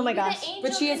 Oh my gosh.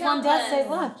 But she has one death save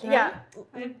left, right? Yeah.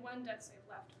 I have one death save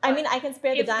left. I mean, I can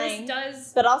spare the If dying, this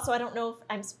does but also I don't know if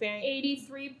I'm sparing.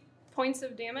 83 points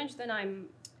of damage, then I'm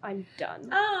done.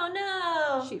 Oh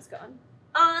no. She's gone.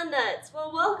 Ah, nuts.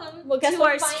 Well, welcome Well, guess to we'll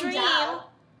our find stream. out.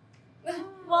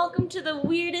 Welcome to the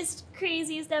weirdest,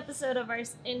 craziest episode of our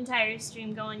entire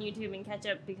stream. Go on YouTube and catch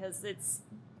up because it's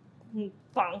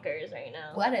bonkers right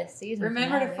now. what a season.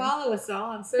 Remember to follow us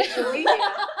all on social media.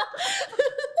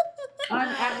 I'm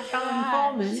at Kellen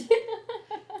Coleman.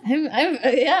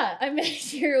 I'm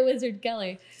Hero Wizard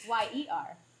Kelly.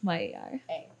 Y-E-R. Y-E-R.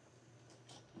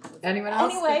 Anyone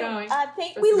else? Keep Anyway, going. we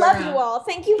Let's go love around. you all.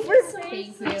 Thank you for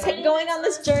going on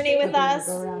this journey with us.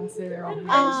 Go around and say their own.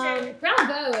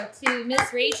 Bravo to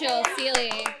Miss Rachel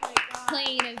Seeley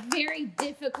playing a very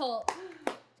difficult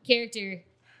character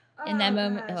in that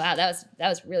moment. Oh, wow, that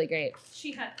was really great.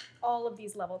 She had all of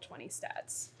these level 20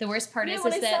 stats. The worst part Yeah, is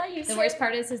when I saw that you the worst say-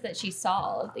 part is that she saw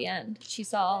all at the end. She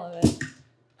saw all of it.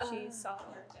 She saw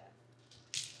her death.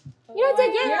 You're not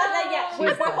dead yet. You're not dead yet. We're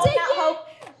She's dead. holding out hope.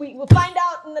 We will find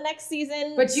out in the next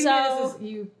season. But you so knew this is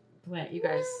you plant. You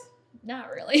guys. Not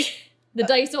really. The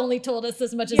dice only told us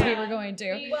as much as we Yeah. were going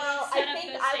to. well, set I up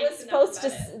think the I was stakes supposed to.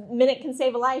 enough about Minute can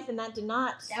save a life, and that did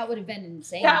not. That would have been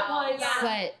insane. That was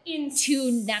But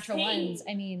insane. 2 natural ones.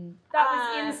 I mean, That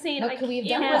was insane. what I could we have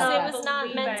can't done? It was not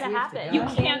believe meant to it. happen. You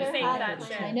Yeah. can't fake that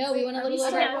shit. I know we went a little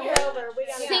Okay, over. we're over. We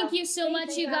gotta Thank go. you so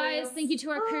much, you guys. Thank you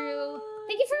to our crew.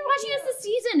 Thank you for watching us this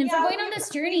season and for going on this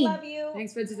journey. We love you.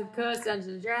 Thanks, Princess of Coast, Dungeons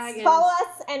and Dragons. Follow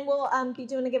us, and we'll be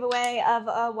doing a giveaway of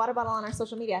a water bottle on our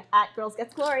social media at Girls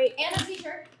Gets Glory. And a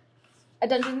t-shirt. A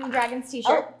Dungeons and Dragons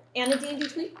t-shirt. Oh, and a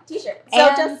D&D t-shirt.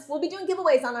 So we'll be doing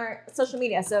giveaways on our social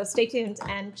media, so stay tuned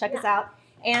and check us out.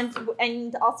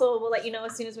 And also we'll let you know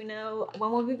as soon as we know when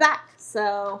we'll be back.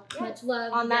 So much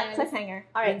love on that cliffhanger.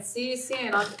 All right. And see you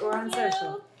soon or on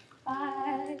social.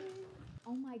 Bye.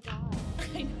 Oh my god.